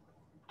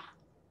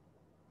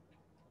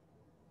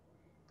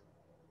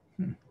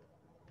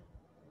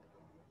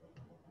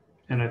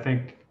 And I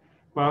think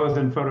while I was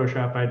in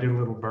Photoshop, I did a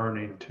little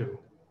burning too.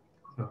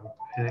 So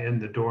in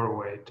the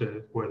doorway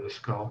to where the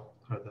skull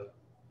or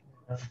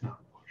the snout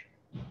portion,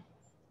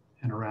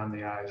 and around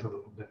the eyes a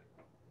little bit.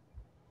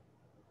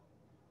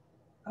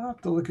 I'll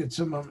have to look at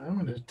some of them. I'm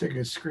going to take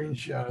a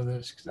screenshot of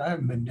this because I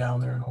haven't been down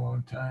there in a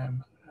long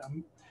time.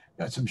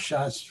 Got some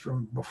shots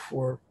from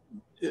before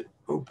it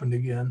opened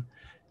again.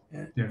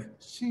 And it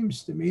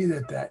seems to me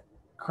that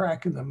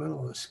crack in the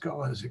middle of the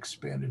skull has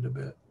expanded a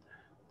bit.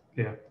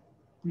 Yeah.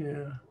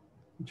 Yeah.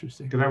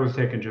 Interesting. Because that was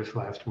taken just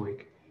last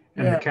week.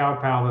 And the Cow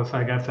Palace,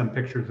 I got some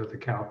pictures of the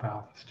Cow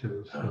Palace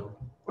too. So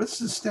what's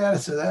the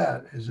status of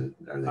that? Is it?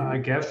 Are they? I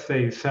guess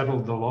they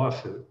settled the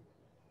lawsuit.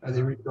 Are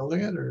they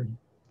rebuilding it or?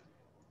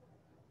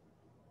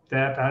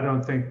 That I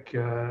don't think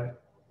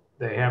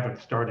they haven't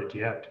started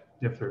yet.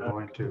 If they're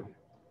going to.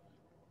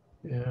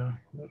 Yeah,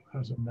 that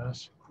was a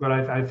mess. But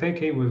I think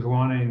he was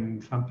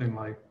wanting something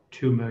like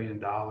 $2 million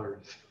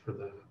for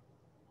the.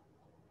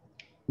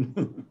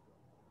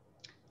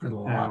 For the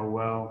lot.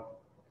 Well,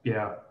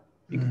 yeah.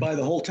 You could buy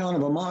the whole town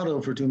of Amato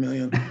for $2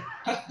 million.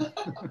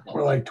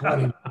 Or like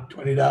 $20.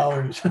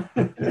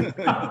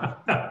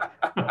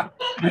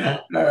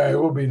 All right,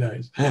 we'll be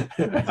nice.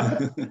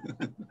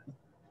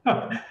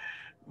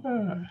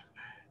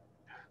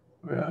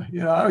 Well, you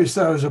know, I always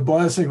thought it was a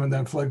blessing when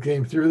that flood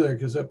came through there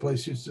because that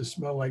place used to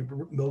smell like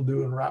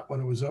mildew and rot when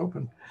it was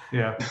open.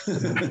 Yeah.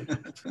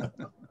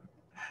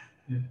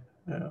 Yeah.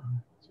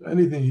 So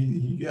anything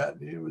he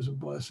got, it was a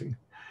blessing.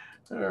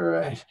 All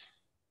right.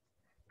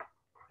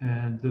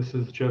 And this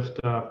is just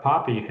a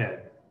poppy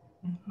head.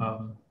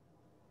 Of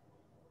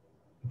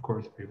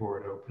course, before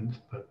it opens,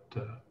 but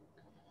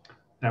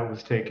that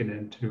was taken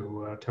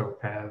into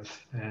Topaz,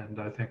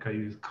 and I think I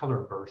used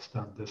color burst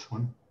on this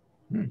one.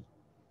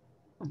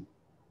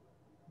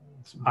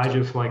 I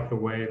just like the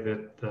way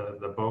that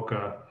the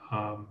bokeh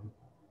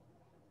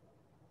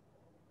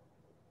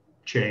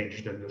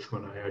changed in this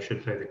one. I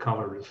should say the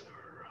colors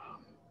are,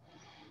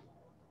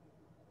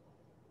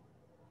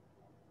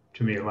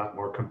 to me, a lot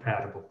more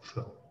compatible.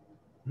 So,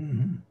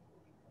 and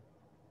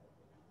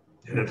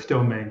it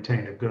still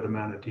maintained a good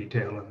amount of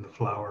detail in the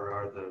flower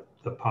or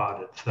the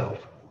pod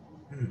itself.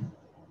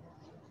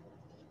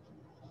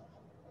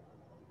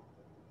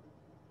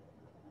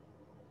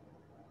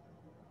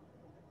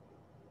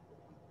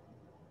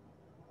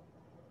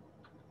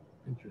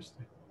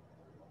 Interesting.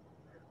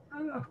 I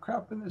don't know if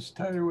cropping this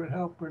tighter would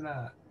help or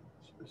not.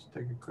 Let's just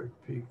take a quick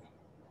peek.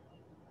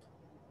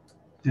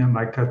 Yeah, I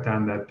might cut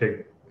down that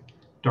big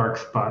dark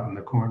spot in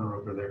the corner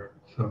over there.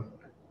 So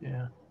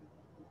yeah,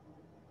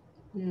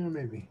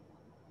 maybe.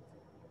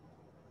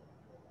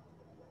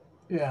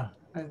 Yeah,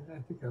 I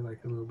think I like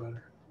it a little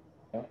better.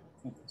 Yeah,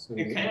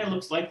 it kind of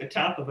looks like the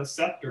top of a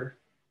scepter.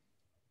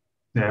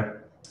 Yeah.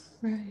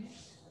 Right.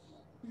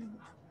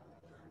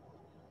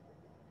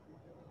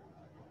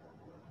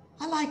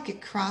 I like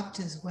it cropped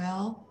as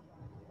well.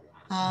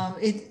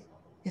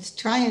 It's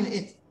trying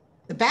it.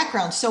 The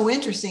background's so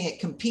interesting. It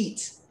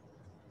competes.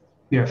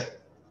 Yes.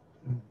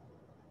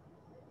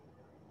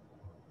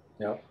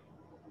 Yeah.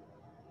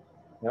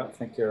 Yeah, I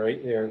think you're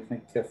right there. I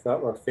think if that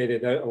were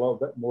faded out a little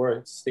bit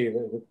more, Steve,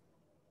 it would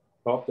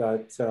pop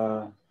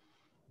that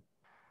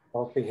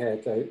poppy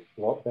head out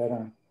a lot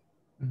better.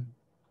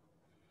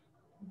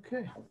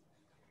 Okay.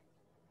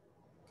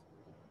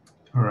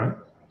 All right.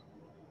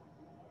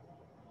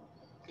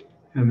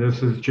 And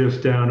this is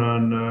just down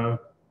on,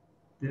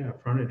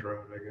 Frontage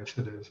Road, I guess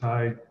it is.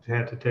 I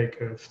had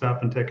to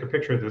stop and take a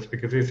picture of this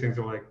because these things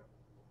are like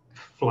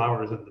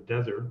flowers in the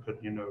desert,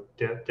 but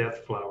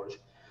death flowers.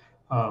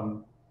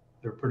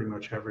 They're pretty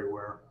much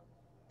everywhere.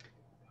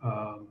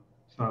 So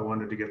I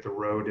wanted to get the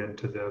road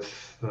into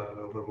this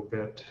a little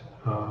bit.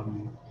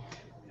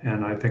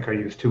 And I think I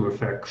used two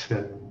effects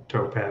in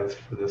Topaz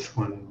for this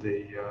one.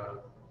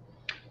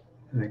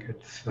 I think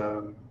it's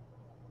the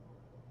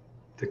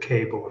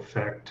cable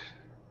effect,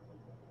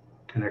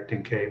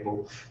 connecting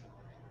cables,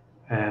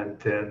 and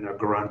then a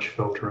grunge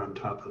filter on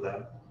top of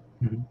that.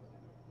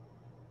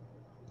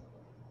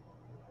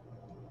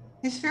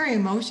 It's very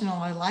emotional.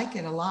 I like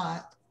it a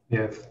lot.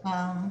 Yes.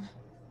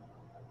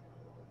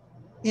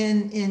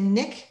 In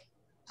Nick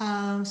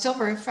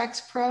Silver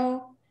Effects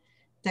Pro,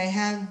 they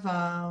have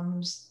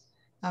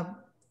a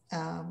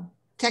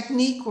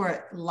technique where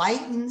it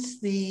lightens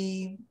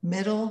the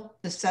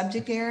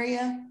subject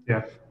area.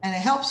 Yeah. And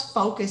it helps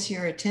focus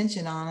your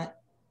attention on it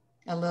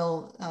a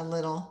little.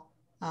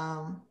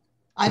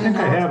 I don't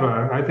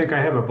know. I think I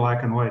have a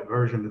black and white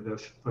version of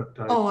this, but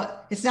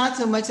it's not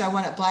so much I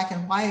want it black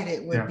and white.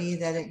 It would be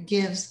that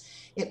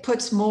it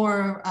puts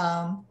more.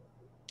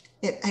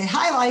 It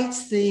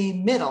highlights the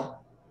middle.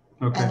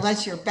 Okay. And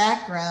lets your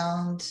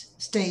background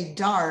stay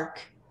dark.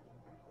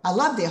 I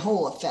love the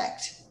whole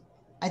effect.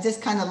 I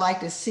just kind of like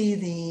to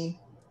see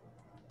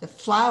the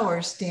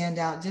flowers stand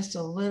out just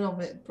a little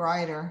bit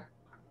brighter.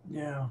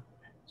 Yeah.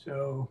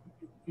 So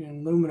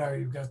in Luminar,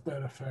 you've got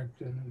that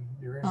effect, and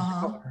you're in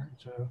color.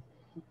 So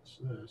it's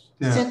this.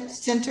 Yeah.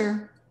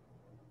 Center.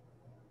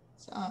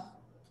 So.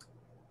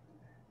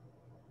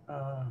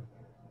 Let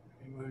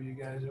me move you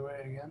guys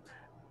away again.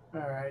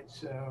 All right.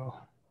 So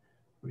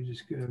we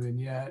just get a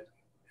vignette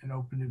and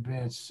open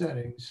advanced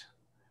settings.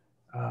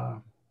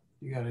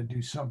 You got to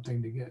do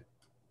something to get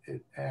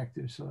it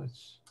active. So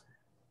let's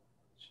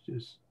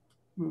just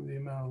move the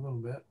amount a little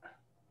bit.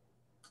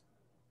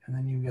 And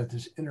then you've got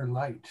this inner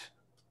light,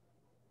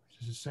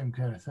 which is the same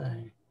kind of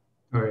thing.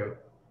 Oh, yeah.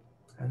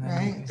 And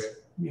then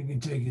you can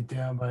take it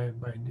down by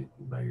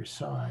your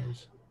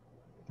size.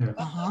 Yeah.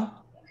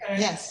 Okay.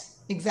 Yes,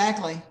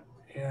 exactly.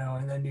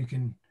 And then you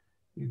can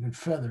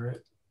feather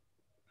it.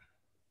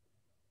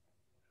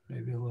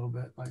 Maybe a little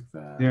bit like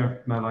that. Yeah,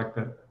 I like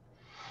that.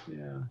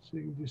 Yeah, so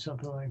you can do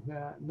something like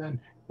that. And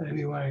then if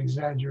you want to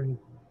exaggerate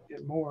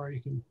it more, you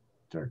can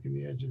darken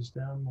the edges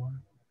down more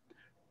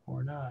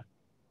or not.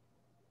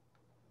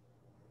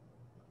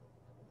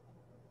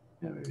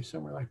 Yeah, maybe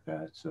somewhere like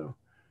that. So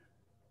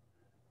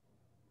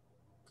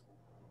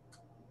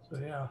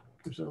yeah,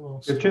 gives it a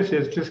little.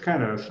 It's just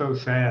kind of so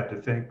sad to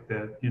think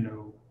that,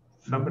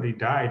 somebody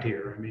died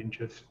here. I mean,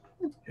 just.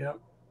 Yep.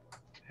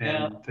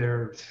 And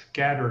they're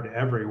scattered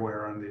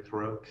everywhere on these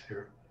roads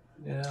here.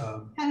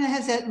 Yeah. Kind of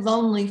has that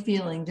lonely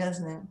feeling,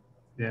 doesn't it?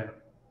 Yeah.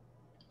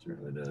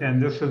 Certainly does.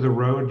 And this is a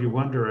road you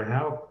wonder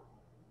how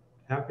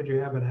could you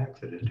have an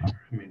accident here?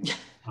 I mean,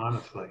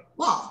 honestly.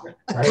 Well,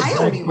 a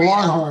coyote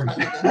ran out.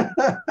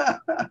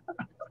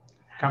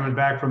 Coming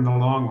back from the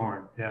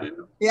Longhorn. Yeah.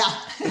 Yeah.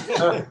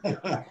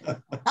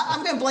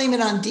 I'm going to blame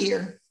it on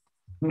deer.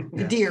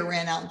 The deer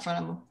ran out in front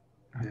of them.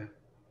 Yeah.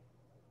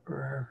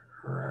 Or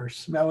our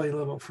smelly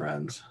little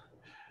friends.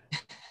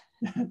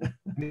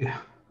 Yeah.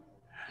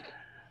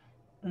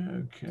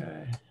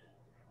 Okay.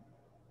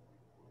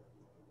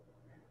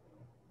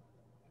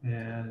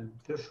 And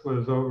this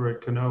was over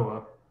at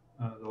Kanoa,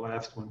 the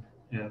last one.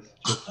 Yes.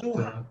 Just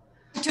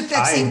I took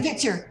that same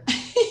picture.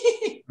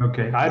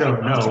 Okay, I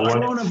don't know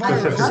what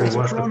specifically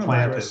what the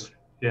plant is.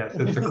 Yes,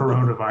 it's a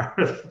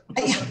coronavirus.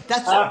 Yeah,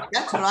 that's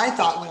what I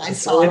thought when I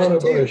saw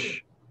it too.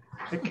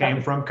 It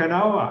came from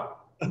canoa.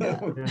 Yeah.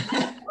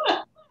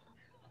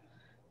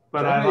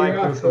 But I Johnny,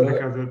 like this one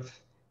because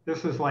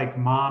this is like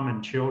mom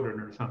and children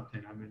or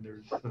something. I mean,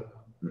 there's.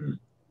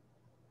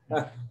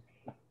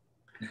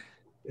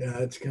 Yeah,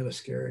 it's kind of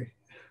scary.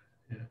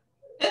 Yeah.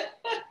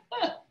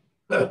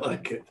 I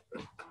like it.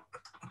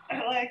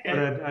 I like it.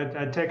 But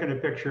I'd taken a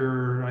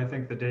picture, I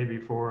think, the day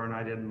before, and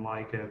I didn't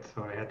like it,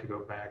 so I had to go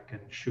back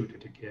and shoot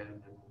it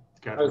again. And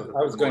got I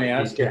was going to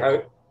ask you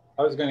how.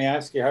 I was going to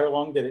ask you how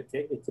long did it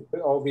take you to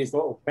put all these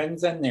little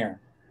pins in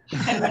there?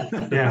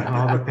 Yeah,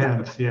 all the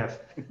pins. Yes.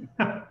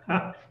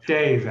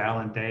 Days,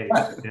 Alan. Days.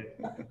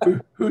 Yeah.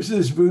 Who's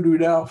this voodoo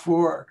doll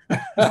for?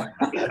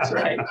 That's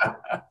right.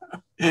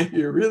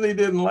 You really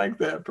didn't like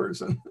that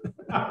person.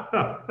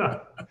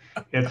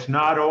 It's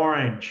not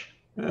orange.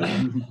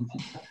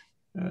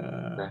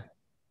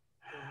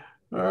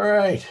 All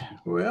right.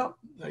 Well,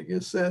 I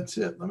guess that's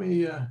it. Let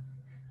me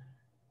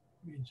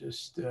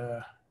just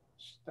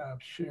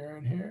stop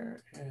sharing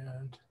here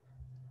and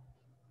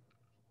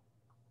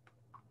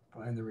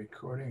find the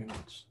recording and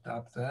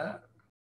stop that.